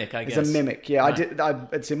 He's a mimic, I guess. He's a mimic, yeah. Right.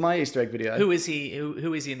 It's in my Easter egg video. Who is he?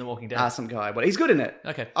 Who is he in The Walking Dead? Some guy. But he's good in it.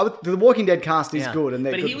 Okay. The Walking Dead cast is Yeah. good. And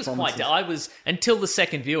they're but good he was quite... performances. I was... Until the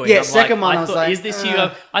second viewing, Yeah, I'm second one, I was thought, like, is this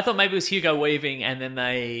Hugo... I thought maybe it was Hugo Weaving and then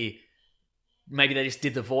maybe they just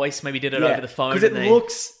did the voice, maybe did it over the phone. Because it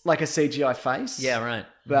looks like a CGI face. Yeah, right.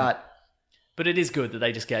 But it is good that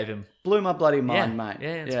they just gave him... blew my bloody mind, mate. Yeah,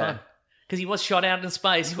 it's fun. Because he was shot out in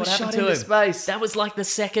space. What was happened shot to into him? space. That was like the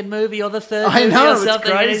second movie or the third I movie know, or it's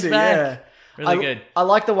something. And he's crazy, back. yeah. Really good. I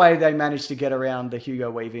like the way they managed to get around the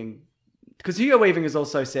Hugo Weaving. Because Hugo Weaving has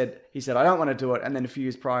also said, I don't want to do it. And then a few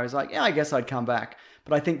years prior, he's like, yeah, I guess I'd come back.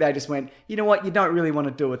 But I think they just went, you know what, you don't really want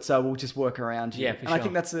to do it, so we'll just work around you. Yeah, for I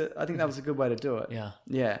sure. think I think that was a good way to do it. Yeah.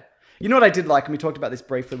 Yeah. You know what I did like, and we talked about this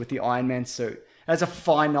briefly with the Iron Man suit. It has a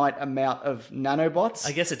finite amount of nanobots.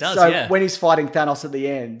 I guess it does, so yeah. when he's fighting Thanos at the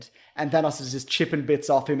end, and Thanos is just chipping bits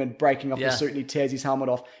off him and breaking off Yeah. the suit and he tears his helmet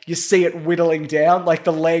off, you see it whittling down, like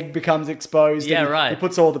the leg becomes exposed. Yeah, and right. He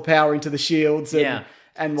puts all the power into the shields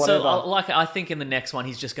and whatever. So, I think in the next one,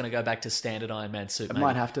 he's just going to go back to standard Iron Man suit. It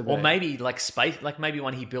might have to be. Or maybe like space, like maybe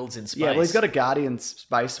one he builds in space. Yeah, well, he's got a Guardian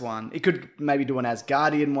space one. He could maybe do an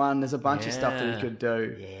Asgardian one. There's a bunch of stuff that he could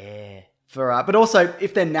do. Yeah. But also,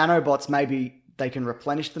 if they're nanobots, maybe they can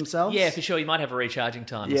replenish themselves. Yeah, for sure. You might have a recharging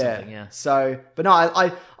time or something, yeah. So, but no,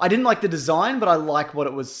 I didn't like the design, but I like what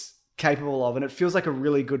it was capable of. And it feels like a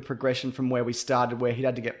really good progression from where we started, where he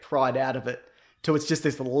had to get pried out of it, to it's just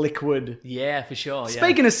this liquid. Yeah, for sure. Yeah.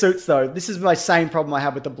 Speaking of suits, though, this is my same problem I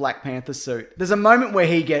have with the Black Panther suit. There's a moment where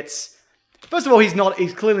he gets... First of all,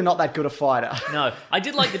 he's clearly not that good a fighter. No, I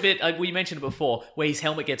did like the bit, we mentioned it before, where his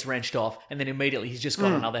helmet gets wrenched off and then immediately he's just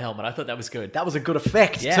got another helmet. I thought that was good. That was a good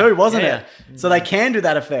effect Yeah, too, wasn't yeah. it? So they can do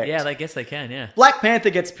that effect. Yeah, I guess they can, yeah. Black Panther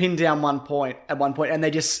gets pinned down at one point, and they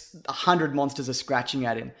just 100 monsters are scratching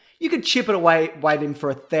at him. You could chip it away at him for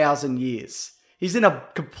 1,000 years. He's in a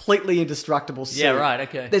completely indestructible suit. Yeah, right,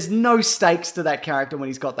 okay. There's no stakes to that character when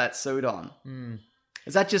he's got that suit on.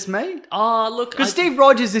 Is that just me? Oh, look. Because Steve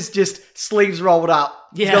Rogers is just sleeves rolled up.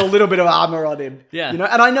 Yeah. He's got a little bit of armor on him. Yeah. You know,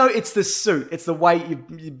 and I know it's the suit. It's the way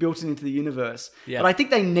you built it into the universe. Yeah. But I think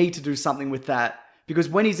they need to do something with that. Because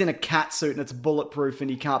when he's in a cat suit and it's bulletproof and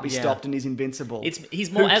he can't be stopped and he's invincible.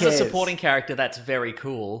 He's more, who as a cares? supporting character, that's very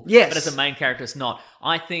cool. Yes. But as a main character, it's not.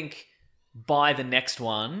 I think by the next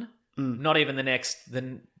one, not even the next,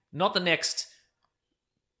 not the next,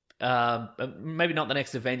 maybe not the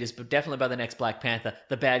next Avengers, but definitely by the next Black Panther,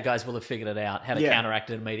 the bad guys will have figured it out, how to counteract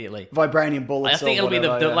it immediately. Vibranium bullets. I think it'll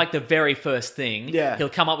whatever, be like the very first thing. Yeah. He'll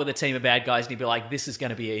come up with a team of bad guys and he'll be like, this is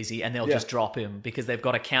going to be easy, and they'll just drop him because they've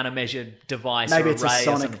got a countermeasure device Maybe or it's a array or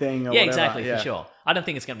sonic something. thing or yeah, whatever, exactly, yeah. for sure. I don't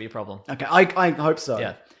think it's going to be a problem. Okay, I hope so.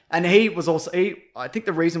 Yeah. And he was also... I think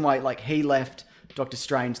the reason why he left, Doctor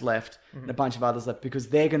Strange left, and a bunch of others left, because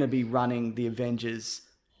they're going to be running the Avengers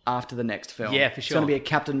after the next film. Yeah, for It's sure. going to be a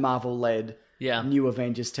Captain Marvel-led new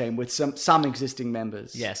Avengers team with some existing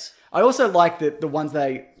members. Yes. I also like that the ones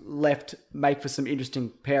they left make for some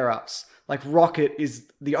interesting pair-ups. Like Rocket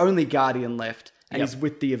is the only Guardian left, and he's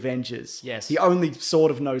with the Avengers. Yes. He only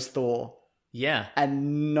sort of knows Thor, Yeah.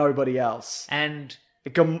 and nobody else. And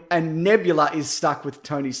And Nebula is stuck with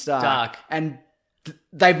Tony Stark. Stark. And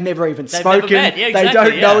they've never even They've spoken. never met. Yeah, They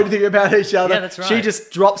exactly, don't know yeah. anything about each other. Yeah, that's right. She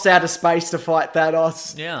just drops out of space to fight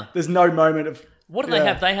Thanos. Yeah. There's no moment of... What do they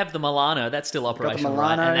have? They have the Milano. That's still operational,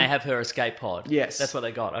 right? Milano. And they have her escape pod. Yes. That's what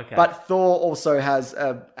they got. Okay. But Thor also has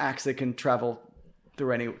an axe that can travel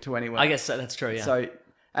to anywhere. I guess that's true, yeah. So,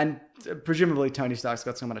 and presumably Tony Stark's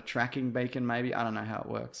got some kind of tracking beacon, maybe. I don't know how it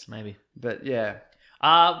works. Maybe. But yeah.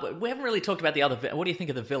 We haven't really talked about the other... What do you think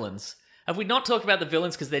of the villains? Have we not talked about the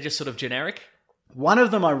villains because they're just sort of generic? One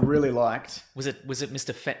of them I really liked. Was it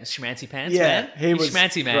Mr. Schmancy Pants Yeah, Man? he was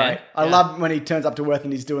Schmancy Man. great. I love when he turns up to work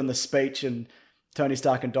and he's doing the speech and Tony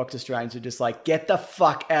Stark and Doctor Strange are just like, get the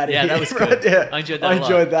fuck out of here. Yeah, that was good. Right? Yeah. I enjoyed that I a lot.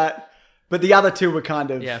 enjoyed that. But the other two were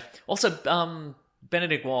kind of... Yeah. Also,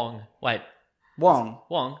 Benedict Wong. Wait, Wong.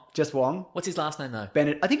 Wong? Just Wong. What's his last name, though?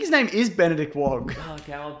 I think his name is Benedict Wong. Oh,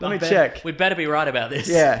 okay, Let me check. We'd better be right about this.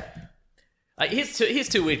 Yeah. Here's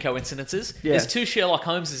two weird coincidences. Yeah. There's two Sherlock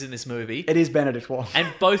Holmeses in this movie, It is Benedict Wong. and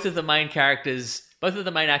both of the main actors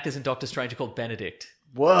in Doctor Strange are called Benedict.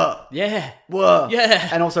 Whoa. Yeah. Whoa. Yeah.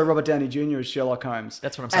 And also Robert Downey Jr. is Sherlock Holmes.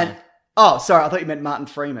 That's what I'm saying. And, oh, sorry. I thought you meant Martin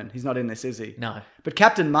Freeman. He's not in this, is he? No. But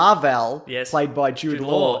Captain Marvel, Yes. played by Jude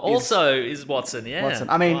Law, is also is Watson. Yeah. Watson.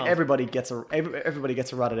 I mean, Wow. everybody gets a run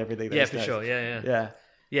at everything these Yeah, days. for sure. Yeah. Yeah.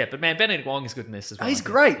 Yeah, but man, Benedict Wong is good in this as well. He's I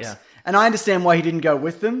think. great. Yeah. And I understand why he didn't go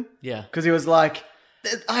with them. Yeah. Because he was like,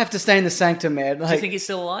 I have to stay in the sanctum, man. Like, Do you think he's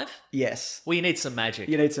still alive? yes. Well, you need some magic.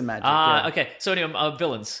 You need some magic. yeah. Okay. So anyway,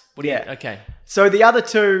 villains. What do you? Yeah. Okay. So the other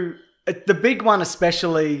two, the big one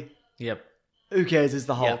especially, Yep. who cares, is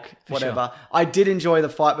the Hulk. for Whatever. I did enjoy the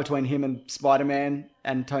fight between him and Spider-Man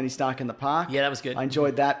and Tony Stark in the park. Yeah, that was good. I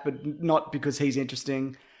enjoyed that, but not because he's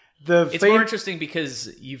interesting. It's more interesting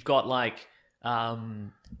because you've got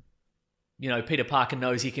Peter Parker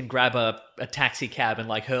knows he can grab a taxi cab and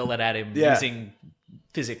hurl it at him Yeah. using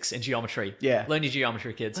physics and geometry. Yeah. Learn your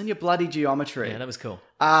geometry, kids. on your bloody geometry. Yeah, that was cool.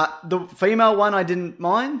 The female one I didn't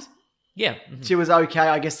mind. Yeah. She was okay.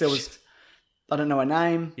 I guess there was, I don't know her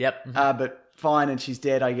name. Yep. But fine, and she's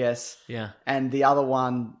dead, I guess. Yeah. And the other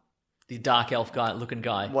one, The dark elf looking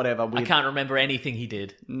guy. whatever. I can't remember anything he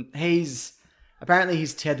did. He's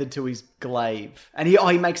tethered to his glaive, and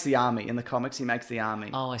he makes the army in the comics. He makes the army.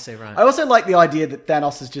 Oh, I see, right. I also like the idea that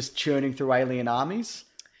Thanos is just churning through alien armies.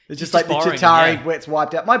 It's just He's like just the borrowing Chitauri them, yeah. gets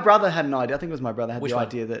wiped out. My brother had an idea. I think it was my brother had Which the one?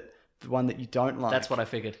 idea that the one that you don't like. That's what I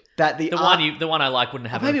figured. That The one I like wouldn't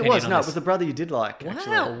have an maybe it opinion was. on No, this. it was the brother you did like. Wow,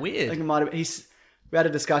 actually. weird. I think it might have. We had a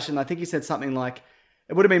discussion. I think he said something like,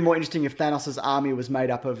 "It would have been more interesting if Thanos' army was made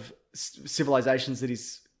up of civilizations that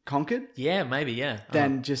he's conquered." Yeah, maybe, yeah.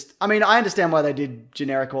 Than just. I mean, I understand why they did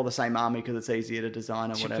generic all the same army because it's easier to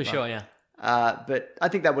design or whatever. For sure, yeah. But I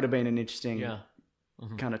think that would have been an interesting Yeah.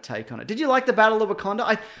 kind of take on it. Did you like the Battle of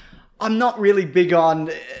Wakanda? I'm not really big on.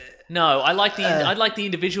 No, I like the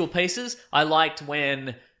individual pieces. I liked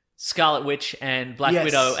when Scarlet Witch and Black Yes.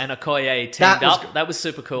 Widow and Okoye teamed That was up. That was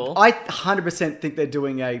super cool. I 100% think they're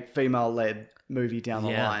doing a female-led movie down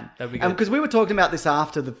the Yeah, line. that'd be good. Because we were talking about this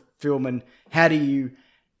after the film, and how do you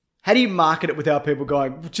market it without people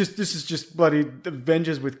going, this is just bloody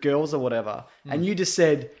Avengers with girls or whatever? And you just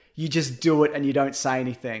said you just do it and you don't say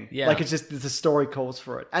anything. Yeah. Like it's just the story calls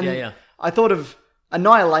for it. And Yeah. I thought of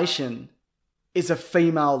Annihilation is a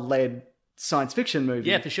female-led science fiction movie.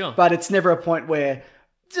 Yeah, for sure. But it's never a point where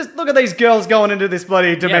just look at these girls going into this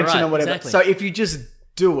bloody dimension right, or whatever. exactly. So if you just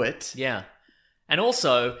do it, Yeah. And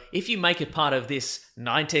also, if you make it part of this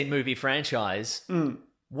 19-movie franchise,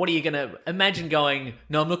 what are you going to... Imagine going,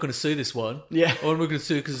 no, I'm not going to see this one. Yeah. Or I'm not going to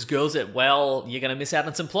see it because it's girls. Well, you're going to miss out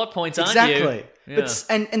on some plot points, aren't exactly. you? But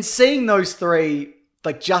and seeing those three,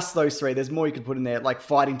 like just those three, there's more you could put in there, like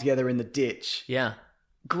fighting together in the ditch. Yeah.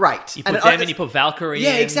 Great. You put them and you put Valkyrie in.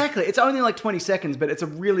 Yeah, exactly. It's only like 20 seconds, but it's a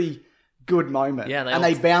really good moment. Yeah,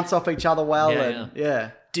 they bounce off each other well. Yeah,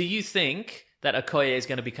 yeah. Do you think that Okoye is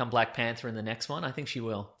going to become Black Panther in the next one? I think she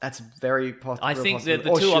will. That's very possible. I think that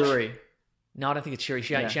the or two Shuri. No, I don't think it's Shuri.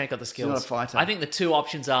 She ain't got the skills. not a fighter. I think the two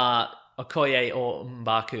options are Okoye or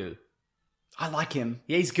M'Baku. I like him.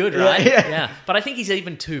 Yeah, he's good, right? Yeah. But I think he's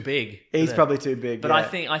even too big. He's probably too big. But yeah.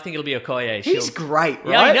 I think it'll be Okoye. He's great,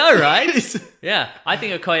 right? Yeah, I know, right? He's- Yeah, I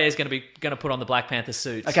think Okoye is going to put on the Black Panther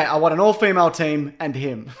suits. Okay, I want an all-female team and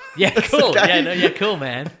him. Yeah, cool. Okay. Yeah, cool,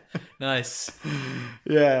 man. Nice.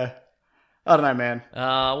 Yeah. I don't know, man.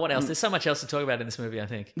 What else? There's so much else to talk about in this movie, I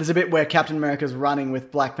think. There's a bit where Captain America's running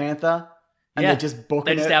with Black Panther, and they're just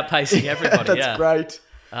booking They're just it. outpacing everybody, That's yeah. great.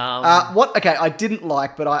 Okay, I didn't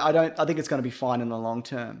like, but I think it's going to be fine in the long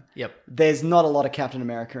term. Yep. There's not a lot of Captain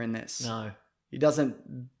America in this. No. He doesn't.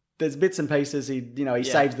 There's bits and pieces. He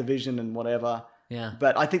saves the Vision and whatever. Yeah.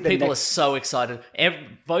 But I think people are so excited.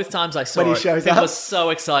 Both times I saw when he it, shows people up, were so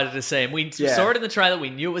excited to see him. We saw it in the trailer. We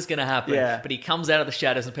knew it was going to happen. Yeah. But he comes out of the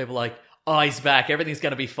shadows and people are like, oh, he's back. Everything's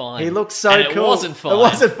going to be fine. He looks so and cool. It wasn't fine. It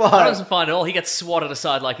wasn't fine. It wasn't fine at all. He gets swatted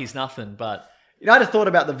aside like he's nothing. But I had a thought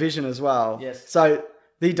about the Vision as well. Yes. So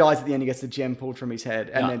he dies at the end. He gets the gem pulled from his head,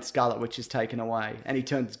 and then Scarlet Witch is taken away, and he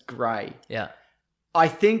turns grey. Yeah. I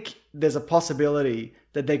think there's a possibility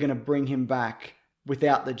that they're going to bring him back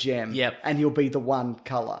without the gem. Yep. And he'll be the one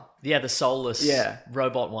color. Yeah, the soulless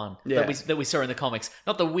robot one that we saw in the comics.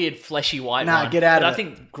 Not the weird fleshy white one. Get out but of I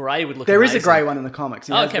think grey would look There amazing. is a grey one in the comics.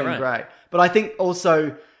 He has been grey. But I think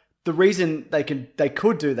also the reason they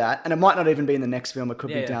could do that, and it might not even be in the next film, it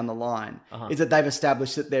could be down the line, is that they've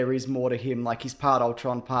established that there is more to him. Like he's part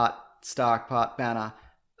Ultron, part Stark, part Banner.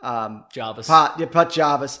 Jarvis. Part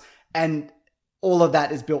Jarvis. And all of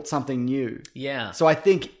that has built something new. Yeah. So I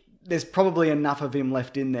think there's probably enough of him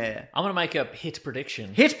left in there. I'm going to make a hit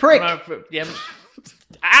prediction. Hit prick! Ow!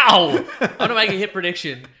 I'm going to make a hit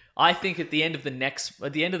prediction. I think at the end of the next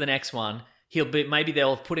one, maybe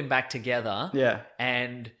they'll put him back together. Yeah.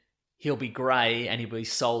 And he'll be grey and he'll be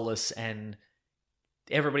soulless and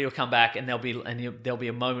everybody will come back and there'll be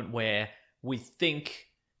a moment where we think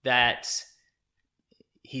that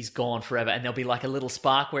he's gone forever, and there'll be like a little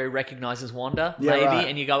spark where he recognizes Wanda,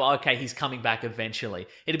 and you go, okay, he's coming back eventually.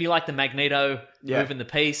 It'd be like the Magneto move in the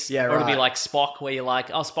piece, or it'd be like Spock, where you're like,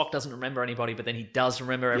 oh, Spock doesn't remember anybody, but then he does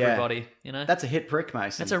remember everybody. You know, that's a hit prick,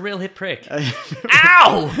 Mason. That's a real hit prick.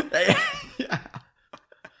 Ow!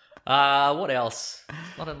 What else?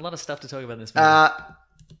 A lot of stuff to talk about in this movie.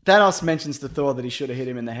 Thanos mentions to Thor that he should have hit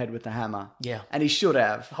him in the head with the hammer. Yeah, and he should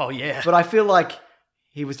have. Oh yeah, but I feel like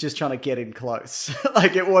he was just trying to get in close.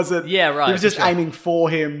 Like it wasn't... Yeah, right. He was just aiming for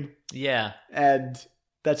him. Yeah. And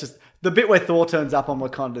that's just... The bit where Thor turns up on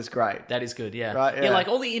Wakanda's great. That is good, yeah. Right, yeah. Like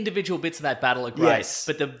all the individual bits of that battle are great,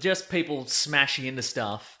 but just people smashing into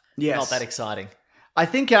stuff, not that exciting. I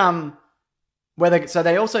think so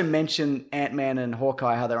they also mention Ant-Man and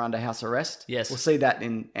Hawkeye, how they're under house arrest. Yes. We'll see that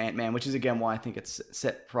in Ant-Man, which is again why I think it's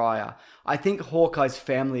set prior. I think Hawkeye's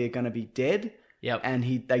family are going to be dead. Yep. And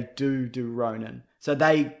they do Ronin. So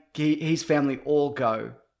his family all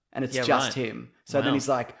go, and it's just him. So then he's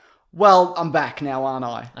like, well, I'm back now, aren't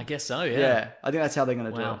I? I guess so, yeah. Yeah, I think that's how they're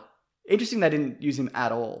going to do it. Interesting they didn't use him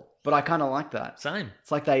at all, but I kind of like that. Same.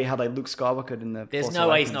 It's like how they Luke Skywalker in the There's Force no way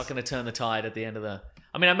Awakens. he's not going to turn the tide at the end of the...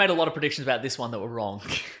 I mean, I made a lot of predictions about this one that were wrong.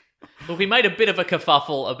 Look, we made a bit of a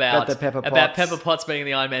kerfuffle about Pepper Potts being in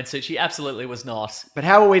the Iron Man suit. She absolutely was not. But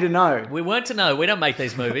how are we to know? We weren't to know. We don't make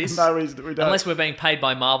these movies. No, we don't. Unless we're being paid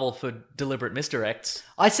by Marvel for deliberate misdirects.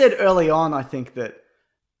 I said early on, I think that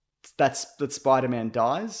Spider-Man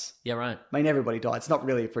dies. Yeah, right. I mean, everybody died. It's not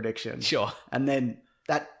really a prediction. Sure. And then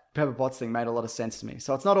that Pepper Potts thing made a lot of sense to me.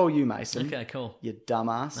 So it's not all you, Mason. Okay, cool. You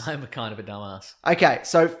dumbass. I'm kind of a dumbass. Okay,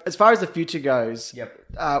 so as far as the future goes,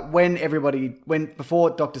 before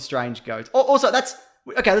Doctor Strange goes, also let's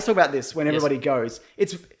talk about this. When everybody goes,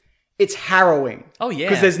 it's harrowing. Oh yeah,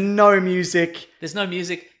 because there's no music.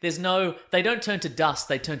 They don't turn to dust.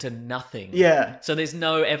 They turn to nothing. Yeah. So there's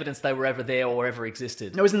no evidence they were ever there or ever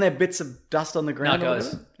existed. No, isn't there bits of dust on the ground? No, it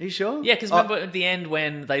goes. Are you sure? Yeah, because remember at the end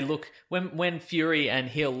when they look, when Fury and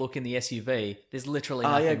Hill look in the SUV, there's literally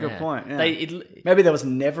nothing there. Good point. Yeah. Maybe there was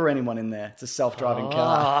never anyone in there. It's a self-driving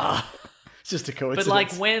car. It's just a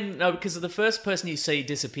coincidence. But because the first person you see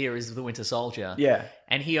disappear is the Winter Soldier. Yeah.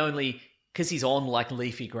 And he only, because he's on like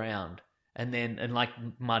leafy ground and like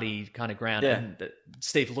muddy kind of ground, and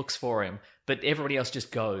Steve looks for him, but everybody else just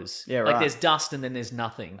goes. Yeah, like right. there's dust and then there's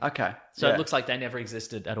nothing. Okay. So it looks like they never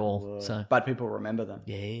existed at all. Whoa. So, but people remember them.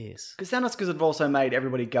 Yes. Because they've also made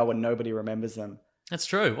everybody go and nobody remembers them. That's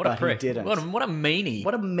true. What a prick. He didn't. What a meanie.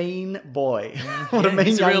 What a mean boy. What a mean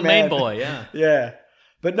he's young a real man. mean boy, yeah. Yeah.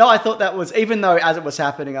 But no, I thought that was, even though as it was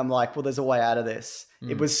happening, I'm like, well, there's a way out of this.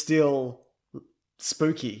 It was still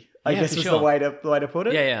spooky, I guess was the way to put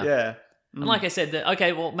it. Yeah. Yeah. And like I said,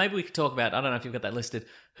 well, maybe we could talk about, I don't know if you've got that listed,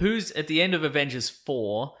 who's at the end of Avengers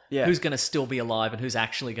 4, who's going to still be alive and who's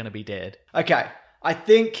actually going to be dead. Okay. I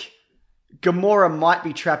think Gamora might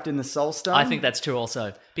be trapped in the Soul Stone. I think that's true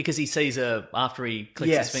also, because he sees her after he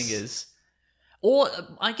clicks his fingers. Or,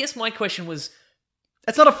 I guess my question was...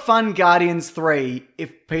 It's not a fun Guardians 3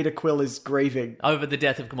 if Peter Quill is grieving. Over the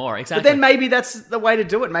death of Gamora, exactly. But then maybe that's the way to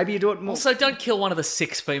do it. Maybe you do it more... Also, don't kill one of the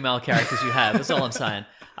 6 female characters you have. That's all I'm saying.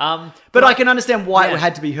 But I can understand why it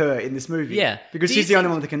had to be her in this movie. Yeah. Because she's the only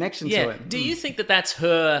one with a connection to it. Do you think that that's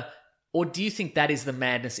her, or do you think that is the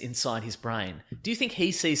madness inside his brain? Do you think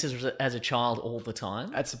he sees her as a child all the time?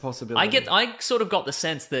 That's a possibility. I sort of got the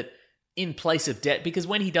sense that in place of death, because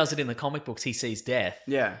when he does it in the comic books, he sees death.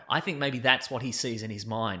 Yeah. I think maybe that's what he sees in his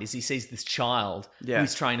mind, is he sees this child Yeah.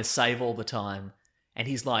 who's trying to save all the time, and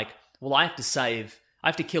he's like, well, I have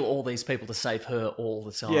to kill all these people to save her all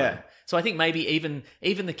the time. Yeah. So I think maybe even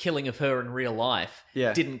the killing of her in real life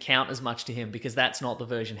Yeah. didn't count as much to him, because that's not the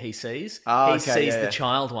version he sees. Oh, he okay, sees yeah, the yeah.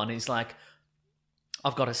 child one, and he's like,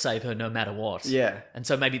 I've got to save her no matter what. Yeah. And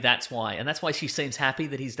so maybe that's why. And that's why she seems happy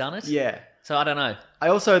that he's done it. Yeah. So I don't know. I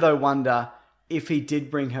also, though, wonder if he did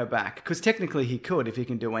bring her back, because technically he could if he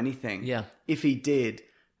can do anything. Yeah. If he did,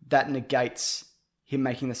 that negates him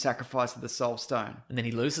making the sacrifice of the Soul Stone. And then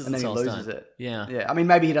he loses And the then he Soul loses Stone. it. Yeah. Yeah. I mean,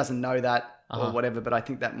 maybe he doesn't know that Uh-huh. or whatever, but I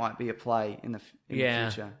think that might be a play in the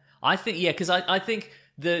future. I think, because I think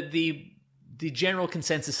the general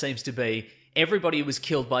consensus seems to be everybody who was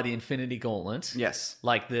killed by the Infinity Gauntlet, Yes.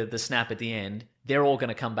 like the snap at the end, they're all going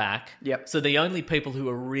to come back. Yep. So the only people who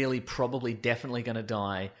are really probably definitely going to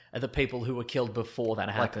die are the people who were killed before that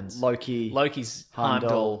happens. Loki's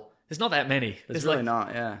Heimdall. There's not that many. There's really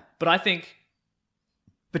not, yeah. But I think,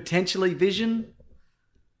 Potentially Vision?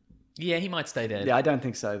 yeah, he might stay dead. Yeah, I don't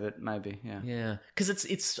think so, but maybe, yeah. Yeah. Because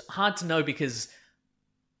it's hard to know, because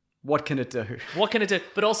What can it do? what can it do?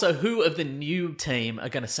 But also, who of the new team are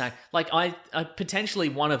going to sack? Like, I potentially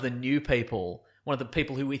one of the new people, one of the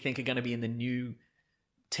people who we think are going to be in the new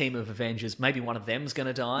team of Avengers, maybe one of them's going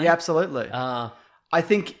to die. Yeah, absolutely. I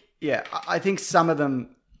think some of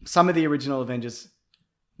the original Avengers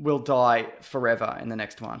will die forever in the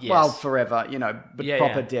next one. Yes. Well, forever, but Yeah,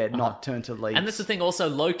 proper yeah. dead, Uh-huh. not turned to leaves. And that's the thing. Also,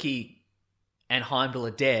 Loki and Heimdall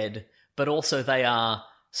are dead, but also they are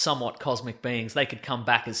somewhat cosmic beings. They could come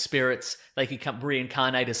back as spirits. They could come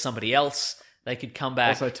reincarnate as somebody else. They could come back.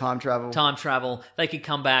 Also time travel. Time travel. They could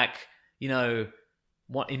come back.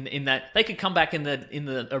 What in that they could come back in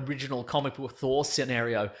the original comic book Thor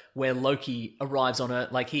scenario where Loki arrives on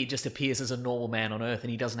Earth, like he just appears as a normal man on Earth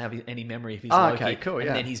and he doesn't have any memory of his Loki. Okay, cool,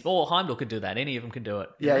 yeah. And then Heimdall could do that. Any of them can do it.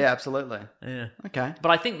 Yeah, yeah, absolutely. Yeah. Okay.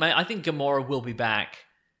 But I think Gamora will be back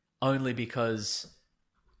only because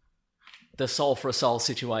the soul for a soul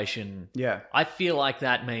situation. Yeah. I feel like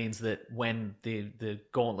that means that when the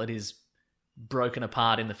gauntlet is broken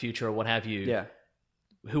apart in the future or what have you, Yeah.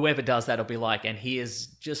 whoever does that'll be like, and he is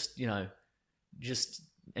just, and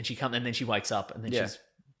then she wakes up and then Yeah. she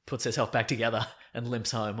puts herself back together and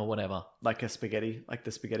limps home or whatever. Like the spaghetti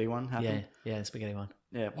one happened. Yeah, the spaghetti one.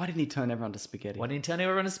 Yeah. Why didn't he turn everyone to spaghetti? Why didn't he turn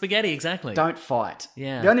everyone to spaghetti? Exactly. Don't fight.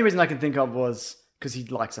 Yeah. The only reason I can think of was because he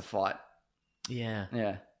likes a fight. Yeah.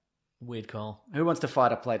 Yeah. Weird call. Who wants to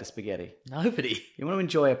fight a plate of spaghetti? Nobody. You want to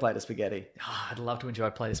enjoy a plate of spaghetti? Oh, I'd love to enjoy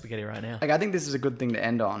a plate of spaghetti right now. Okay, I think this is a good thing to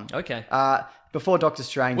end on. Okay. Before Doctor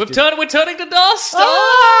Strange... We're turning to dust!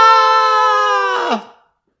 Ah!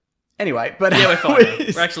 Anyway, but... Yeah, we're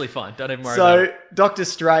fine. We're actually fine. Don't even worry about So, it. Doctor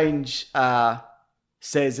Strange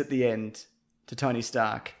says at the end to Tony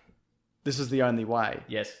Stark, this is the only way.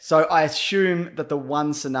 Yes. So I assume that the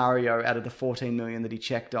one scenario out of the 14 million that he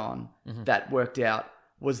checked on that worked out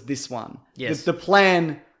was this one. Yes. The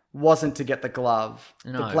plan wasn't to get the glove.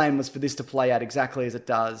 No. The plan was for this to play out exactly as it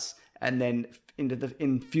does, and then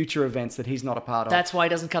in future events that he's not a part of. That's why he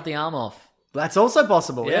doesn't cut the arm off. That's also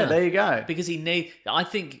possible. Yeah, there you go. Because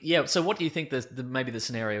so what do you think maybe the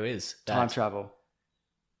scenario is? Time travel.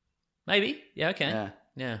 Maybe. Yeah, okay.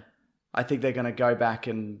 Yeah. I think they're going to go back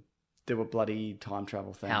and do a bloody time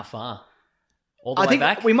travel thing. How far? All the I way think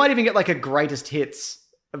back? we might even get like a greatest hits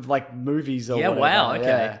of like movies or whatever. Wow,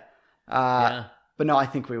 okay. Yeah. But no, I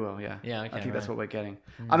think we will, yeah. Yeah, okay, I think that's right. what we're getting.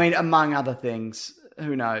 I mean, among other things,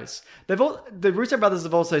 who knows? The Russo brothers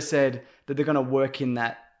have also said that they're going to work in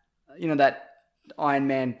that, that Iron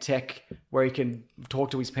Man tech where he can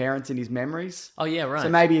talk to his parents in his memories. Oh, yeah, right. So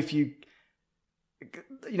maybe if you,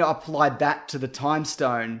 applied that to the time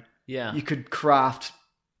stone, you could craft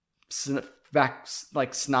back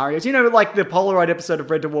like scenarios. Like the Polaroid episode of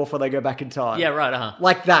Red Dwarf where they go back in time. Yeah, right, uh-huh.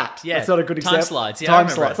 Like that. Yeah. That's not a good example. Time slides. Yeah, I time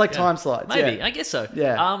remember slides. it. Like Yeah. time slides. Maybe. Yeah. I guess so.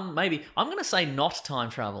 Yeah. Maybe. I'm going to say not time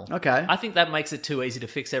travel. Okay. I think that makes it too easy to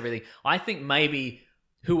fix everything. I think maybe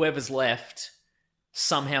whoever's left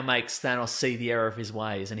somehow makes Thanos see the error of his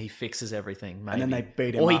ways and he fixes everything, maybe. And then they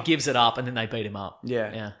beat him Or up. he gives it up and then they beat him up.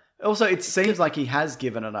 Yeah. Yeah. Also, it seems like he has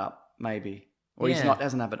given it up, maybe. Or he's not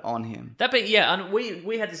hasn't have it on him. And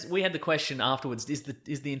we had the question afterwards: is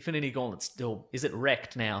the Infinity Gauntlet still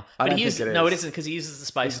wrecked now? I don't he think it is. No, it isn't because he uses the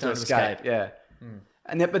space stone to escape. Yeah.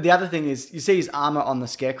 But the other thing is, you see his armor on the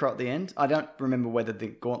Scarecrow at the end. I don't remember whether the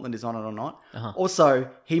gauntlet is on it or not. Uh-huh. Also,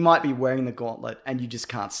 he might be wearing the gauntlet and you just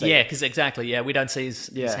can't see Yeah, it. because exactly. Yeah, we don't see his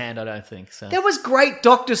hand. I don't think so. There was great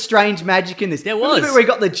Doctor Strange magic in this. There Remember the was. bit where he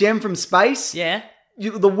got the gem from space? Yeah.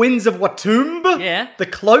 The Winds of Watumb. Yeah. The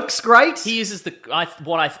cloak's great. He uses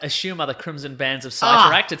what I assume are the crimson bands of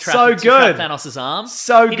Cyttorak to trap Thanos' arm.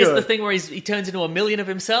 So He good. does the thing where he turns into a million of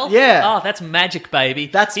himself. Yeah. Oh, that's magic, baby.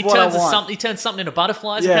 That's what I want. He turns something into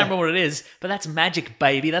butterflies. Yeah. I can't remember what it is, but that's magic,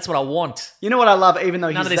 baby. That's what I want. You know what I love? Even though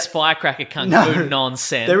None he's of this firecracker kung fu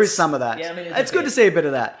nonsense. There is some of that. Yeah, I mean, it's good to see a bit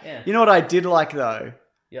of that. Yeah. You know what I did like, though?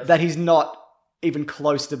 Yes. That he's not even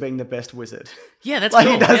close to being the best wizard. Yeah, that's like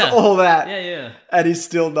cool. he does all that. Yeah. And he's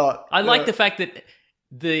still not. I like the fact that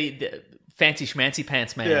the fancy schmancy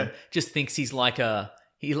pants man just thinks he's like a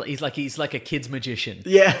he's like a kid's magician.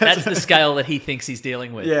 Yeah. That's the scale that he thinks he's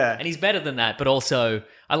dealing with. Yeah. And he's better than that, but also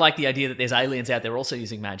I like the idea that there's aliens out there also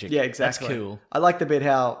using magic. Yeah, exactly. That's cool. I like the bit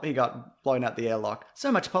how he got blown out the airlock.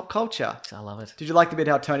 So much pop culture. I love it. Did you like the bit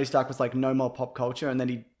how Tony Stark was like, no more pop culture, and then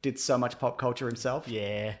he did so much pop culture himself?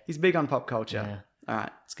 Yeah. He's big on pop culture. Yeah. All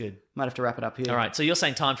right. It's good. Might have to wrap it up here. All right, so you're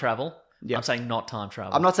saying time travel. Yeah. I'm saying not time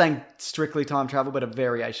travel. I'm not saying strictly time travel, but a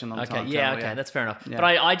variation on time travel. Okay, that's fair enough. Yeah. But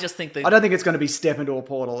I just think that... I don't think it's going to be step into a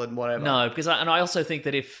portal and whatever. No, because I also think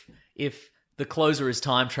that if the closer is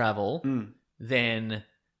time travel, then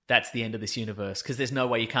that's the end of this universe. Because there's no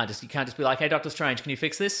way you can't just be like, hey, Doctor Strange, can you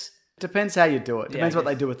fix this? Depends how you do it. Depends I what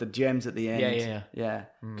they guess. do with the gems at the end. Yeah.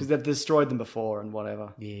 Because they've destroyed them before and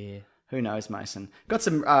whatever. Yeah. Who knows, Mason? Got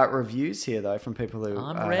some reviews here though from people who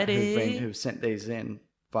I'm ready. who've sent these in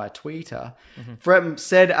via Twitter. Mm-hmm. From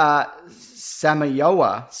said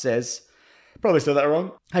Samayoa says, probably said that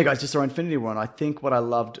wrong. Hey guys, just saw Infinity War, and I think what I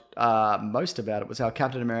loved most about it was how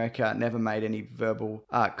Captain America never made any verbal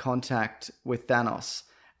contact with Thanos.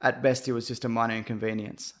 At best, it was just a minor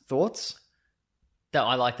inconvenience. Thoughts?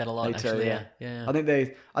 I like that a lot. Me too, actually. yeah. Yeah.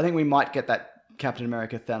 I think we might get that Captain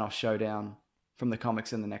America Thanos showdown from the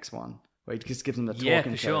comics in the next one, where he just gives them the talking. Yeah,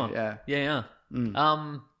 for sure. Yeah.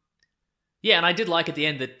 Yeah, and I did like at the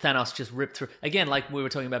end that Thanos just ripped through again, like we were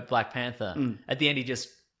talking about Black Panther. At the end, he just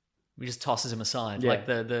tosses him aside, Yeah. like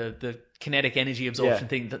the kinetic energy absorption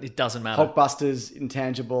thing. That it doesn't matter. Hulkbuster's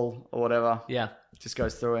intangible or whatever. Yeah, Just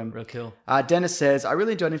goes through him. real cool. Dennis says, I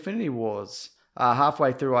really enjoyed Infinity Wars.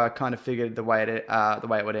 Halfway through, I kind of figured the way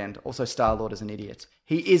it would end. Also, Star-Lord is an idiot.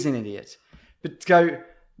 He is an idiot.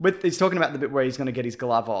 But he's talking about the bit where he's going to get his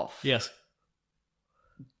glove off. Yes.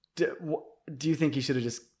 Do you think he should have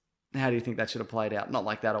just... How do you think that should have played out? Not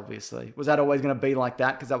like that, obviously. Was that always going to be like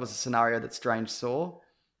that? Because that was a scenario that Strange saw.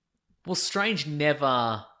 Well, Strange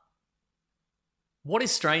never... What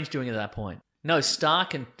is Strange doing at that point? No,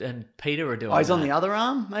 Stark and Peter are doing. Oh, he's on that. the other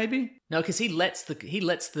arm, maybe? No, because he lets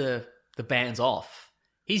the bands off.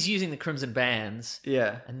 He's using the crimson bands.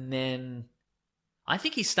 Yeah. And then I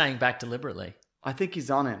think he's staying back deliberately. I think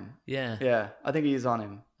he's on him. Yeah. Yeah, I think he is on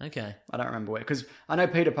him. Okay. I don't remember where. Because I know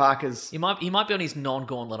Peter Parker's... He might be on his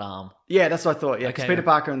non-gauntlet arm. Yeah, that's what I thought. Yeah, because Okay, Peter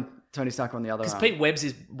Parker and Tony Stark are on the other arm. Because Pete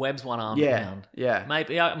Webb's one arm Yeah, around.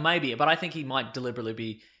 yeah. Maybe, but I think he might deliberately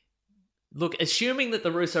be... Look, assuming that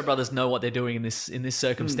the Russo brothers know what they're doing in this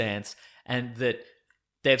circumstance, and that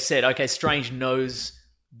they've said, okay, Strange knows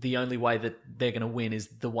the only way that they're going to win is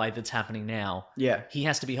the way that's happening now. Yeah.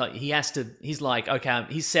 He's like, okay,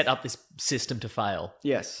 he's set up this system to fail.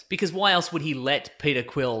 Yes. Because why else would he let Peter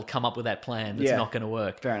Quill come up with that plan that's not going to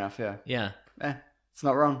work? Fair enough, yeah. Yeah. It's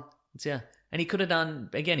not wrong. Yeah. And he could have done,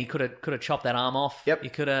 again, he could have chopped that arm off. Yep. He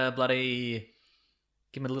could have bloody...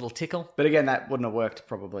 Give him a little tickle. But again, that wouldn't have worked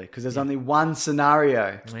probably because there's only one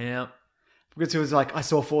scenario. Yeah. Because it was like, I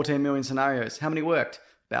saw 14 million scenarios. How many worked?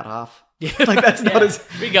 About half. Yeah. Like that's not as...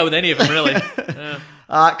 We can go with any of them, really. Yeah.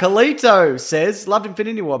 Kalito says, loved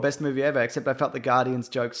Infinity War, best movie ever, except I felt the Guardians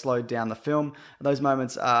joke slowed down the film. Those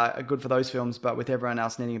moments are good for those films, but with everyone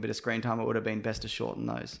else needing a bit of screen time, it would have been best to shorten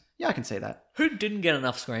those. Yeah, I can see that. Who didn't get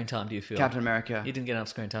enough screen time, do you feel? Captain America. He didn't get enough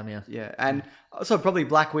screen time, yeah. Yeah, and also probably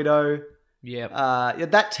Black Widow. Yeah.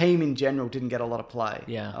 That team in general didn't get a lot of play.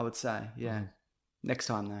 Yeah. I would say. Yeah. Next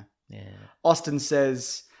time though. Yeah. Austin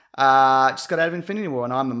says, just got out of Infinity War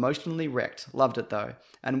and I'm emotionally wrecked. Loved it though.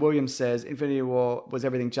 And William says, Infinity War was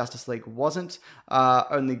everything Justice League wasn't.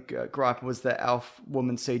 Only gripe was that Elf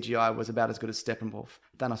Woman CGI was about as good as Steppenwolf.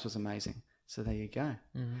 Thanos was amazing. So there you go.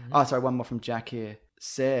 Mm-hmm. Oh, sorry, one more from Jack here.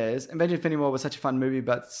 Says, Avengers Infinity War was such a fun movie,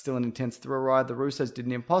 but still an intense thrill ride. The Russos did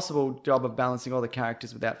an impossible job of balancing all the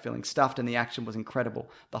characters without feeling stuffed, and the action was incredible.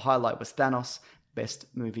 The highlight was Thanos. Best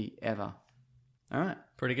movie ever. All right.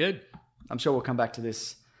 Pretty good. I'm sure we'll come back to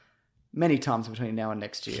this many times between now and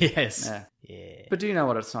next year. Yes. Yeah. But do you know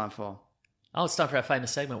what it's time for? Oh, it's time for our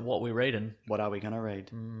famous segment, What We're Reading. What are we going to read?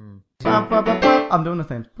 I'm doing the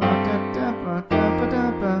thing.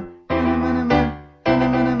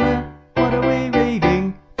 What are we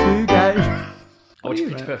reading today? Are watched you,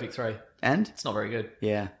 Pitch man? Perfect 3. And? It's not very good.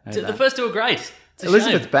 Yeah. The first two are great. It's a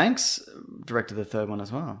Elizabeth shame. Banks directed the third one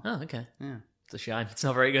as well. Oh, okay. Yeah. It's a shame. It's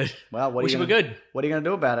not very good. Well, Wish it were good. What are you going to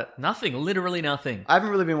do about it? Nothing. Literally nothing. I haven't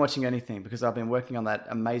really been watching anything because I've been working on that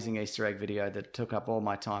amazing Easter egg video that took up all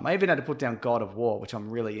my time. I even had to put down God of War, which I'm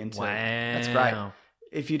really into. Wow. That's great.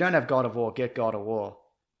 If you don't have God of War, get God of War.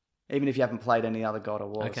 Even if you haven't played any other God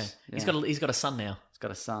of Wars. Okay. Yeah. He's got a son now. He's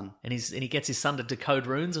got a son. And he gets his son to decode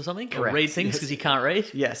runes or something? Correct. Or read things because he can't read?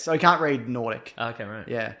 Yes, so he can't read Nordic. Okay, right.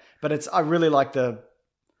 Yeah, but I really like I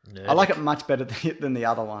like it much better than the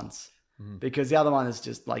other ones. Because the other one is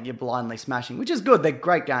just like you're blindly smashing, which is good. They're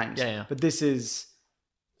great games. Yeah. But this is...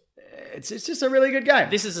 It's just a really good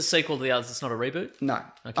game. This is a sequel to the others. It's not a reboot? No.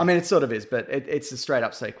 Okay. I mean, it sort of is, but it's a straight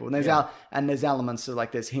up sequel. And there's elements of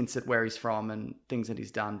like there's hints at where he's from and things that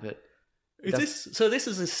he's done, but... This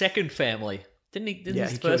is his second family. Didn't Yeah,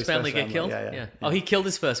 his he killed first his family first get family. killed? Yeah. Oh, he killed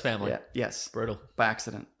his first family. Yeah. Yes. Brutal. By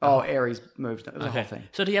accident. Oh, Ares moved. It was a whole thing.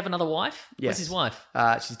 So do you have another wife? Yes. What's his wife?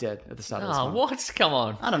 She's dead at the start of this Oh, one. what? Come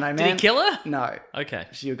on. I don't know, man. Did he kill her? No. Okay.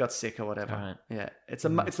 She got sick or whatever. All right. Yeah. It's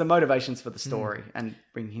the motivations for the story and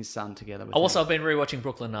bringing his son together with him. Also, I've been rewatching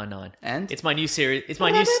Brooklyn Nine-Nine. And? It's my new series. It's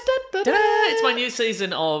my new... It's my new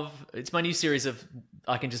season of... It's my new series of...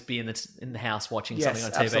 I can just be in the house watching something on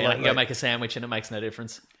TV. Absolutely. I can go make a sandwich and it makes no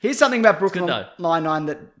difference. Here's something about Brooklyn good, though. Nine-Nine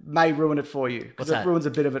that may ruin it for you. What's Because it that? ruins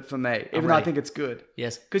a bit of it for me. Even though I ready. think it's good.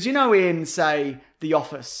 Yes. Because in, say, The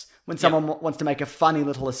Office, when someone wants to make a funny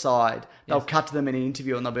little aside, they'll cut to them in an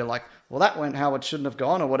interview and they'll be like, well, that went how it shouldn't have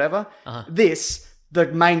gone or whatever. The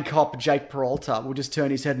main cop, Jake Peralta, will just turn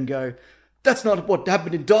his head and go, that's not what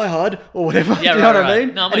happened in Die Hard or whatever. Yeah, Do you know what right. I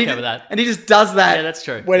mean? No, I'm and okay with that. And he just does that. Yeah, that's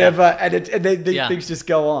true. Whenever, and things just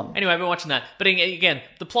go on. Anyway, I've been watching that. But again,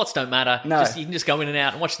 the plots don't matter. No. You can just go in and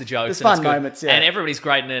out and watch the jokes. There's and it's fun good. moments, yeah. And everybody's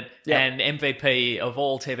great in it. Yeah. And MVP of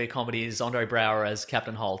all TV comedy is Andre Braugher as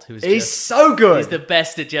Captain Holt, who's He's just... so good. He's the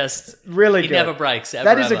best at just... Really He good. never breaks, ever,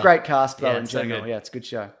 That is ever. a great cast, though, Yeah, in it's so general. good. Yeah, it's a good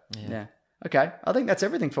show. Yeah. Okay, I think that's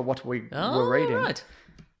everything for what we were reading. Right.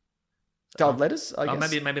 Dive letters, I guess.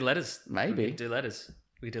 Maybe letters. Maybe. We could do letters.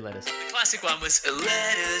 The classic one was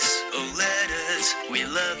letters, oh letters, we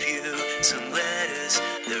love you. Some letters,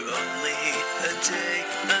 they're only a day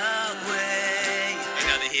away. I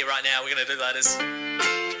know they're here right now. We're gonna do letters.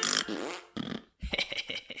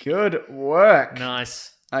 Good work.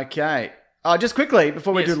 Nice. Okay. Just quickly,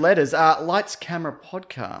 before we Yes. do letters, Lights Camera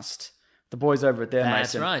Podcast. The boys over at there,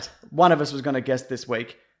 That's Mason. right. One of us was going to guest this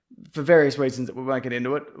week. For various reasons that we won't get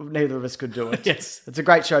into it, neither of us could do it. Yes. It's a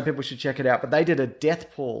great show. People should check it out. But they did a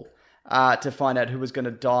death pool to find out who was going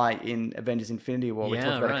to die in Avengers Infinity War. We Yeah,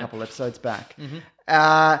 talked about right. a couple episodes back.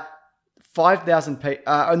 5,000 people,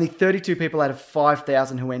 only 32 people out of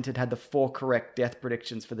 5,000 who entered had the 4 correct death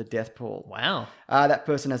predictions for the death pool. Wow. That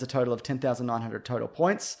person has a total of 10,900 total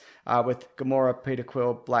points, with Gamora, Peter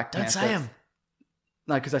Quill, Black Don't Panther. say him.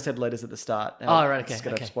 No, because I said letters at the start. Oh, right, okay. It's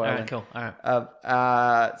gonna Okay. spoil All right, it. cool. All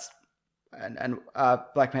right. And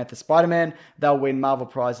Black Panther, Spider-Man, they'll win Marvel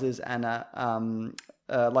prizes and a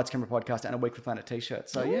Lights Camera Podcast and a Weekly Planet T-shirt.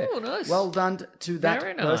 So yeah, nice. well done to that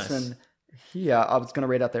Very nice. person here. I was going to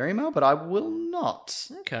read out their email, but I will not.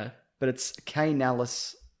 Okay. But it's Kay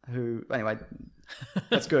Nallis, who anyway,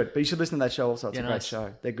 that's good. But you should listen to that show also. It's a great nice.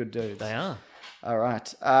 show. They're good dudes. They are. All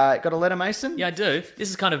right. Got a letter, Mason? Yeah, I do. This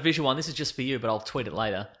is kind of a visual one. This is just for you, but I'll tweet it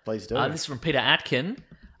later. Please do. This is from Peter Atkin.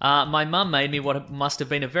 My mum made me what must have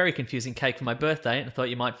been a very confusing cake for my birthday, and I thought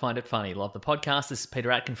you might find it funny. Love the podcast. This is Peter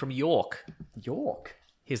Atkin from York. York.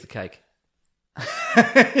 Here's the cake.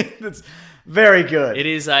 That's very good. It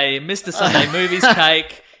is a Mr. Sunday Movies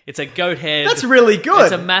cake. It's a goat head. That's really good.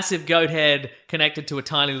 It's a massive goat head connected to a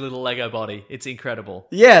tiny little Lego body. It's incredible.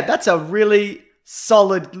 Yeah, that's a really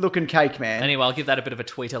solid looking cake, man. Anyway, I'll give that a bit of a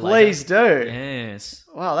tweeter later. Please do. Yes.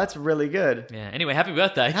 Wow, that's really good. Yeah. Anyway, happy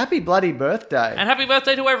birthday. Happy bloody birthday. And happy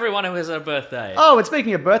birthday to everyone who has a birthday. Oh, and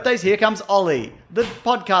speaking of birthdays, here comes Ollie, the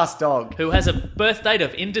podcast dog. Who has a birth date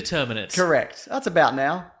of indeterminate. Correct. That's about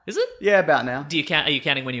now. Is it? Yeah, about now. Are you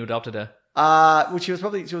counting when you adopted her? Well, she was,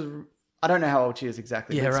 I don't know how old she is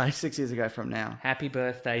exactly. Yeah, but it's right. 6 years ago from now. Happy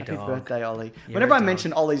birthday, Happy dog. birthday, Ollie. You're Whenever a I dog.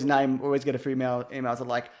 mention Ollie's name, I always get a few emails that are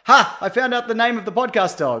like, ha, I found out the name of the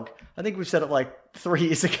podcast dog. I think we've said it like 3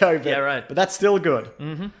 years ago. But, Yeah, right. But that's still good.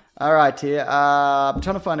 Mm-hmm. All right, here. I'm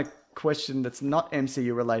trying to find a question that's not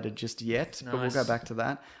MCU related just yet, but we'll Nice. go back to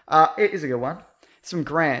that. It is a good one. It's from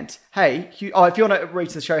Grant. Hey, if you want to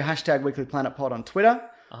reach the show, hashtag weeklyplanetpod on Twitter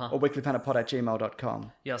or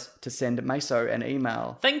weeklyplanetpod@gmail.com Yes. to send Meso an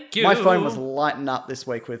email. Thank you. My phone was lighting up this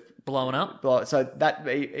week with... Blowing up. So that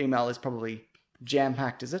email is probably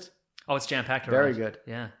jam-packed, is it? Oh, it's jam-packed. Very right? good.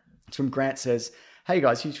 Yeah. It's from Grant says, hey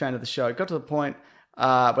guys, huge fan of the show. Got to the point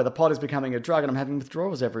where the pod is becoming a drug and I'm having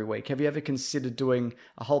withdrawals every week. Have you ever considered doing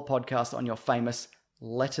a whole podcast on your famous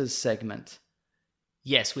letters segment?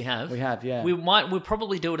 Yes, we have. We have, yeah. We'll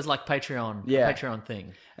probably do it as like Patreon, Yeah. a Patreon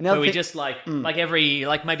thing. And the where other we thing- just like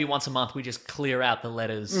maybe once a month we just clear out the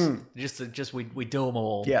letters. We do them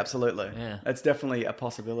all. Yeah, absolutely. Yeah. That's definitely a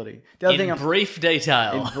possibility. The other In brief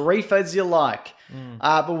detail. in brief as you like.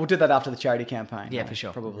 But we'll do that after the charity campaign. Yeah, for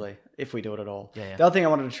sure. Probably, if we do it at all. Yeah. The other thing I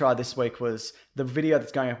wanted to try this week was the video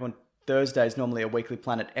that's going up on Thursday is normally a Weekly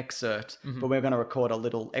Planet excerpt, but we're going to record a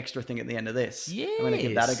little extra thing at the end of this. I'm going to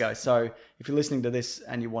give that a go. So if you're listening to this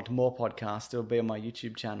and you want more podcasts, it'll be on my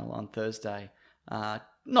YouTube channel on Thursday.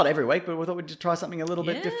 Not every week, but we thought we'd just try something a little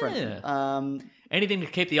bit different. Anything to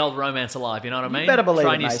keep the old romance alive, you know what I mean? You better believe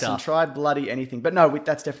Try it, new Mason. stuff. Try bloody anything. But no,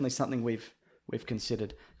 that's definitely something we've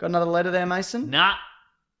considered. Got another letter there, Mason? Nah.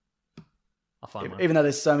 I'll find one. Even though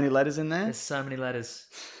there's so many letters in there? There's so many letters.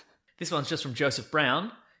 This one's just from Joseph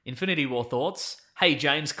Brown. Infinity War thoughts. Hey,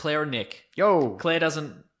 James, Claire, and Nick. Yo. Claire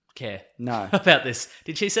doesn't care. No. About this.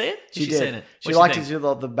 Did she see it? She She did. seen it. She What'd liked think? it. She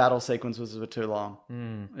thought the battle sequences were too long.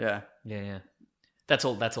 Yeah. Yeah. That's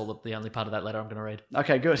all. That's all. The only part of that letter I'm going to read.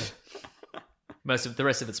 Okay, good. The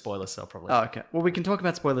rest of it's spoilers. So I'll probably. Oh, okay. Well, we can talk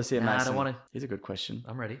about spoilers here, Nah, I Mason. don't wanna. Here's a good question.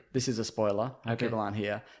 I'm ready. This is a spoiler. Hope Okay. people aren't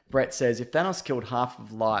here. Brett says, if Thanos killed half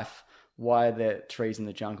of life, why are there trees in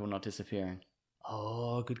the jungle not disappearing?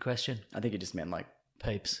 Oh, good question. I think he just meant like,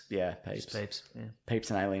 Peeps. yeah, peeps. Just peeps. Yeah. Peeps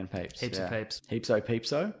and alien peeps. Heaps yeah. of peeps. Heapso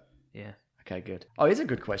peepso? Yeah. Okay, good. Oh, here's a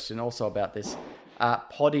good question also about this.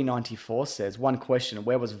 Poddy94 says, one question,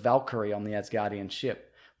 where was Valkyrie on the Asgardian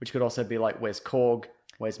ship? Which could also be like, where's Korg?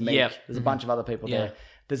 Where's Meek? Yep. There's a bunch of other people Yeah. there.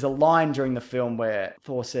 There's a line during the film where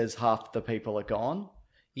Thor says half the people are gone.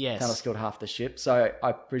 Yes. Thanos killed half the ship. So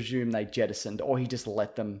I presume they jettisoned, or he just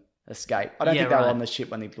let them escape. I don't Yeah, think they were right. on the ship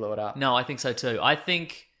when he blew it up. No, I think so too. I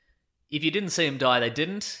think if you didn't see him die, they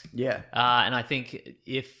didn't. Yeah. And I think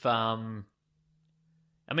if,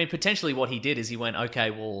 potentially what he did is he went,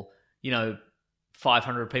 okay, well,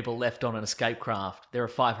 500 people left on an escape craft. There are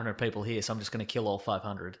 500 people here, so I'm just going to kill all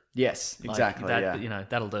 500. Yes, Like, exactly. that, yeah.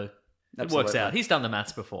 That'll do. It Absolutely. works out. He's done the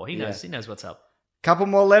maths before. He Yeah. knows. He knows what's up. Couple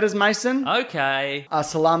more letters, Mason. Okay.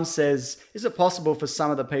 Salam says, is it possible for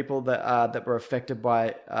some of the people that were affected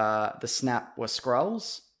by the snap were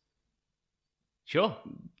Skrulls? Sure.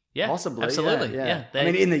 Yeah. Possibly. Absolutely. Yeah. They, I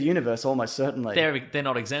mean, in the universe, almost certainly. they're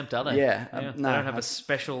not exempt, are they? Yeah, They no, don't have a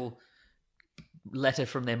special letter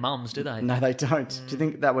from their mums, do they? No, they don't. Do you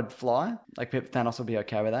think that would fly? Like Thanos would be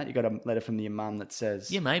okay with that? You got a letter from your mum that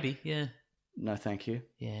says, Yeah, maybe. Yeah. no, thank you.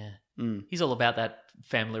 Yeah. Mm. He's all about that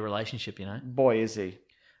family relationship, Boy, is he.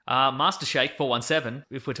 Master Shake 417,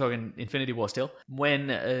 if we're talking Infinity War still,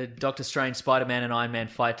 when Doctor Strange, Spider-Man, and Iron Man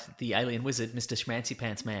fight the alien wizard, Mr. Schmancy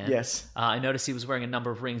Pants Man. Yes. I noticed he was wearing a number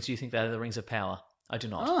of rings. Do you think they are the rings of power? I do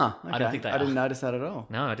not. Ah, okay. I don't think they I are. didn't notice that at all.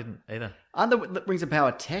 No, I didn't either. Aren't the Rings of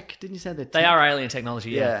Power tech? Didn't you say they're tech? They are alien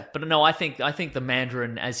technology, yeah. Yeah. But no, I think the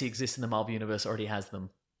Mandarin, as he exists in the Marvel universe, already has them.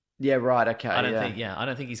 Yeah, right, okay. I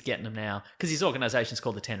don't think he's getting them now because his organization's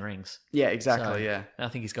called the Ten Rings. Yeah, exactly, So, yeah. I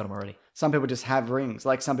think he's got them already. Some people just have rings.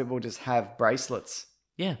 Like some people just have bracelets.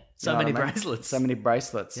 Yeah, so You know many what I mean? bracelets. So many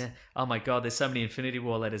bracelets. Yeah. Oh my god, there's so many Infinity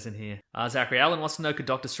War letters in here. Zachary Allen wants to know: could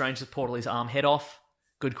Doctor Strange just portal his arm head off?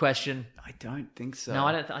 Good question. I don't think so. No,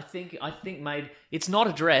 I don't. I think it's not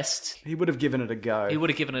addressed. He would have given it a go. He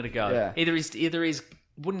would have given it a go. Yeah. Either he's he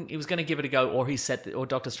was going to give it a go, or or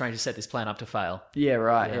Doctor Strange has set this plan up to fail. Yeah,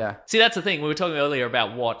 right, yeah. See, that's the thing. We were talking earlier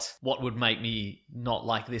about what would make me not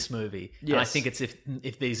like this movie. And I Yes. think it's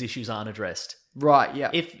if these issues aren't addressed. Right,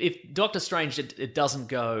 yeah. If Doctor Strange it doesn't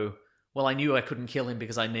go, well, I knew I couldn't kill him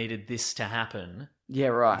because I needed this to happen, Yeah,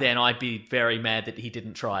 right. then I'd be very mad that he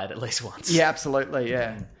didn't try it at least once. Yeah, absolutely,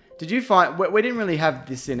 yeah. Did you find... We didn't really have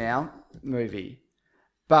this in our movie,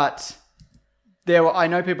 but I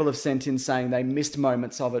know people have sent in saying they missed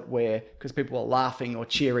moments of it where... Because people were laughing or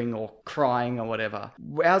cheering or crying or whatever.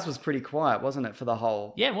 Ours was pretty quiet, wasn't it, for the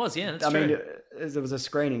whole... Yeah, it was. Yeah, that's I true. mean, there was a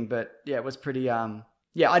screening, but yeah, it was pretty...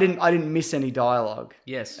 Yeah, I didn't miss any dialogue.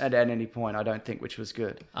 Yes. At any point, I don't think, which was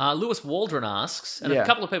good. Lewis Waldron asks, and Yeah. a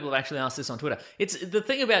couple of people have actually asked this on Twitter. It's the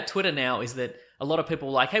thing about Twitter now is that a lot of people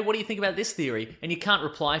are like, "Hey, what do you think about this theory?" And you can't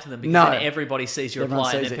reply to them because No. then everybody sees your Everyone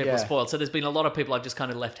reply and sees then it, people yeah. are spoiled. So there's been a lot of people I've just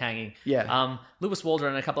kind of left hanging. Yeah. Lewis Waldron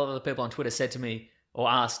and a couple of other people on Twitter said to me or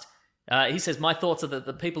asked. He says, my thoughts are that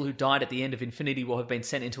the people who died at the end of Infinity War have been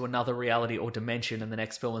sent into another reality or dimension, and the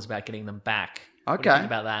next film is about getting them back. What do you Okay.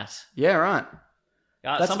 think about that? Yeah, right.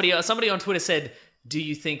 Somebody on Twitter said, do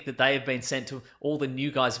you think that they have been sent to, all the new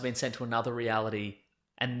guys have been sent to another reality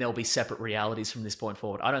and there'll be separate realities from this point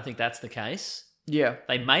forward? I don't think that's the case. Yeah.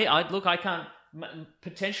 They may, I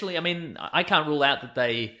Potentially. I mean, I can't rule out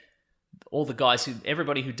that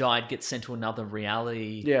everybody who died gets sent to another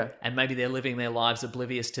reality. Yeah. And maybe they're living their lives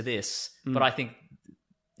oblivious to this. But I think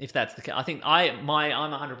if that's the case, I think I'm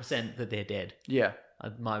 100% that they're dead. Yeah.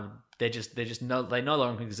 They no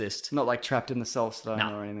longer exist. Not like trapped in the soul stone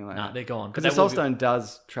or anything like that. No, they're gone. Because the soul stone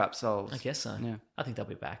does trap souls. I guess so. Yeah. I think they'll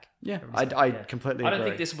be back. Yeah, I completely agree. I don't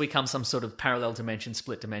think this will become some sort of parallel dimension,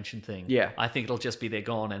 split dimension thing. Yeah. I think it'll just be they're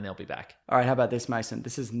gone and they'll be back. All right, how about this, Mason?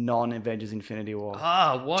 This is non-Avengers Infinity War.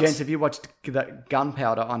 What? Gents, have you watched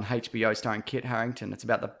Gunpowder on HBO starring Kit Harington? It's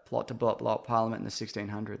about the plot to blow up Parliament in the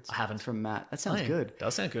 1600s. I haven't. It's from Matt. That sounds good.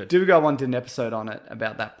 Does sound good. Dugo did an episode on it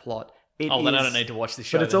about that plot. Then I don't need to watch the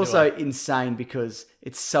show. But it's also insane because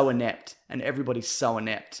it's so inept and everybody's so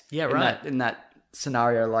inept. Yeah, right. In that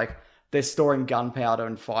scenario, like they're storing gunpowder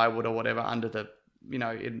and firewood or whatever under the,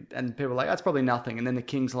 and people are like, that's probably nothing. And then the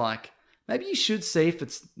king's like, maybe you should see if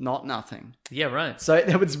it's not nothing. Yeah, right. So it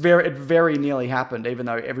very nearly happened, even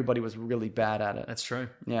though everybody was really bad at it. That's true.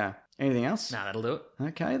 Yeah. Anything else? Nah, that'll do it.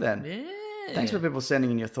 Okay, then. Yeah. Thanks for people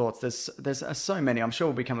sending in your thoughts. There's so many. I'm sure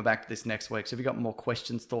we'll be coming back to this next week. So if you've got more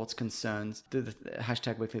questions, thoughts, concerns, do the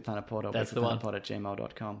hashtag weeklyplanetpod or That's the one.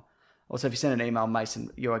 weeklyplanetpod@gmail.com. Also, if you send an email,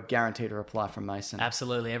 Mason, you're guaranteed a reply from Mason.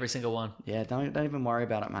 Absolutely, every single one. Yeah, don't even worry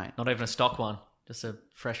about it, mate. Not even a stock one, just a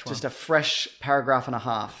fresh one. Just a fresh paragraph and a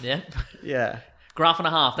half. Yeah. Yeah. Graph and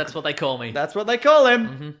a half, that's what they call me. That's what they call him.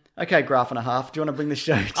 Mm-hmm. Okay, Graph and a half. Do you want to bring the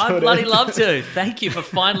show to I'd bloody love to. Thank you for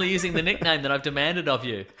finally using the nickname that I've demanded of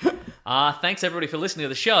you. Thanks everybody for listening to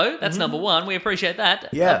the show. That's number one. We appreciate that.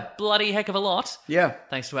 Yeah. A bloody heck of a lot. Yeah.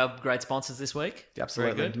 Thanks to our great sponsors this week.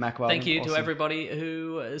 Absolutely. Very good. Mac Thank you awesome. to everybody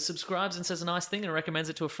who subscribes and says a nice thing and recommends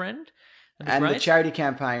it to a friend. And the charity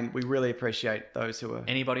campaign, we really appreciate those who are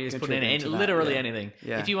anybody who's putting in literally anything.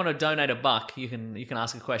 Yeah. If you want to donate $1, you can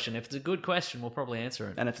ask a question. If it's a good question, we'll probably answer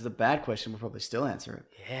it. And if it's a bad question, we'll probably still answer it.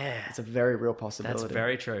 Yeah, it's a very real possibility. That's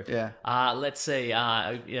very true. Yeah. Let's see.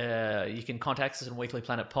 You can contact us on Weekly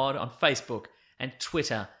Planet Pod on Facebook and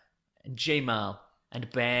Twitter and Gmail and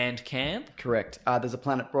Bandcamp. Correct. There's a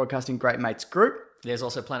Planet Broadcasting Great Mates group. There's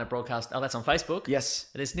also Planet Broadcast. Oh, that's on Facebook? Yes.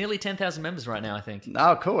 There's nearly 10,000 members right now, I think.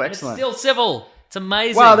 Oh, cool. Excellent. And it's still civil. It's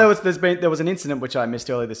amazing. Well, there was an incident which I missed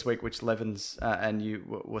earlier this week, which Levins and you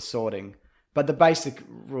were sorting. But the basic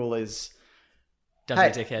rule is... Don't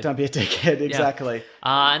be a dickhead. Don't be a dickhead, exactly.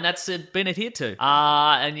 Yeah. And that's been adhered to.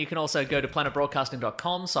 And you can also go to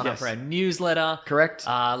planetbroadcasting.com, sign up for our newsletter. Correct.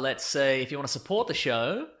 Let's see, if you want to support the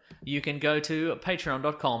show, you can go to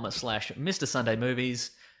patreon.com/Mr. Sunday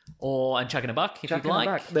Movies. And chuck in a buck if you'd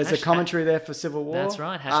like. There's a commentary there for Civil War. That's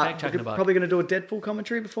right. Hashtag chuck in a buck. Probably going to do a Deadpool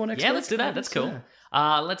commentary before next week. Yeah, let's do that. That's cool.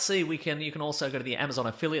 Yeah. Let's see. You can also go to the Amazon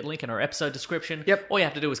affiliate link in our episode description. Yep. All you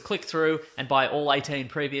have to do is click through and buy all 18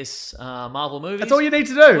 previous Marvel movies. That's all you need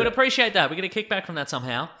to do. We'd appreciate that. We get a kickback from that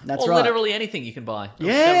somehow. That's or right. literally anything you can buy.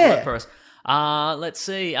 Yeah. That would work for us. Let's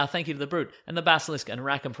see. Thank you to the Brute and the Basilisk and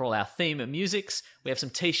Rackham for all our theme musics. We have some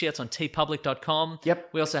t-shirts on tpublic.com. Yep.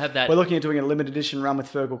 We also have that. We're looking at doing a limited edition run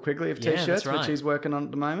with Fergal Quigley of t-shirts, that's right. which he's working on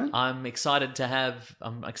at the moment. I'm excited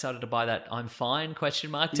to buy that I'm fine ?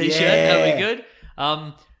 T-shirt. Yeah. That'll be good.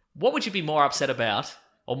 What would you be more upset about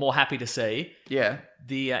or more happy to see? Yeah.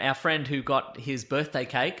 Our friend who got his birthday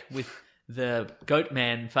cake with the goat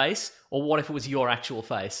man face, or what if it was your actual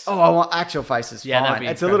face? Oh, I want actual faces. Yeah, that'd fine. be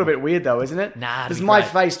It's a little bit weird though, isn't it? Nah, does my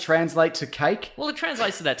face translate to cake? Well, it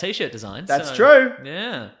translates to that t-shirt design. That's true.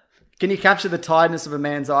 Yeah. Can you capture the tiredness of a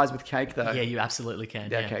man's eyes with cake though? Yeah, you absolutely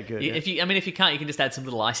can. Yeah. Okay, good. If you can't, you can just add some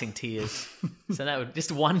little icing tears. So that would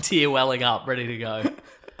just one tear welling up, ready to go.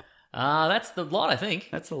 That's the lot, I think.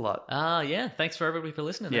 That's a lot. Yeah. Thanks for everybody for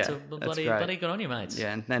listening. That's bloody good on you, mates.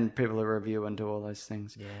 Yeah, and then people who review and do all those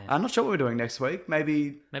things. Yeah. I'm not sure what we're doing next week.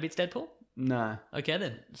 Maybe it's Deadpool? No. Okay,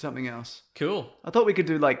 then. Something else. Cool. I thought we could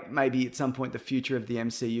do maybe at some point the future of the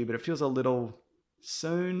MCU, but it feels a little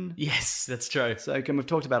soon. Yes, that's true. So we've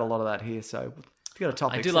talked about a lot of that here, so if you've got a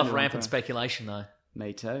topic... I do love rampant speculation, though.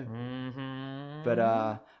 Me too. Mm-hmm. But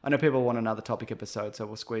I know people want another topic episode, so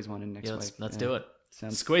we'll squeeze one in next week. Let's do it.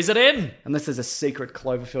 Squeeze it in! Unless there's a secret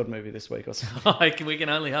Cloverfield movie this week or something. We can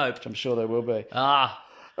only hope. Which I'm sure there will be. All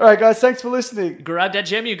right, guys. Thanks for listening. Grab that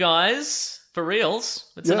gem, you guys. For reals.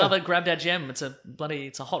 It's another grab that gem. It's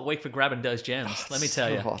a hot week for grabbing those gems. Let me tell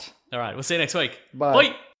you. Hot. All right. We'll see you next week.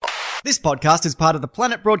 Bye. This podcast is part of the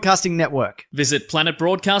Planet Broadcasting Network. Visit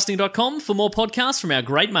planetbroadcasting.com for more podcasts from our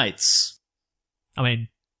great mates. I mean,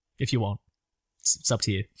 if you want. It's up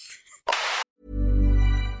to you.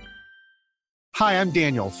 Hi, I'm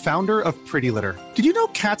Daniel, founder of Pretty Litter. Did you know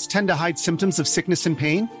cats tend to hide symptoms of sickness and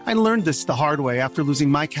pain? I learned this the hard way after losing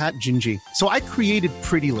my cat, Gingy. So I created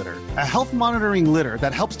Pretty Litter, a health monitoring litter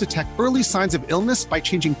that helps detect early signs of illness by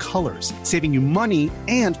changing colors, saving you money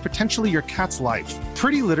and potentially your cat's life.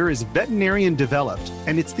 Pretty Litter is veterinarian developed,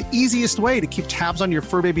 and it's the easiest way to keep tabs on your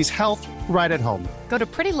fur baby's health right at home. Go to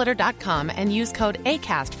prettylitter.com and use code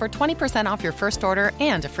ACAST for 20% off your first order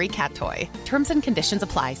and a free cat toy. Terms and conditions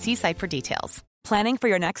apply. See site for details. Planning for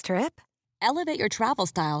your next trip? Elevate your travel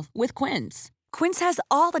style with Quince. Quince has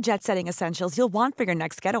all the jet-setting essentials you'll want for your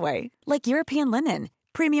next getaway, like European linen,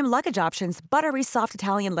 premium luggage options, buttery soft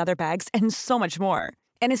Italian leather bags, and so much more.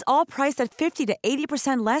 And is all priced at 50 to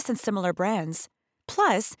 80% less than similar brands.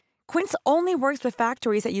 Plus, Quince only works with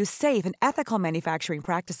factories that use safe and ethical manufacturing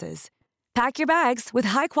practices. Pack your bags with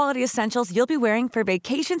high-quality essentials you'll be wearing for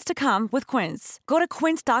vacations to come with Quince. Go to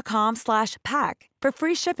quince.com/pack for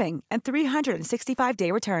free shipping and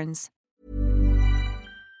 365-day returns.